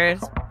wide. They're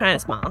kind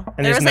of small.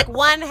 And there was like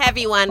one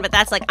heavy one, but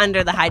that's like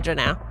under the Hydra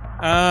now.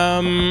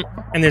 And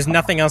there's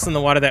nothing else in the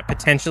water that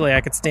potentially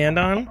I could stand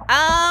on?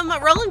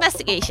 Roll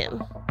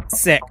investigation.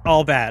 Sick.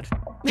 All bad.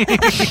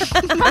 That's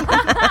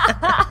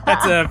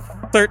a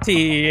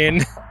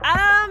 13.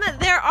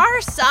 There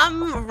are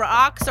some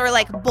rocks or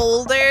like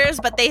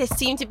boulders, but they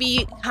seem to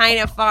be kind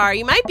of far.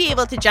 You might be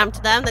able to jump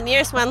to them. The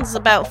nearest one's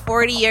about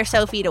 40 or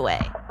so feet away.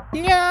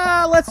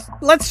 Yeah,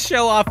 let's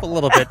show off a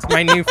little bit to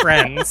my new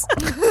friends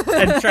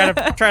and try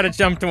to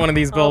jump to one of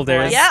these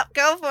boulders. Yep,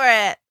 go for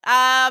it.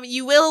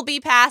 You will be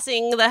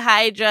passing the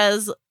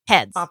Hydra's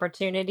heads.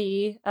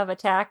 Opportunity of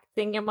attack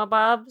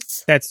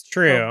thingamabobs. That's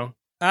true.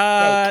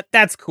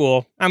 That's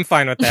cool. I'm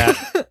fine with that.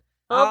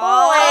 Oh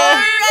boy.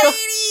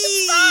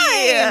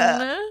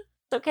 Alrighty.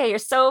 It's okay, you're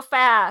so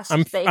fast.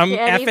 I'm They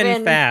can't effing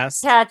even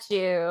fast. catch you.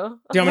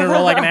 Do you want me to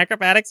roll like an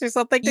acrobatics or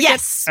something?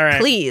 Yes, All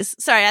right. please.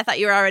 Sorry, I thought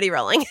you were already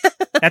rolling.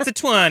 That's a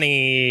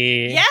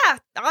 20. Yeah,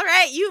 all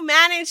right. You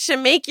managed to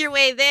make your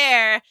way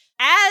there.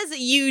 As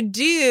you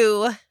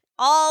do,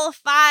 all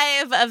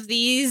 5 of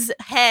these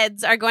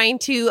heads are going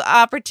to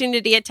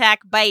opportunity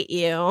attack bite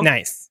you.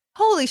 Nice.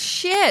 Holy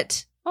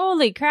shit.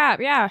 Holy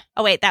crap, yeah.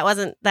 Oh, wait, that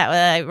wasn't that.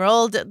 I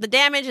rolled the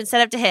damage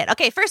instead of to hit.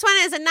 Okay, first one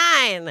is a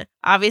 9.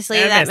 Obviously,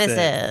 that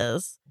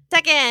misses.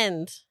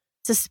 Second,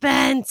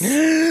 suspense. A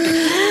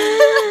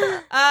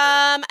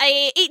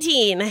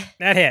 18.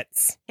 That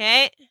hits.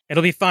 Okay.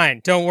 It'll be fine.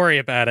 Don't worry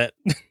about it.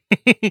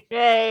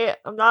 Okay,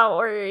 I'm not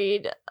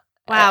worried.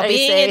 Wow, I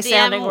being say, a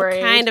sounding DM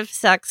worried. kind of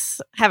sucks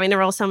having to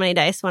roll so many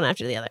dice one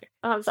after the other.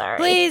 Oh, I'm sorry.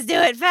 Please do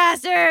it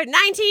faster.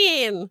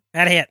 19.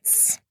 That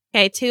hits.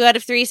 Okay, 2 out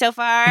of 3 so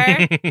far.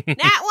 Nat 1.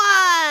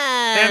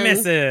 That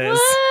misses.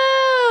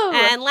 Woo!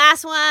 And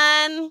last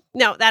one.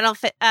 No, that'll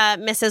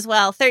miss as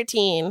well.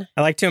 13.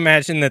 I like to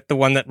imagine that the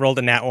one that rolled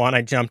a nat 1,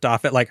 I jumped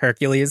off it like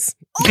Hercules.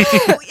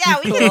 Oh, yeah,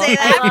 we can say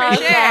that I for love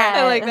sure. that.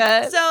 I like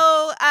that.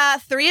 So,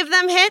 3 of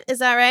them hit. Is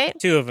that right?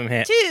 2 of them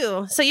hit.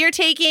 2. So you're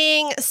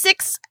taking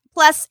 6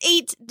 plus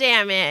 8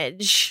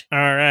 damage. All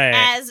right.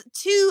 As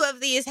 2 of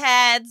these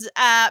heads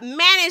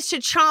manage to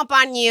chomp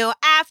on you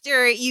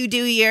after you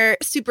do your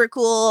super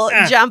cool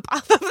jump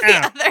off of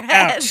the other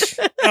head. Ouch.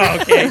 Oh,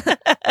 okay.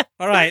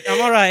 All right.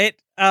 I'm all right.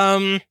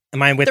 Am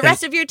I with The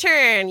rest of your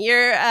turn,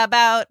 you're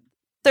about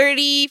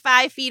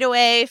 35 feet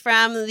away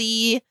from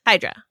the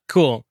Hydra.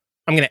 Cool.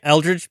 I'm going to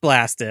Eldritch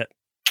Blast it.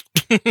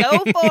 Go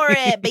for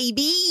it,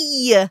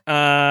 baby.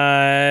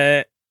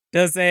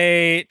 Does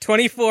a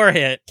 24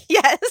 hit?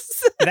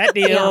 Yes. That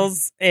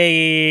deals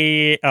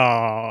a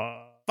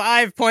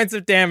 5 points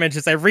of damage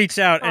as I reach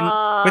out and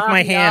with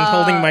my hand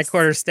holding my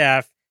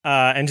quarterstaff,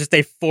 and just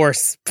a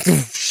force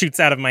shoots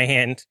out of my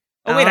hand.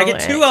 Oh wait, I get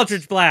 2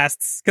 Eldritch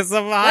Blasts because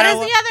of What does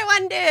the other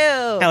one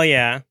do? Hell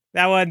yeah,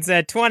 that one's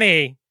at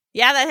 20.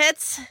 Yeah, that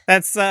hits.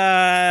 That's 9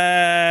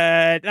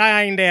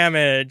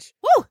 damage.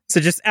 Woo! So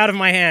just out of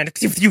my hand,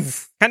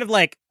 kind of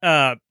like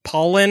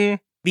pollen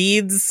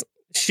beads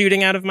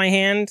shooting out of my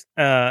hand,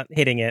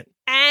 hitting it.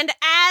 And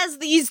as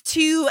these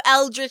 2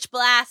 Eldritch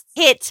Blasts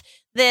hit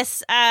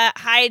this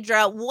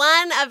Hydra,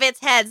 one of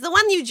its heads, the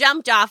one you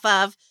jumped off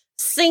of,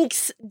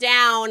 sinks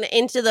down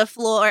into the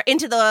floor,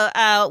 into the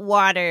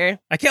water.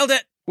 I killed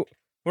it.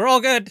 We're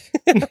all good.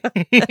 It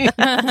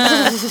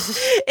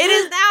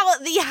is now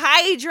the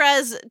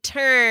Hydra's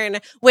turn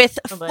with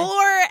Oh, boy.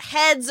 4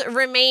 heads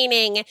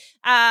remaining.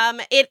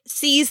 It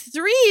sees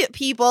 3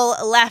 people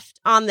left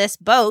on this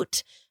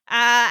boat,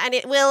 and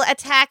it will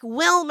attack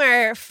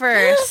Wilmer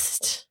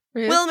first.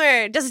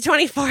 Wilmer, does a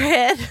 24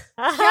 hit?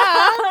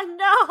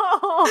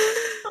 No.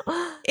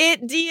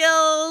 It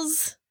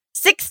deals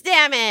 6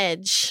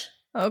 damage.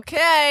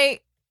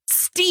 Okay.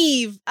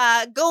 Steve,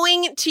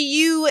 going to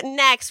you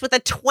next with a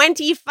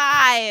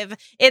 25.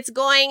 It's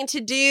going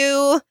to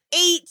do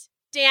 8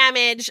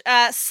 damage,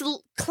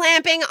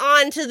 clamping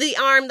onto the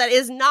arm that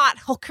is not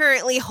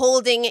currently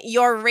holding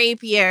your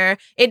rapier.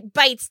 It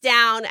bites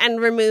down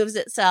and removes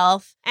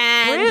itself.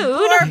 And Rude.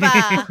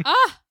 Borba,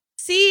 Ah,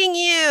 seeing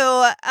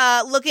you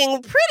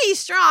looking pretty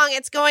strong,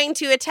 it's going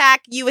to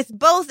attack you with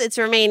both its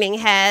remaining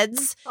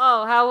heads.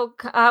 Oh,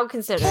 how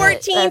considerate.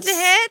 14 to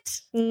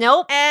hit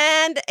Nope.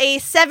 and a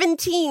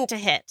 17 to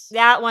hit.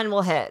 That one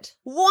will hit.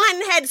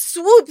 One head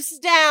swoops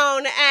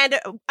down and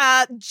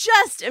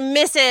just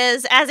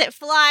misses as it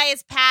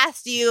flies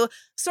past you,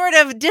 sort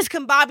of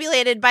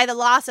discombobulated by the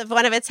loss of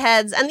one of its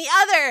heads. And the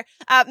other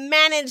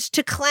managed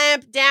to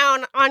clamp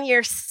down on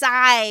your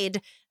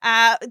side,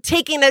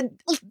 taking a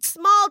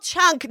small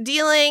chunk,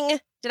 dealing...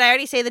 Did I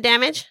already say the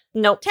damage?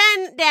 Nope.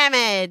 10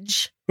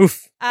 damage.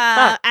 Oof.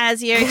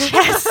 As your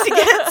chest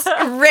gets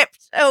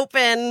ripped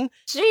open.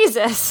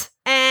 Jesus.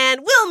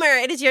 And Wilmer,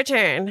 it is your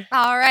turn.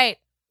 All right.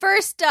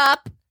 First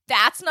up,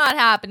 that's not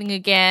happening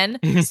again.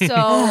 So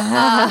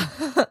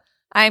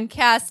I'm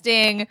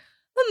casting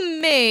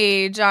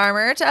mage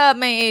armor to up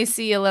my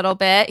AC a little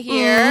bit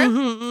here.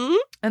 Mhm.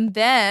 And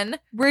then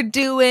we're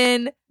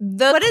doing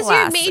the What does your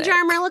classic. mage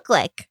armor look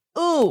like?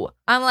 Ooh,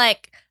 I'm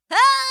like, ah!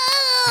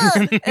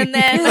 And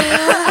then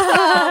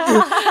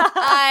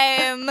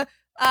I'm,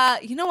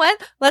 you know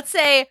what? Let's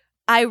say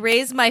I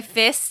raise my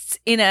fists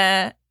in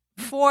a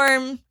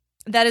form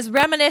that is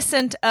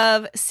reminiscent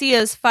of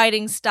Sia's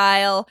fighting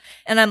style.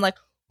 And I'm like,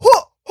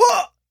 huh,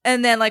 huh!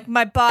 And then like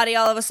my body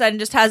all of a sudden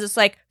just has this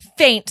like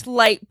faint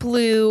light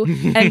blue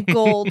and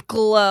gold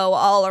glow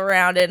all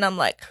around it. And I'm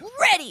like,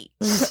 ready.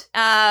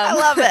 I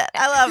love it.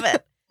 I love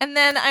it. And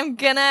then I'm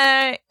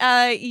gonna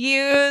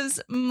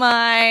use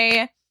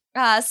my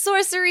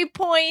sorcery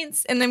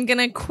points, and I'm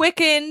gonna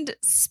quickened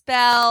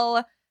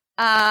spell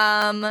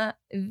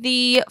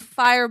the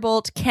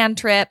firebolt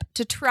cantrip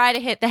to try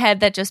to hit the head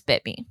that just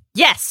bit me.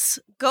 Yes,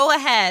 go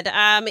ahead.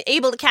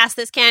 Able to cast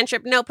this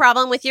cantrip, no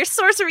problem with your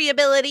sorcery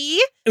ability.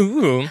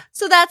 Ooh.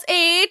 So that's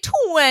a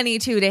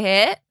 22 to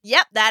hit.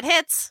 Yep, that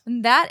hits.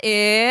 And that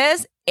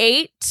is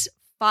 8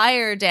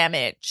 fire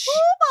damage.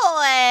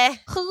 Boy.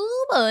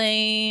 Oh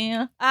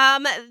boy.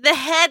 The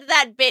head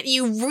that bit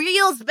you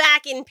reels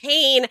back in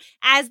pain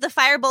as the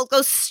firebolt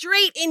goes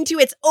straight into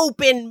its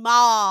open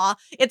maw,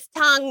 its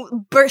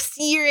tongue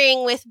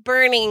searing with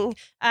burning.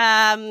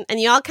 And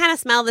you all kind of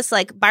smell this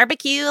like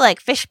barbecue, like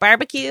fish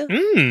barbecue.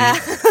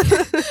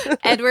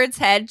 Edward's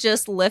head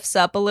just lifts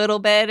up a little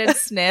bit and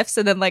sniffs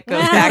and then like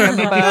goes back on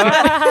the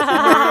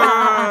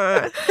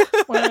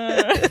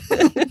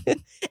boat.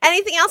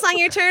 Anything else on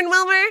your turn,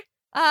 Wilmer?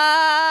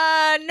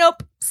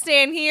 Nope.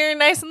 Staying here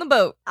nice on the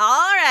boat.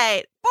 All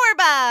right.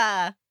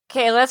 Borba.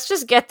 Okay, let's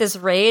just get this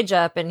rage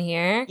up in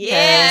here. 'Cause,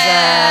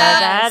 Yes.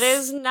 that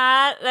is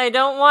not... I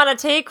don't want to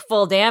take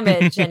full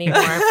damage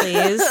anymore,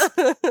 please.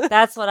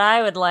 That's what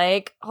I would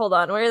like. Hold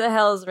on, where the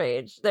hell is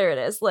rage? There it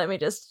is. Let me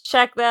just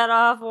check that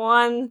off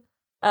one.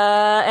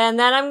 And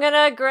then I'm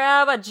gonna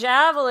grab a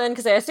javelin,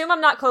 because I assume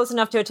I'm not close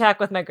enough to attack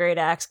with my great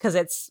axe,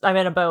 because I'm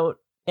in a boat,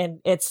 and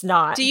it's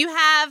not. Do you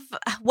have,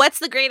 what's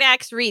the great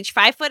axe reach?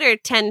 5 foot or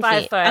 10 feet?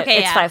 5 foot. Okay,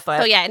 It's yeah. 5 foot.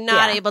 So yeah,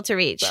 not Yeah. able to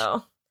reach.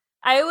 So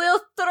I will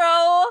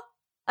throw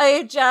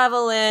a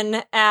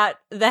javelin at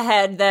the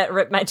head that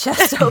ripped my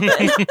chest open. Go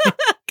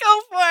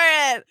for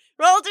it.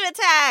 Roll to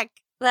attack.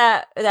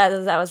 that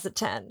was the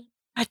 10.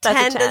 A That's a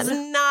 10 does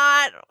 10.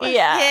 not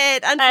Yeah.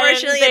 hit. I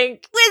Unfortunately, didn't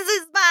it think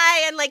whizzes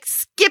by and like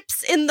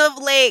skips in the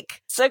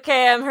lake. it's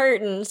okay. I'm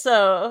hurting,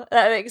 so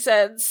that makes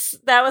sense.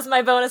 That was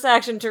my bonus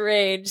action to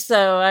rage,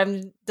 so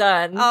I'm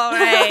done. All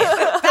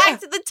right.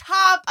 Back to the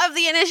top of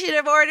the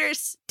initiative order.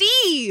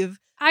 Steve.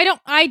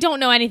 I don't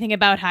know anything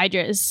about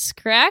hydras,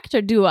 correct?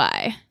 Or do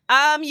I?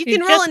 You You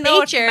can roll just a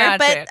know it's nature,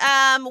 magic.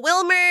 but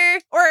Wilmer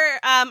or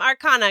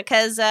Arcana,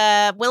 because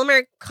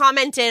Wilmer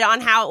commented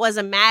on how it was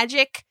a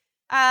magic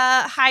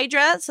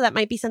Hydra, so that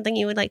might be something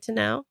you would like to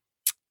know.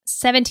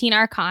 17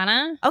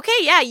 Arcana. Okay,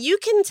 yeah, you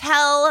can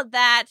tell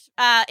that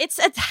it's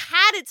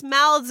had its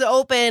mouths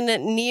open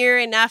near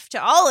enough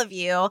to all of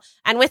you,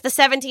 and with the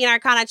 17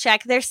 Arcana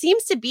check, there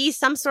seems to be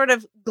some sort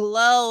of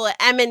glow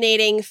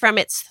emanating from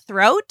its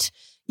throat.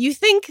 You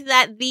think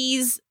that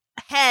these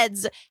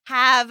heads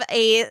have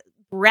a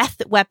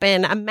breath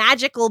weapon, a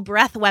magical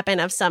breath weapon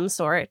of some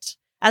sort,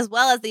 as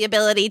well as the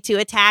ability to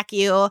attack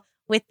you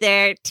with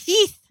their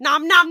teeth.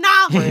 Nom nom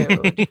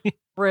nom.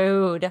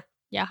 Rude.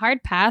 Yeah,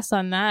 hard pass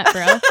on that,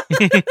 bro.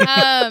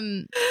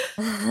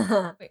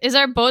 Is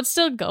our boat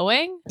still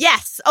going?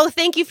 Yes. Oh,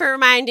 thank you for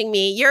reminding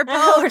me. Your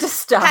boat We're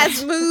just stuck.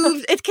 has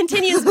moved. It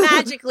continues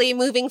magically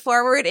moving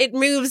forward. It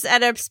moves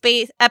at a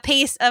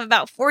pace of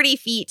about 40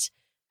 feet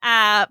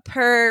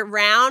per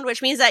round,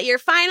 which means that you're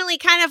finally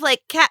kind of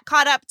like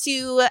caught up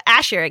to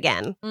Asher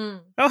again. Oh,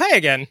 hey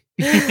again.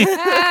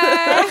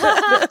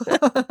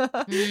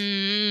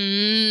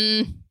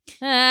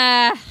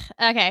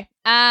 Okay.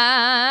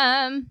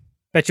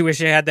 Bet you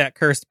wish you had that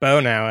cursed bow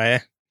now, eh?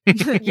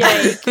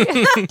 Yike.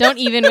 Don't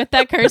even with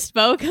that cursed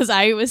bow, because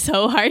I was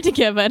so hard to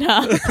give it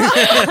up.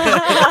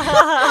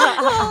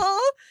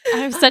 I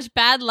have such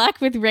bad luck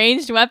with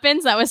ranged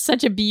weapons. That was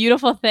such a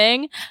beautiful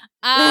thing.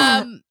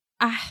 But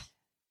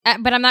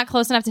I'm not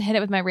close enough to hit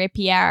it with my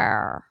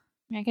rapier.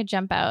 I could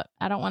jump out.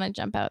 I don't want to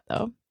jump out,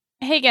 though.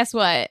 Hey, guess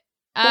what?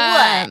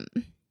 What?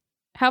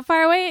 How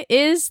far away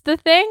is the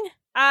thing?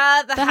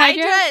 The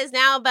Hydra is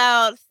now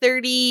about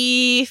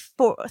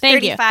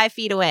 35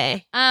 feet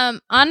away. On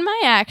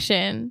my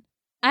action,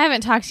 I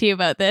haven't talked to you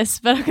about this,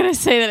 but I'm gonna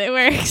say that it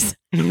works.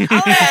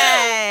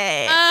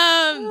 Okay.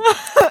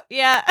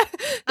 Yeah.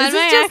 This On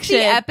my is just action.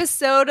 the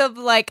episode of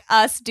like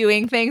us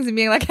doing things and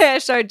being like, hey,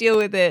 Ashar, deal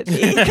with it.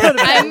 You gotta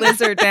be a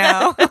lizard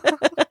now.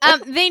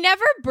 They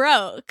never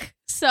broke.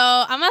 So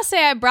I'm gonna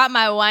say I brought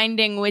my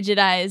winding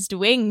widgetized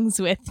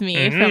wings with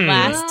me from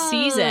last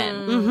season.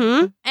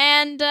 Mm-hmm.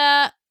 And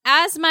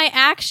as my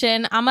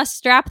action, I'm gonna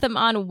strap them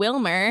on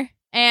Wilmer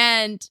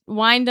and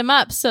wind them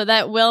up so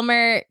that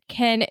Wilmer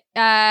can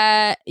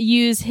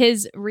use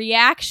his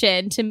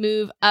reaction to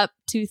move up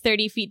to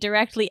 30 feet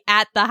directly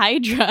at the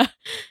Hydra.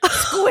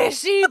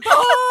 Squishy boy!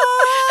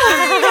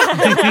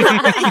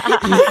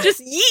 Just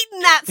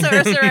yeeting that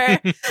sorcerer.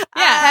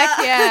 Heck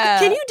yeah.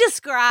 Can you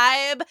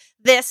describe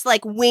this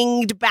like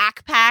winged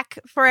backpack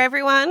for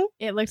everyone?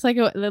 It looks like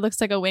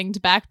a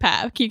winged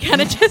backpack. You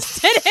kind of just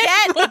did it.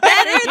 Get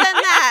better than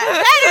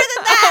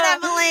that,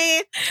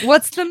 Emily.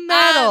 What's the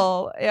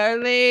metal?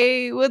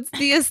 What's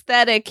the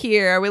aesthetic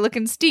here? Are we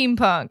looking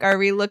steampunk? Are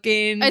we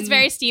looking... It's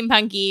very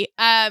steampunky.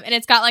 And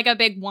it's got like a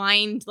big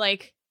wind,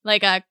 like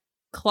a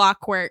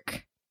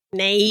clockwork,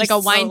 Nice. like a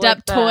wind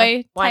up the toy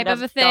type wind-up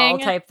of a doll thing.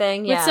 type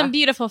thing. With some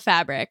beautiful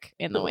fabric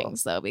in the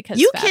wings, though, because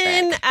You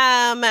fabric.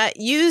 can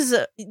use,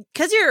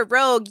 because you're a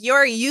rogue,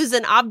 your use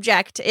an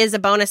object is a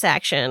bonus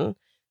action.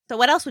 So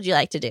what else would you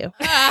like to do?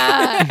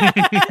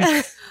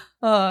 I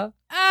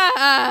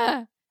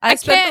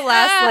spent can't- the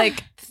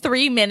last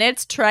 3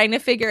 minutes trying to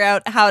figure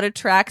out how to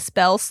track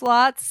spell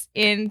slots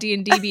in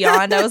D&D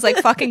Beyond. I was like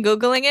fucking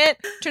Googling it.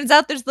 Turns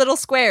out there's little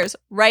squares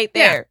right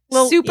there.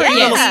 Little- Super yeah.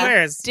 Little easy.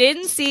 squares.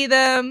 Didn't see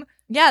them.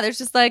 Yeah, there's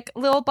just like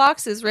little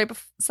boxes right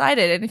beside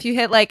it. And if you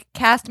hit like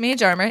cast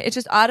mage armor, it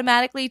just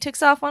automatically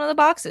ticks off one of the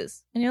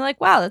boxes. And you're like,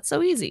 wow, that's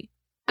so easy.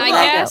 I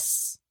Love it.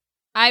 guess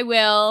I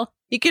will.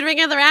 You could ring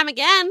of the ram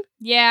again.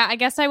 Yeah, I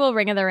guess I will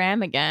Ring of the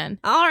Ram again.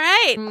 All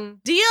right.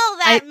 Mm. Deal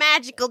that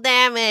magical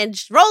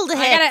damage. Roll to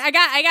hit. I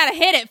gotta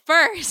hit it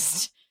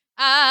first.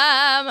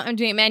 I'm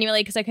doing it manually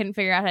because I couldn't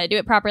figure out how to do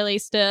it properly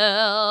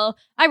still.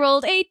 I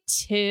rolled a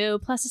 2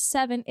 plus a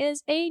 7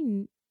 is a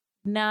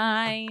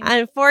 9.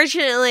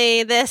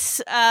 Unfortunately,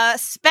 this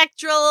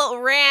spectral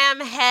ram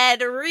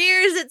head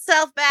rears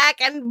itself back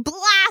and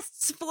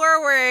blasts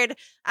forward,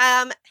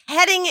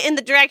 heading in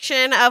the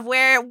direction of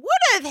where it would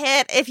have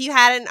hit if you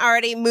hadn't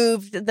already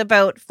moved the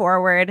boat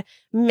forward,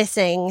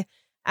 missing.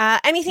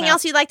 Anything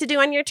else you'd like to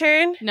do on your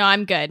turn? No,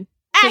 I'm good.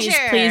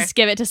 Asher! Please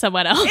give it to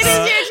someone else. It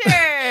is your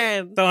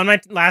turn! So on my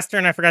last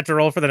turn, I forgot to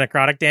roll for the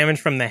necrotic damage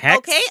from the hex.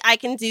 Okay, I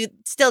can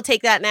still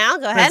take that now.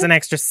 Go There's ahead. an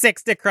extra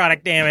 6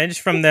 necrotic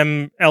damage from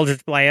them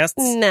Eldritch Blasts.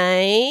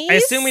 Nice. I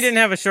assume we didn't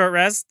have a short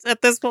rest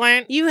at this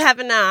point? You have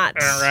not.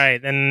 All right,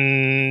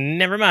 then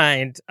never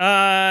mind.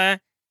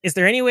 Is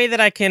there any way that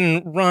I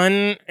can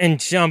run and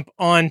jump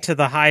onto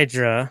the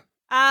Hydra?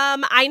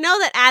 I know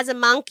that as a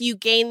monk, you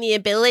gain the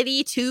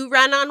ability to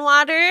run on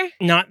water.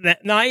 Not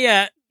yet. Not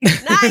yet.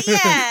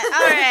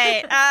 All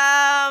right.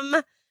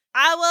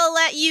 I will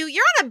let you.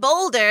 You're on a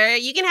boulder.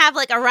 You can have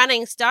like a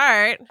running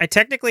start. I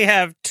technically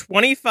have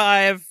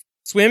 25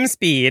 swim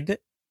speed,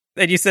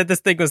 and you said this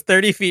thing was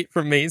 30 feet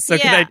from me, so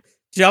Yeah. can I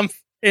jump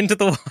into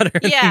the water?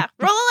 Yeah.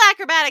 Roll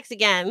acrobatics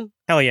again.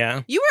 Hell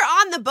yeah. You were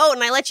on the boat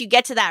and I let you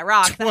get to that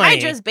rock. The 20.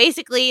 Hydra's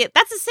basically,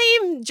 that's the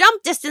same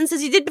jump distance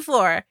as you did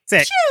before.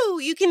 Sick. Shoo!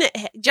 You can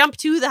jump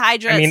to the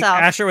Hydra I mean, itself.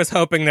 Asher was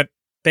hoping that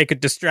they could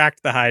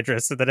distract the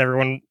Hydra so that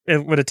everyone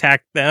would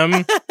attack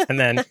them, and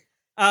then...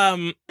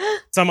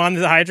 So I'm on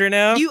the Hydra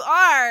now? You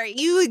are.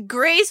 You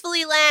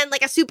gracefully land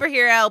like a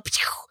superhero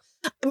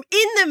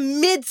in the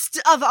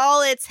midst of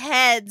all its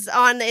heads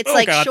on its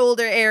God.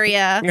 shoulder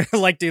area. I'm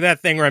gonna like do that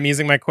thing where I'm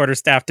using my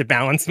quarterstaff to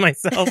balance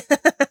myself.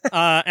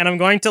 And I'm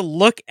going to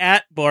look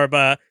at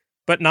Borba,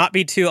 but not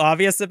be too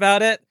obvious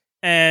about it.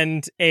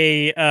 And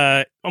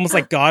almost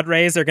like god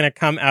rays are gonna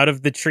come out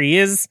of the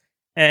trees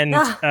and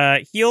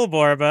heal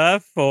Borba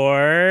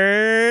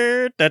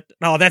for that.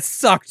 Oh, that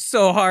sucked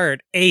so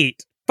hard.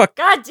 8. God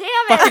damn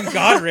it. Fucking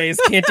god rays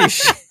can't do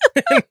shit.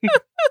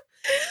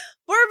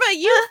 Borba,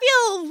 you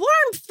feel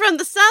warmth from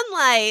the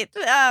sunlight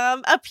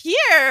up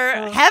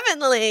here,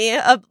 heavenly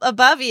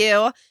above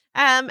you.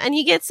 And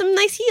you get some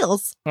nice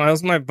heals. Well, that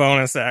was my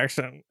bonus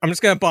action. I'm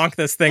just going to bonk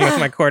this thing with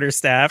my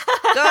quarterstaff.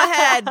 Go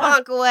ahead,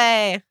 bonk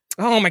away.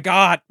 Oh my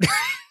god.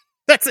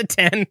 That's a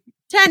 10.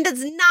 10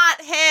 does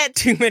not hit.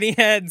 Too many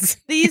heads.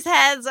 These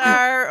heads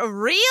are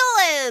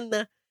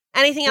reeling.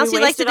 Anything else We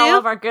you'd like to wasted all do?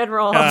 of our good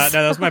rolls. No,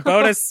 that was my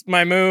bonus,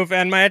 my move,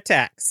 and my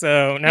attack.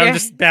 So now I'm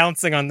just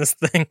bouncing on this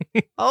thing.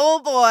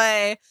 Oh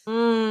boy.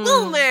 Mm.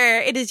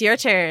 Wilmer, it is your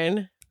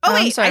turn. Oh,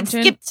 I'm wait, sorry, I I'm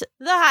turn- skipped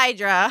the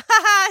Hydra.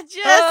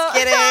 Just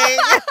kidding.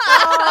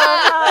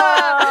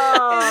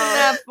 Oh, Isn't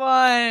that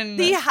fun?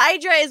 The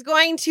Hydra is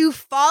going to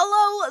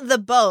follow the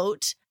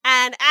boat,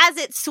 and as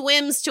it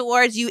swims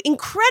towards you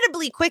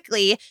incredibly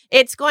quickly,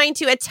 it's going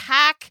to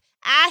attack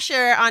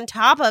Asher on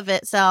top of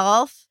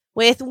itself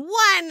with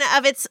one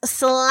of its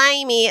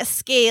slimy,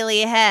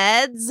 scaly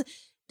heads.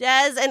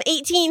 Does an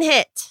 18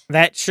 hit.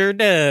 That sure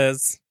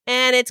does.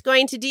 And it's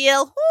going to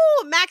deal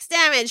max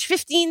damage,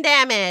 15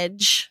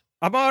 damage.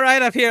 I'm all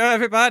right up here,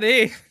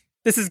 everybody.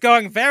 This is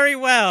going very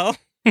well.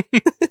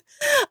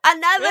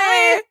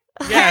 Another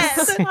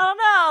Yes. head.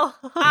 Oh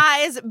no.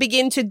 Eyes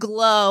begin to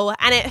glow,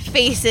 and it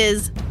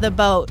faces the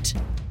boat.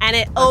 And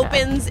it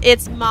opens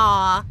its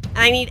maw. And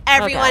I need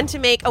everyone to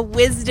make a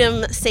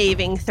wisdom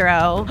saving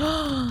throw.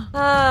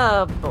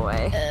 Oh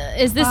boy.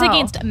 Is this Wow.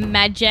 against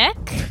magic?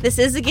 This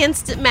is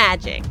against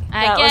magic.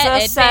 I That was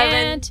get a 7.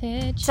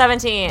 advantage.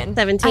 17.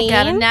 17. I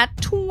got a nat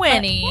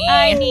 20.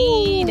 I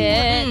need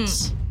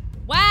it.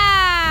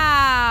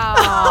 Wow.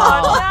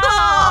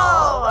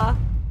 Oh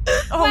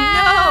Oh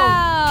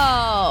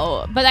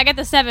wow. But I got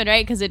the 7,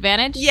 right? Because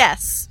advantage?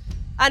 Yes.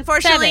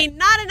 Unfortunately, 7.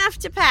 not enough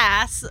to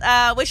pass,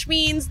 which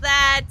means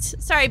that...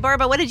 Sorry,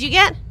 Borba, what did you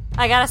get? no.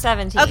 I got a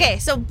 17. Okay,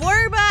 so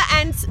Borba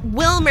and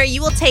Wilmer,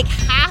 you will take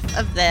half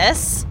of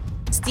this.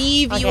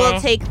 Steve, you will Okay.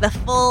 take the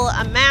full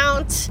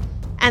amount.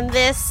 And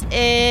this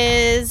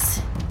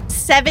is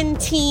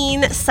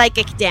 17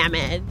 psychic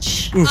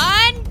damage.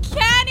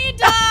 Uncanny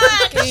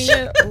dodge.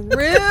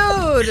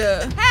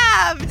 Rude.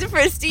 Halved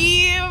for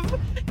Steve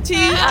to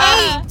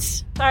Ah.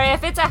 8. Sorry,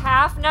 if it's a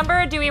half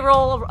number, do we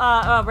roll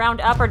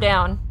round up or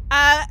down?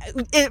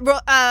 It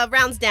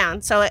rounds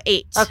down, so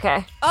 8.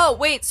 Okay. Oh,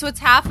 wait, so it's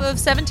half of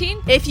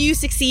 17? If you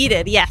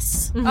succeeded,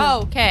 yes.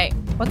 Oh, okay.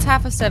 What's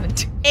half of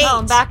 17? 8. Oh,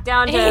 I'm back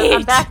down to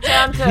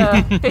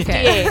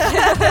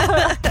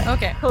 58.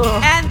 Okay. Cool.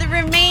 And the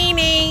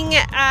remaining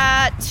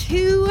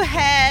 2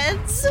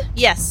 heads,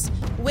 yes,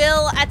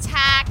 will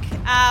attack.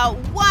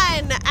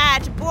 One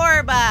at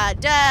Borba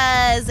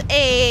does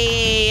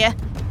a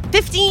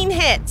 15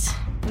 hit.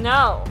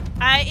 No.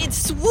 It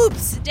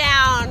swoops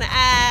down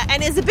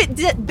and is a bit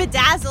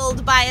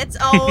bedazzled by its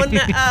own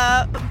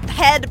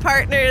head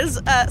partner's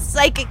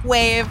psychic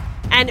wave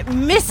and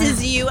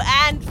misses you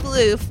and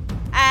Floof.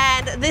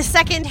 And the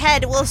second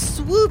head will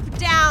swoop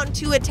down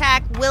to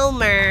attack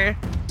Wilmer.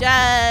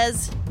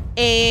 Does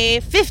a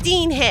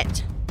 15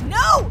 hit.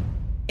 No!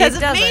 Because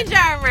of doesn't. mage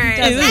armor.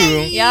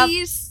 doesn't.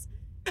 Nice.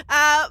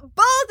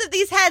 Both of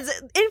these heads,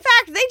 in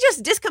fact, they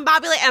just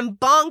discombobulate and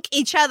bonk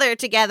each other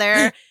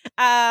together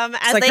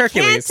as like they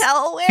Hercules. can't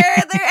tell where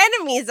their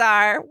enemies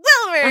are.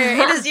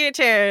 Wilmer, it is your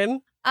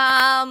turn.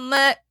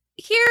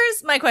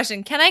 Here's my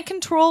question. Can I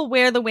control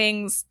where the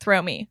wings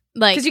throw me?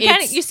 Like, Because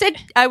it's- you said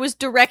I was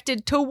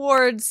directed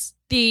towards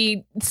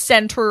the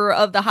center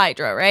of the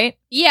Hydra, right?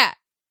 Yeah.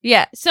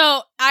 Yeah.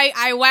 So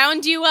I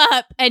wound you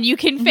up, and you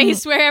can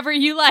face wherever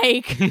you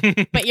like,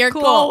 but you're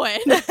Cool. going.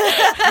 Sick.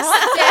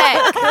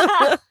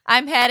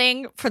 I'm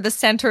heading for the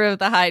center of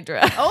the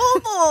Hydra.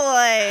 Oh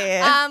boy.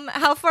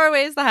 How far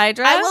away is the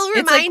Hydra? I will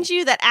It's like- remind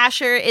you that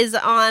Asher is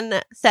on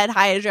said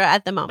Hydra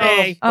at the moment.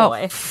 Hey. Oh,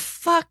 boy.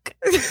 fuck.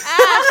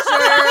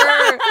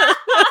 Asher.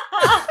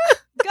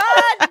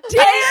 God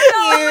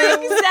damn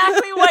you.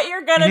 Exactly what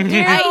you're gonna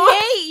do. I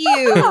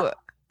hate you.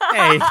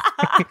 Hey.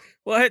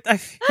 What? I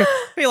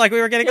feel like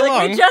we were getting You're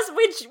like, along.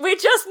 we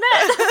just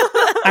met.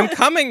 I'm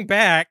coming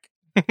back.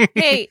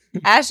 Hey,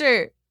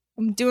 Asher,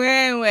 I'm doing it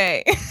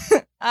anyway.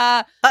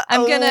 I'm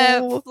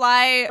gonna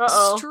fly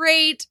Uh-oh.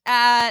 straight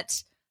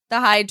at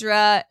the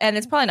Hydra, and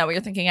it's probably not what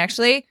you're thinking,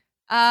 actually.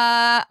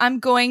 I'm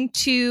going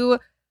to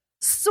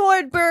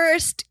sword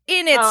burst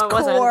in its Oh, it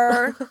wasn't.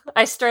 core.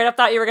 I straight up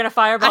thought you were gonna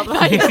fireball the I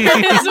thought you were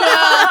as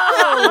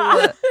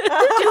well. Dude,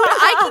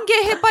 I can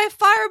get hit by a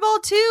fireball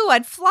too.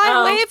 I'd fly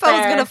Oh, away if I was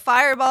fair. gonna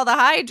fireball the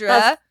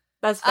Hydra.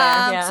 That's fair.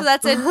 Yeah. So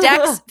that's a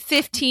Dex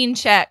 15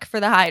 check for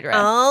the Hydra.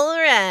 All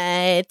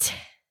right.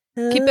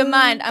 Keep in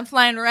mind, I'm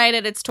flying right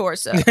at its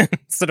torso.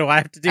 So do I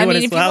have to do I it mean,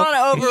 as if well? you want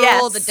to overrule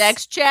Yes. the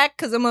Dex check,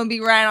 because I'm going to be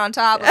right on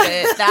top of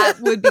it, that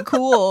would be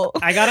cool.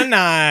 I got a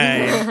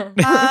 9.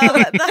 The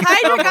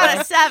Hydra got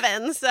a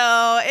 7,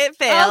 so it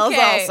fails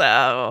Okay.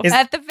 also. Is-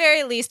 At the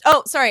very least.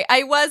 Oh, sorry.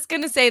 I was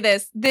going to say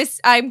this.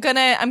 I'm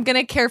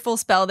gonna careful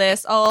spell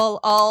this. I'll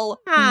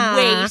Ah.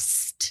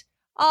 waste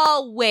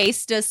I'll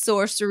waste a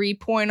sorcery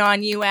point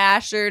on you,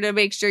 Asher, to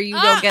make sure you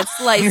don't get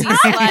slicey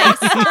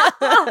sliced.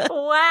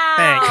 Wow.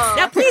 Thanks.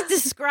 Now, please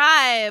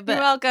describe You're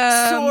welcome.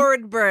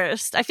 sword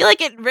burst. I feel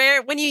like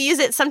when you use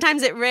it,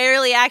 sometimes it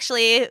rarely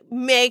actually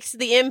makes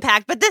the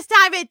impact, but this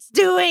time it's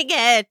doing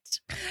it.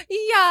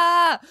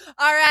 Yeah.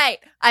 All right.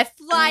 I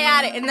fly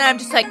at it, and then I'm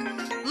just like,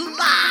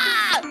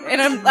 "Ah!"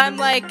 And I'm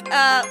like,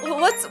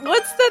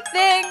 what's the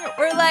thing?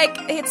 Where like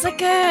it's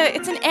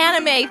an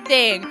anime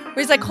thing where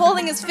he's like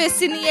holding his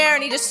fists in the air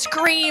and he just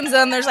screams,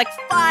 and there's like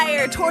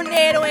fire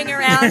tornadoing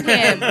around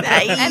him,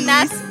 Nice. and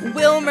that's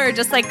Wilmer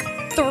just like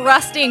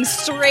thrusting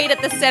straight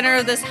at the center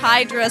of this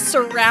Hydra,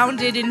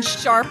 surrounded in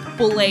sharp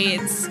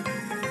blades,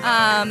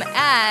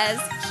 as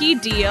he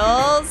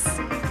deals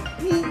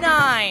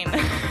 9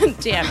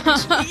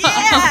 damage.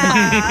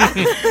 Yeah.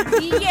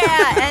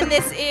 Yeah, and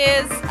this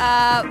is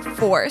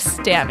force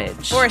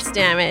damage. Force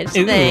damage.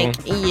 Ooh.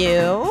 Thank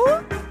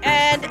you.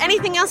 And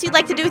anything else you'd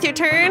like to do with your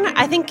turn?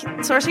 I think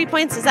sorcery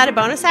points, is that a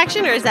bonus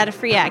action or is that a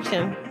free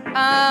action?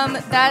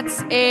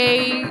 That's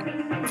a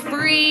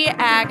free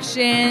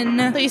action.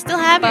 So you still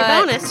have your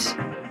But- bonus.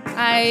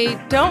 I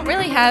don't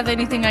really have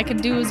anything I can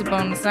do as a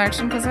bonus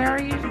action because I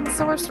already used the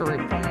sorcery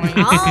point.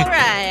 All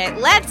right.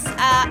 Let's,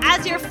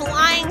 as you're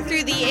flying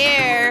through the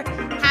air,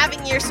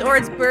 having your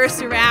swords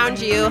burst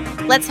around you,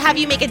 let's have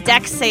you make a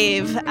dex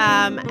save.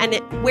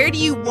 Where do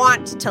you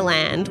want to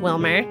land,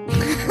 Wilmer?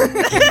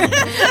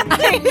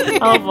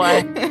 Oh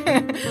boy.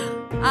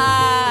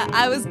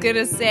 I was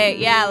gonna say,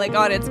 yeah, like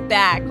on its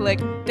back,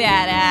 like All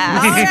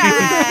badass.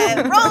 right.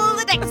 Roll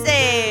the dex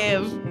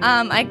save.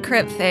 I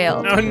crit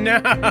failed. Oh no!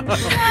 Can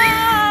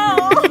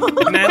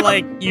I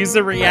like use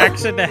a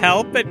reaction to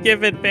help and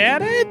give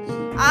advantage?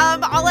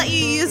 I'll let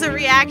you use a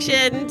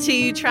reaction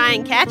to try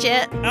and catch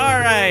it. All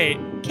right,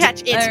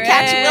 Catch All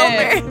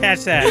Wilmer.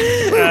 catch that.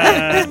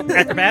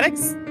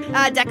 Acrobatics,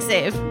 Dex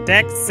save.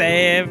 dex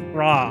save,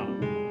 raw.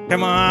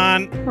 Come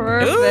on.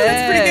 Perfect. Ooh,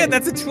 that's pretty good.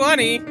 That's a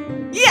 20.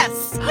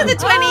 Yes, with a 20.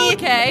 Oh,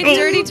 okay,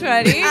 dirty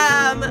 20.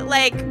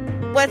 Like,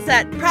 what's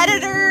that?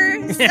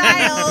 Predator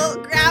style.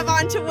 Grab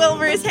onto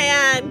Wilmer's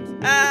hand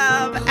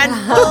and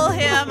pull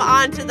him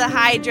onto the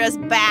Hydra's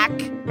back.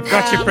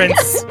 Got you,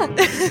 Prince.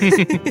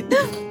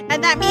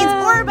 And that means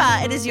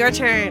Orba, it is your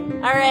turn.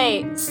 All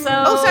right. So.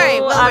 Oh,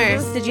 sorry, Wilmer.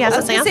 Did you have I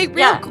was something gonna else? say real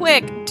Yeah.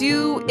 quick,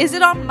 is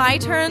it on my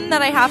turn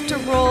that I have to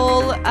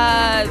roll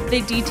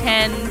the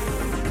D10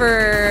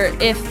 for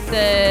if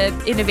the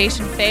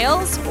innovation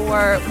fails,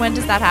 or when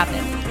does that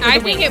happen? For I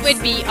the think it wings?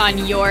 would be on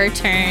your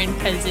turn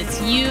because it's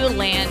you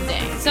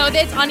landing. So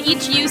that's on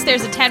each use,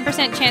 there's a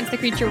 10% chance the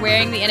creature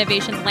wearing the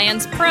innovation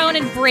lands prone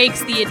and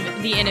breaks the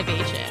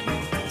innovation.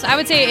 So I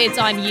would say it's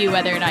on you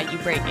whether or not you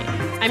break it.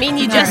 I mean,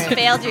 you just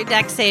failed your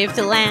dex save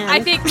to land.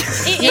 I think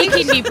it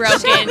can be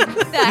broken.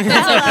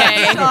 That's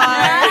okay.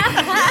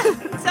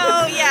 So,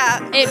 yeah.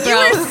 It You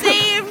were broke.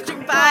 saved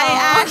by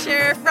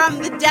Asher from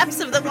the depths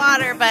of the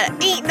water, but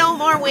ain't no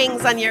more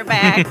wings on your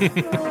back.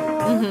 Sorry.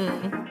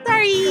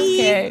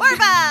 Okay.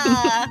 Orba!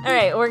 All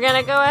right, we're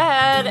gonna go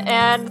ahead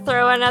and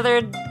throw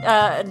another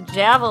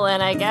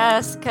javelin, I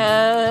guess,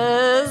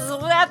 because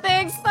that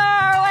thing's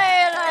far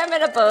away and I'm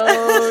in a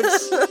boat.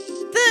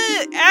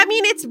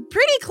 It's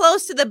pretty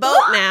close to the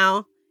boat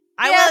now.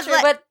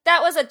 But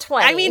that was a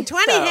 20.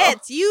 20 so.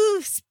 hits.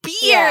 You speared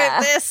Yeah.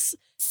 this.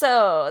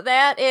 So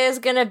that is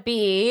gonna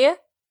be.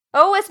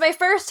 Oh, it's my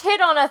first hit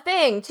on a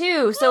thing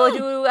too. So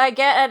do I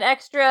get an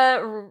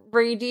extra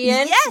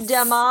radiant Yes.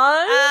 damage?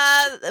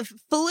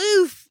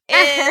 Floof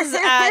deals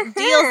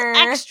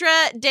extra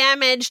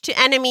damage to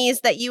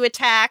enemies that you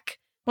attack.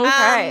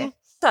 Okay.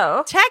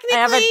 So Technically,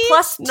 I have a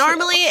 +2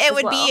 normally it as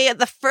would well. be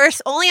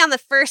only on the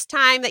first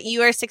time that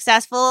you are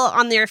successful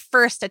on your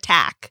first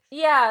attack.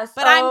 Yeah,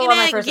 But I'm on my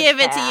gonna first give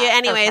it to you attack.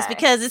 anyways Okay.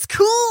 because it's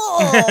cool.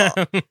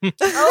 Okay,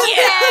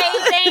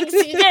 thanks.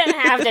 You didn't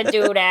have to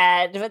do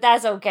that, but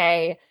that's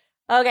okay.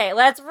 Okay,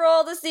 let's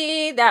roll to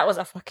see. That was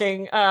a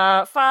fucking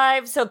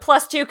 5, so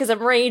 +2 because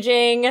I'm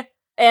raging.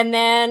 And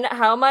then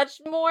how much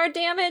more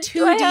damage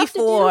do I have to do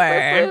for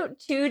 2d4.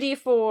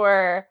 flute?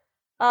 2d4.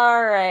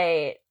 All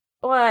right.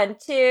 1,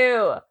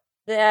 2.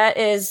 That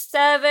is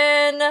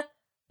 7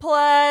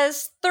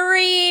 plus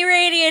 3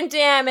 radiant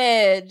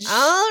damage.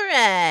 All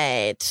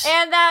right.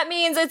 And that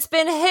means it's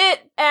been hit,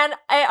 and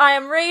I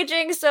am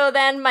raging, so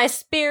then my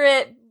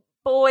spirit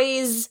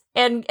boys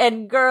and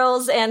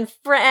girls and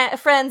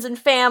friends and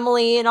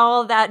family and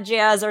all of that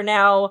jazz are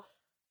now,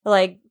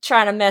 like,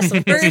 trying to mess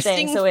with this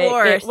thing. Bursting So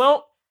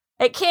forth.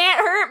 it can't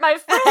hurt my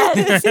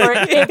friends, or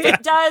if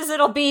it does,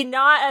 it'll be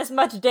not as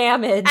much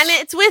damage. And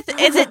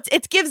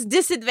it gives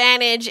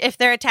disadvantage if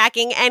they're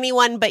attacking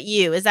anyone but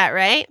you. Is that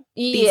right?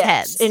 yes,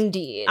 heads.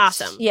 indeed.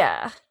 Awesome.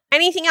 Yeah.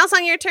 Anything else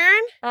on your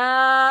turn?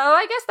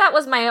 I guess that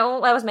was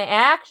my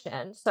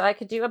action, so I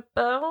could do a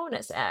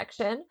bonus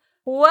action.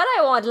 What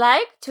I would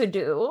like to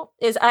do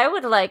is I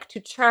would like to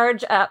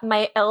charge up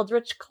my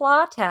Eldritch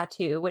Claw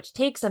tattoo, which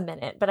takes a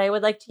minute, but I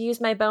would like to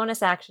use my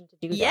bonus action to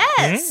do that.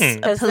 Yes. Mm.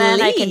 Because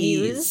then I can Please.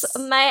 use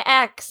my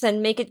axe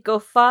and make it go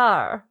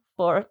far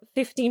for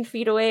 15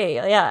 feet away.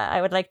 Yeah,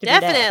 I would like to do that.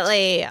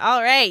 Definitely.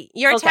 All right.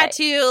 Your Okay.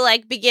 tattoo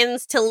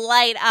begins to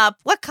light up.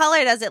 What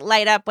color does it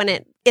light up when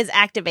it is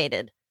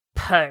activated?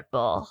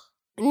 Purple.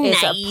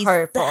 It's a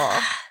purple.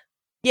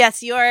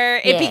 Yes,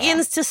 it Yeah.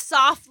 begins to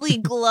softly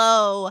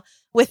glow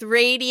with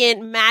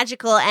radiant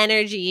magical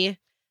energy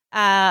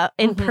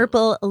in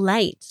purple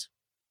light.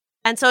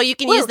 And so you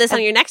can use this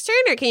on your next turn,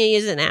 or can you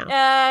use it now?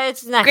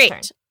 It's next Great.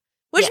 turn.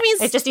 Which Yeah,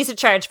 means it just needs to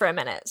charge for a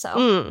minute.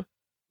 So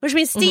which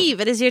means Steve,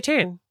 it is your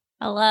turn.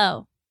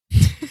 Hello.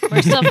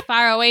 We're still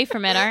far away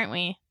from it, aren't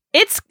we?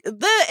 It's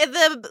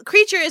the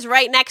creature is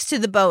right next to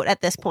the boat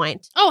at this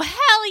point. Oh,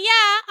 hell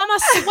yeah. I'm going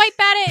to swipe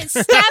at it and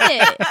stab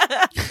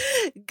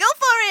it. Go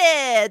for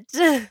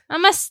it.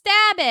 I'm going to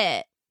stab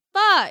it.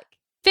 Fuck.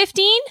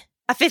 15?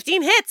 A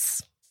 15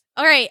 hits.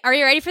 All right. Are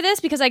you ready for this?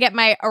 Because I get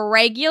my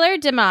regular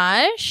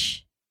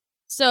damage.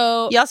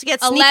 So You also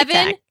get sneak 11,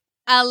 attack.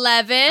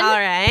 11 All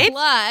right.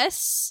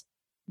 plus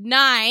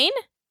 9,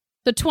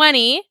 so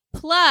 20,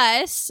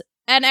 plus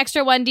an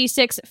extra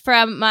 1d6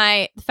 from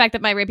the fact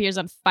that my rapier is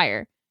on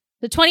fire.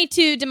 The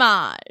 22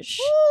 damage.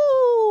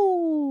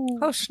 Ooh.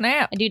 Oh,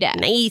 snap. I do that.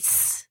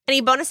 Nice. Any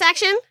bonus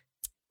action?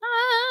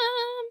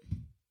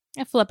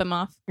 I flip him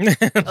off.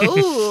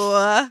 Ooh.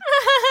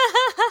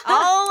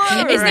 All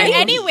Is there right.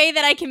 any way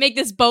that I can make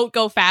this boat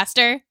go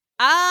faster?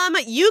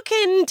 You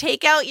can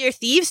take out your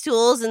thieves'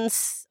 tools and...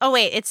 oh,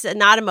 wait. It's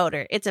not a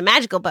motor. It's a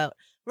magical boat.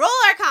 Roll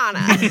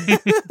Arcana.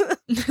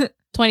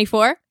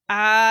 24.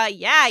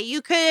 Yeah.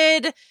 You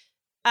could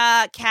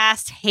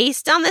cast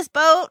haste on this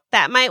boat.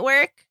 That might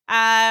work.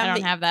 I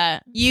don't have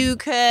that. You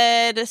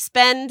could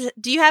spend...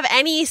 do you have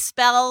any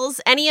spells,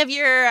 any of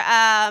your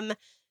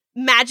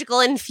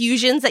magical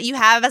infusions that you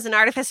have as an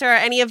artificer, or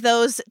any of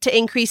those to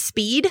increase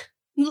speed?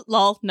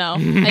 Lol, no.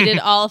 I did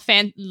all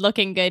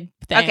looking good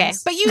things. Okay.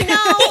 But you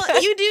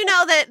do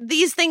know that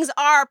these things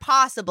are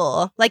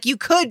possible. Like, you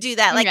could do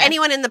that. Like, Okay.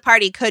 anyone in the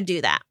party could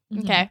do that.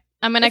 Okay.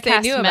 I'm going to If they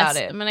cast knew about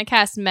it. I'm going to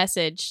cast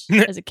message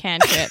as a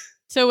cantrip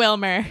to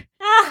Wilmer.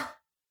 Ah,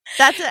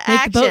 That's an Make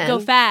action. the boat go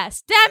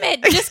fast. Damn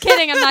it. Just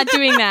kidding. I'm not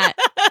doing that.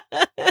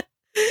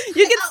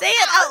 You can say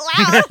it out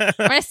loud.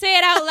 I'm going to say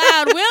it out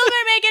loud.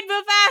 Wilmer, make it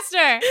move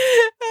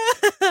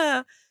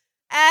faster.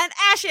 And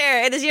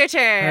Asher, it is your All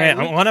turn. right,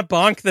 I want to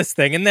bonk this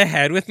thing in the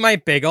head with my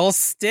big ol'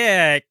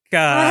 stick.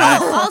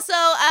 Also,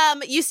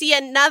 you see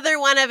another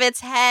one of its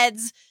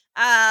heads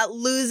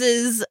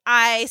loses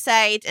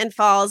eyesight and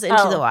falls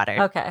into the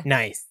water. Okay.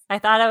 Nice. I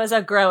thought it was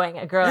a growing.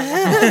 I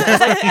was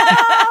like,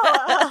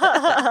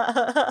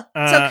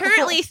 no! So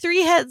currently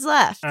 3 heads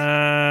left.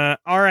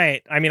 All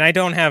right. I mean, I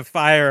don't have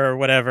fire or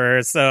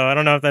whatever, so I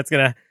don't know if that's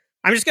gonna...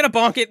 I'm just gonna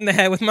bonk it in the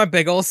head with my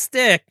big ol'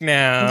 stick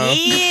now.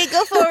 Yeah,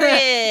 go for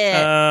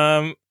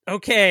it.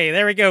 Okay,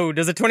 there we go.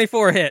 Does a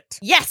 24 hit?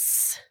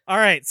 Yes. All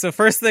right, so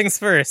first things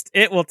first.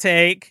 It will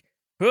take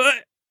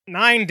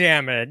 9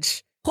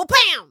 damage.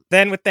 Bam.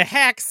 Then with the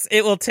hex,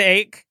 it will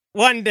take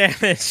 1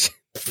 damage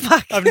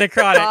Fuck. of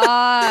necrotic.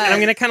 God. And I'm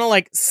gonna kind of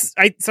like,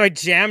 I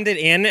jammed it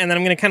in, and then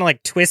I'm gonna kind of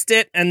like twist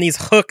it, and these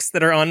hooks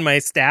that are on my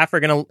staff are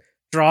gonna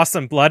draw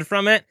some blood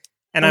from it,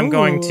 and I'm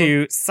going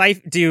to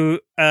do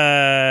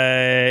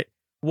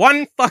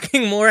 1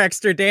 fucking more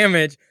extra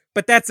damage,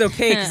 but that's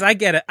okay because I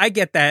get it. I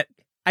get that.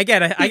 I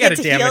get a get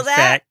to heal damage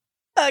that?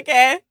 back.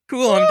 Okay.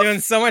 Cool. I'm doing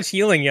so much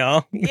healing,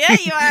 y'all. Yeah,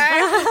 you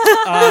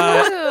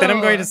are. Then I'm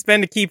going to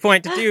spend a key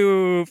point to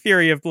do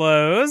Fury of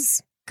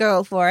Blows.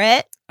 Go for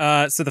it.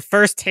 So the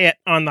first hit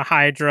on the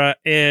Hydra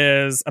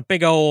is a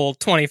big old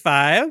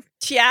 25,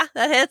 Yeah,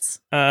 that hits.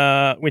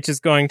 which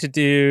is going to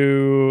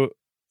do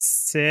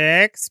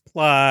 6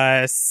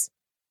 plus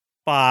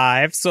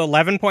 5, so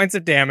 11 points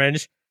of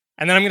damage.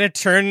 And then I'm going to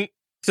turn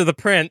to the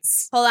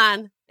prince. Hold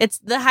on. It's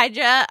the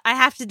Hydra. I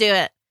have to do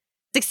it.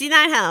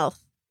 69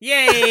 health.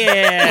 Yeah!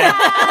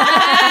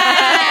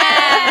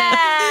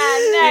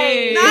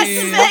 Nice. Not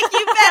to make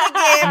you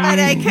metagame, but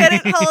I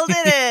couldn't hold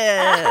it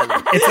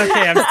in. It's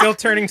okay. I'm still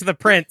turning to the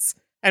prince.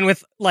 And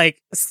with,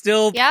 like,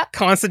 still Yep.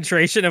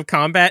 concentration of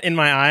combat in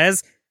my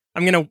eyes,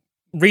 I'm going to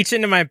reach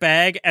into my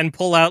bag and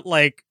pull out,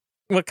 like,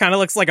 what kind of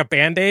looks like a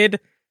Band-Aid.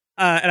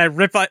 And I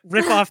rip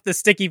off the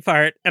sticky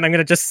part, and I'm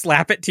going to just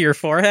slap it to your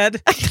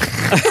forehead.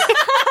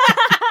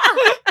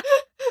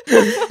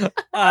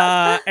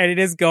 And it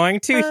is going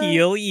to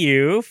heal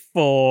you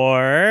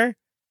for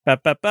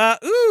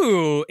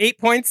 8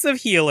 points of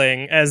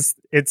healing as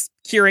it's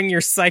curing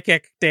your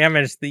psychic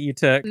damage that you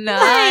took.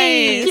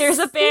 Nice. Here's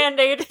a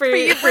band-aid for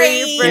your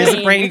brain. brain. Here's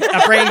a brain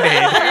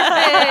band.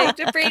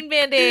 Perfect. A brain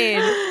band-aid.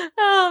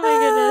 Oh my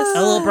goodness.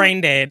 A little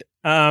brain aid.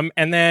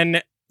 And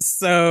then,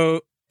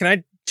 so can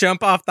I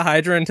jump off the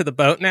Hydra into the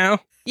boat now?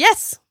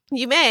 Yes,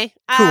 you may.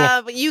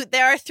 Cool.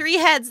 There are 3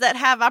 heads that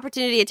have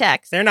opportunity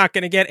attacks. They're not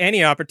going to get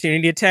any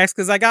opportunity attacks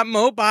because I got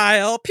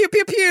mobile. Pew,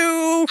 pew,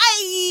 pew.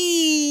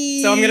 Aye.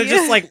 So I'm going to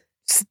just, like,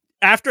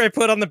 after I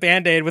put on the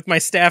Band-Aid with my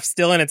staff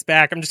still in its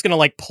back, I'm just going to,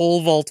 like,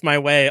 pole vault my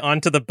way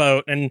onto the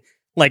boat and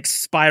like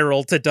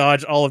spiral to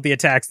dodge all of the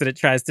attacks that it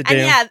tries to do.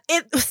 And yeah,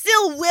 it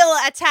still will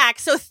attack.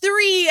 So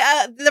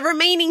the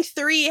remaining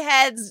 3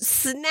 heads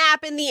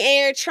snap in the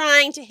air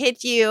trying to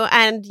hit you,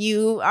 and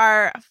you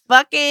are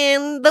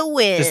fucking the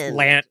wind. Just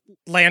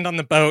land on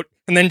the boat,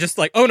 and then just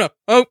like, oh no,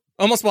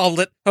 almost wobbled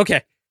it.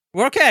 Okay,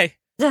 we're okay.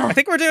 I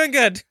think we're doing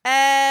good.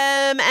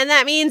 And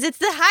that means it's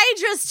the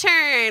Hydra's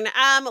turn.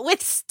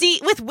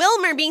 With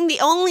Wilmer being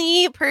the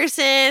only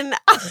person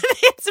on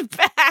its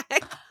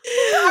back.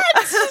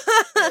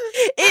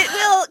 It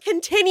will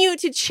continue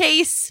to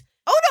chase.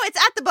 Oh no, it's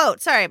at the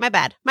boat. Sorry, my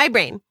bad. My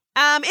brain.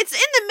 It's in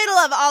the middle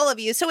of all of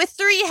you. So with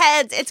 3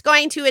 heads, it's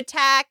going to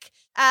attack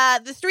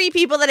the 3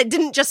 people that it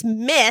didn't just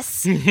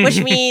miss,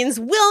 which means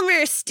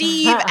Wilmer,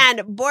 Steve,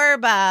 and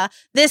Borba.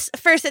 This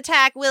first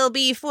attack will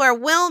be for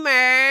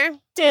Wilmer.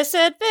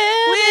 Disadvantage.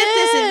 With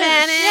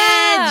disadvantage.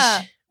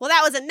 Yeah. Well,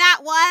 that was a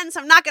nat 1, so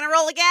I'm not going to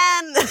roll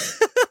again.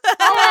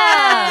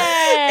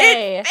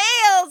 Hey. It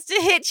fails to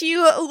hit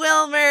you,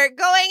 Wilmer.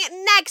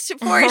 Going next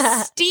for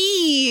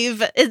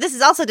Steve. This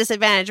is also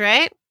disadvantage,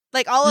 right?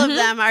 Like all of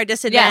them are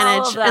disadvantage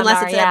all of them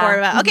unless are, it's yeah. a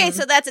Borba. Okay,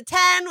 so that's a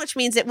 10, which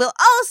means it will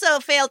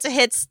also fail to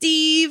hit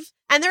Steve.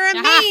 And the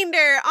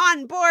remainder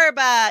on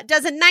Borba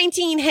does a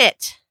 19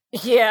 hit.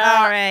 Yeah.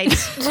 All right.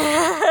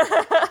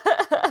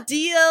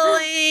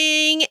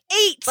 Dealing 8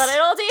 But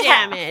it'll do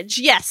half. damage.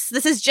 Yes,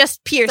 this is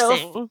just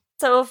piercing.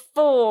 So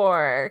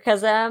 4,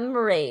 because I'm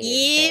raging.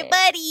 Yeah,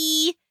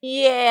 buddy.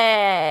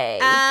 Yay.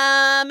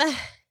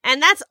 And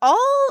that's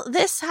all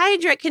this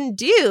Hydra can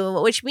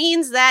do, which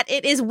means that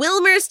it is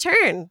Wilmer's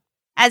turn,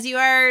 as you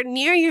are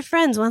near your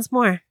friends once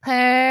more.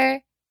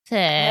 Perfect.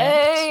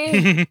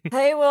 Hey.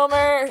 Hey,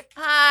 Wilmer.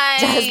 Hi.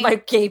 Has my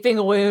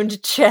gaping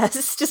wound chest.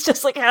 It's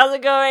just like, how's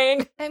it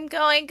going? I'm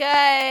going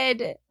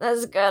good.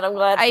 That's good. I'm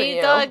glad Are for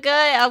you going good?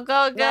 I'm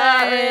going good.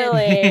 Not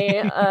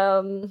really.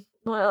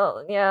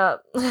 Well, yeah.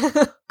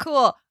 This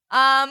Cool.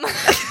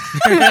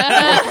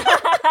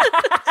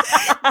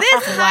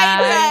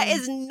 Hydra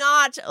is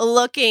not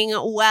looking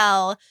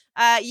well.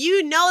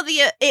 You know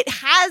it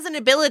has an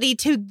ability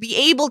to be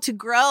able to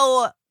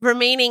grow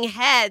remaining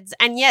heads,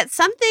 and yet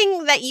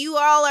something that you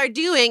all are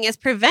doing is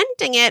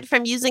preventing it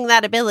from using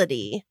that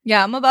ability.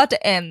 Yeah, I'm about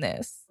to end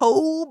this.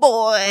 Oh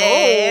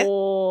boy.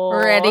 Oh.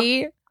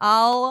 Ready?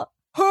 All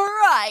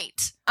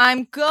right.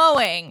 I'm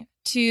going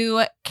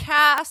to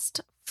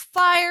cast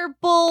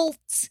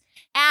Firebolt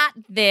at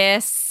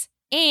this,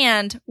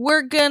 and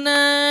we're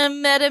gonna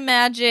meta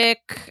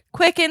magic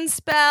quicken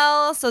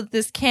spell, so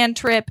this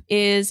cantrip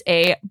is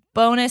a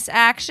bonus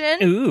action.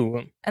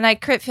 Ooh. And I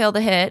crit fail to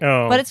hit,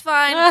 Oh. but it's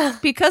fine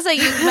because I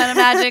use meta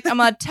magic. I'm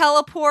gonna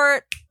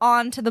teleport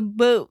onto the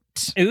boat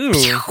Ooh.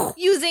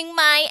 using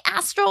my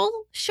astral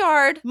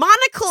shard.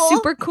 Monocle.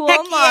 Super cool Heck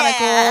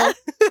monocle. yeah.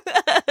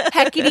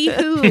 Heckity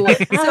hoo.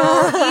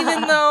 So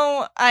even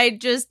though I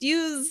just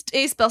used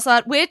a spell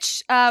slot,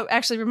 which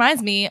actually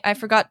reminds me, I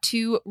forgot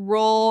to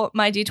roll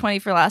my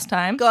d20 for last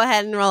time. Go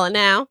ahead and roll it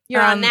now.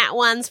 You're on nat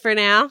 1s for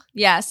now.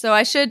 Yeah, so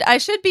I should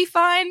be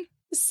fine.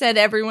 Said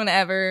everyone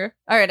ever.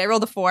 All right, I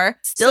rolled a 4.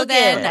 Still so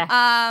then,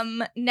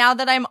 good. now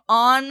that I'm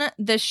on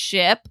the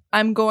ship,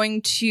 I'm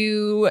going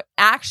to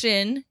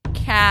action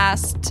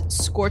cast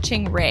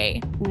Scorching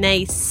Ray.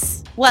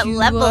 Nice. What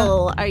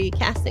level are you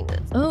casting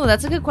this? Oh,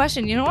 that's a good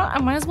question. You know what? I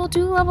might as well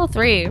do level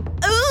 3. Ooh,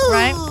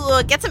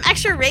 Right. Get some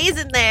extra rays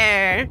in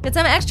there. Get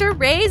some extra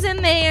rays in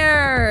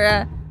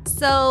there.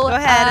 So Go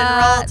ahead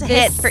and roll to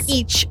hit this- for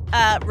each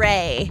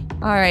ray.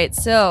 All right,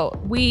 so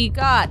we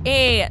got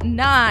a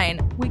 9.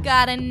 We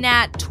got a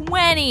nat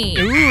 20.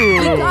 Ooh.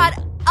 We got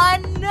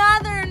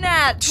another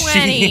nat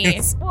 20.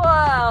 Jeez.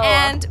 Whoa.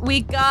 And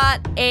we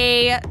got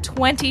a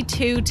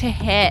 22 to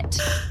hit.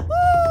 Woo!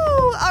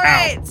 All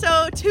right,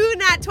 so 2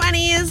 nat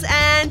 20s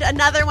and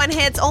another one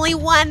hits. Only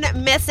 1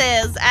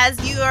 misses as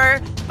your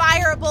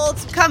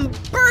firebolts come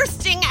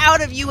bursting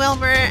out of you,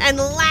 Wilmer, and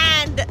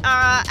land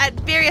at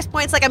various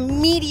points like a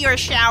meteor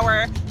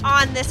shower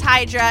on this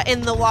Hydra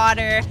in the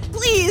water.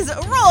 Please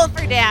roll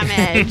for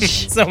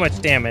damage. So much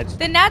damage.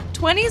 The nat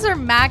 20s are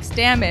max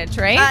damage,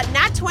 right?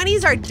 Nat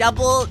 20s are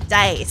double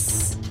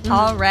dice.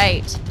 All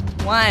right.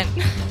 1,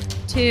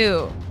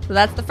 2. So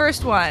that's the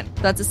first one.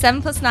 So that's a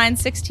 7 plus 9,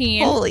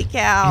 16. Holy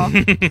cow.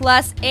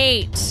 Plus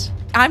 8.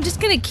 I'm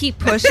just going to keep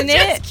pushing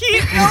it.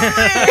 Keep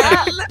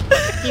going.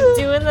 Keep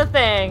doing the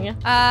thing.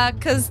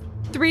 Because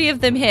 3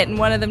 of them hit and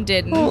 1 of them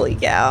didn't. Holy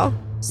cow.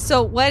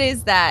 So what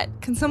is that?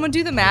 Can someone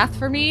do the math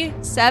for me?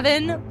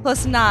 7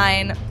 plus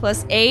 9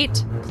 plus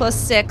 8 plus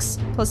 6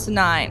 plus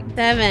 9.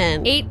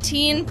 7.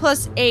 18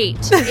 plus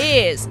 8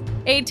 is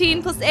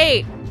 18 plus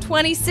 8,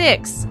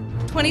 26.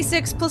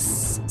 26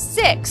 plus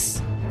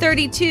 6,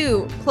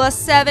 32 plus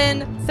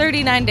 7,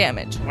 39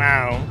 damage.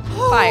 Wow.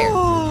 Fire.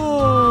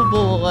 Oh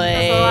boy.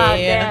 That's a lot of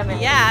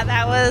damage. Yeah,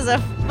 that was a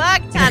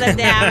fuck ton of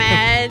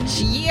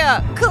damage.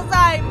 Yeah, because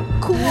I'm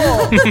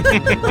cool.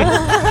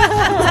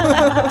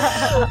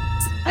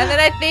 And then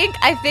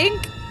I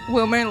think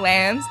Wilmer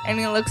lands and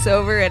he looks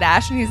over at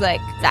Ash and he's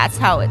like, that's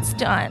how it's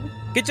done.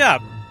 Good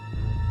job.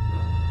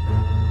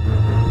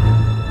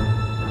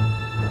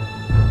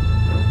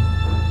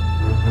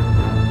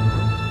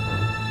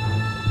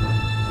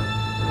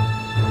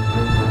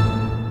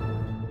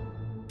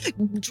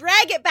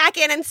 drag it back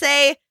in and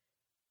say,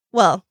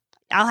 well,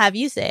 I'll have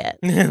you say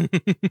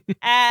it.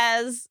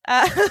 As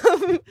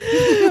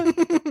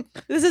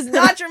this is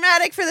not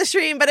dramatic for the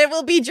stream, but it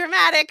will be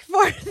dramatic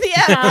for the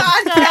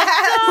podcast.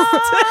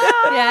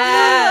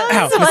 Yeah.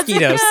 Ow, What's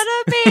mosquitoes. it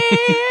gonna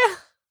be?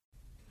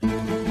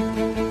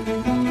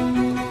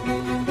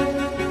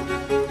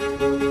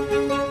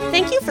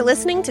 Thank you for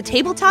listening to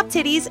Tabletop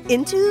Titties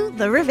Into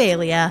the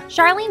Revelia.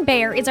 Charlene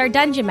Bayer is our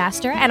Dungeon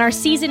Master, and our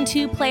Season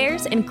 2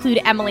 players include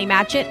Emily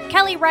Matchett,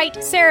 Kelly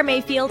Wright, Sarah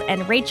Mayfield,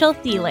 and Rachel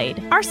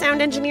Thielade. Our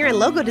sound engineer and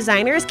logo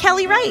designer is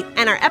Kelly Wright,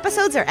 and our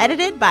episodes are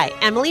edited by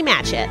Emily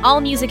Matchett.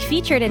 All music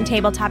featured in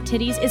Tabletop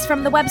Titties is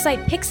from the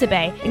website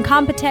Pixabay and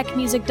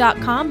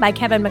Compotechmusic.com by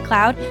Kevin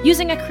MacLeod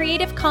using a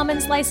Creative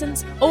Commons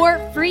license or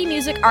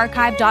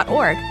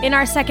freemusicarchive.org. In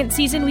our second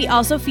season, we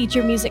also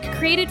feature music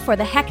created for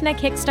the Heckna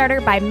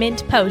Kickstarter by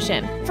Mint Potion.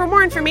 For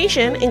more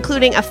information,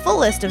 including a full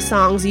list of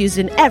songs used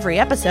in every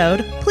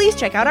episode, please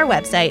check out our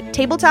website,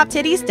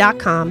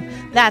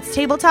 tabletoptitties.com. That's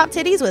Tabletop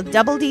Titties with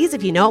double D's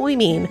if you know what we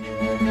mean.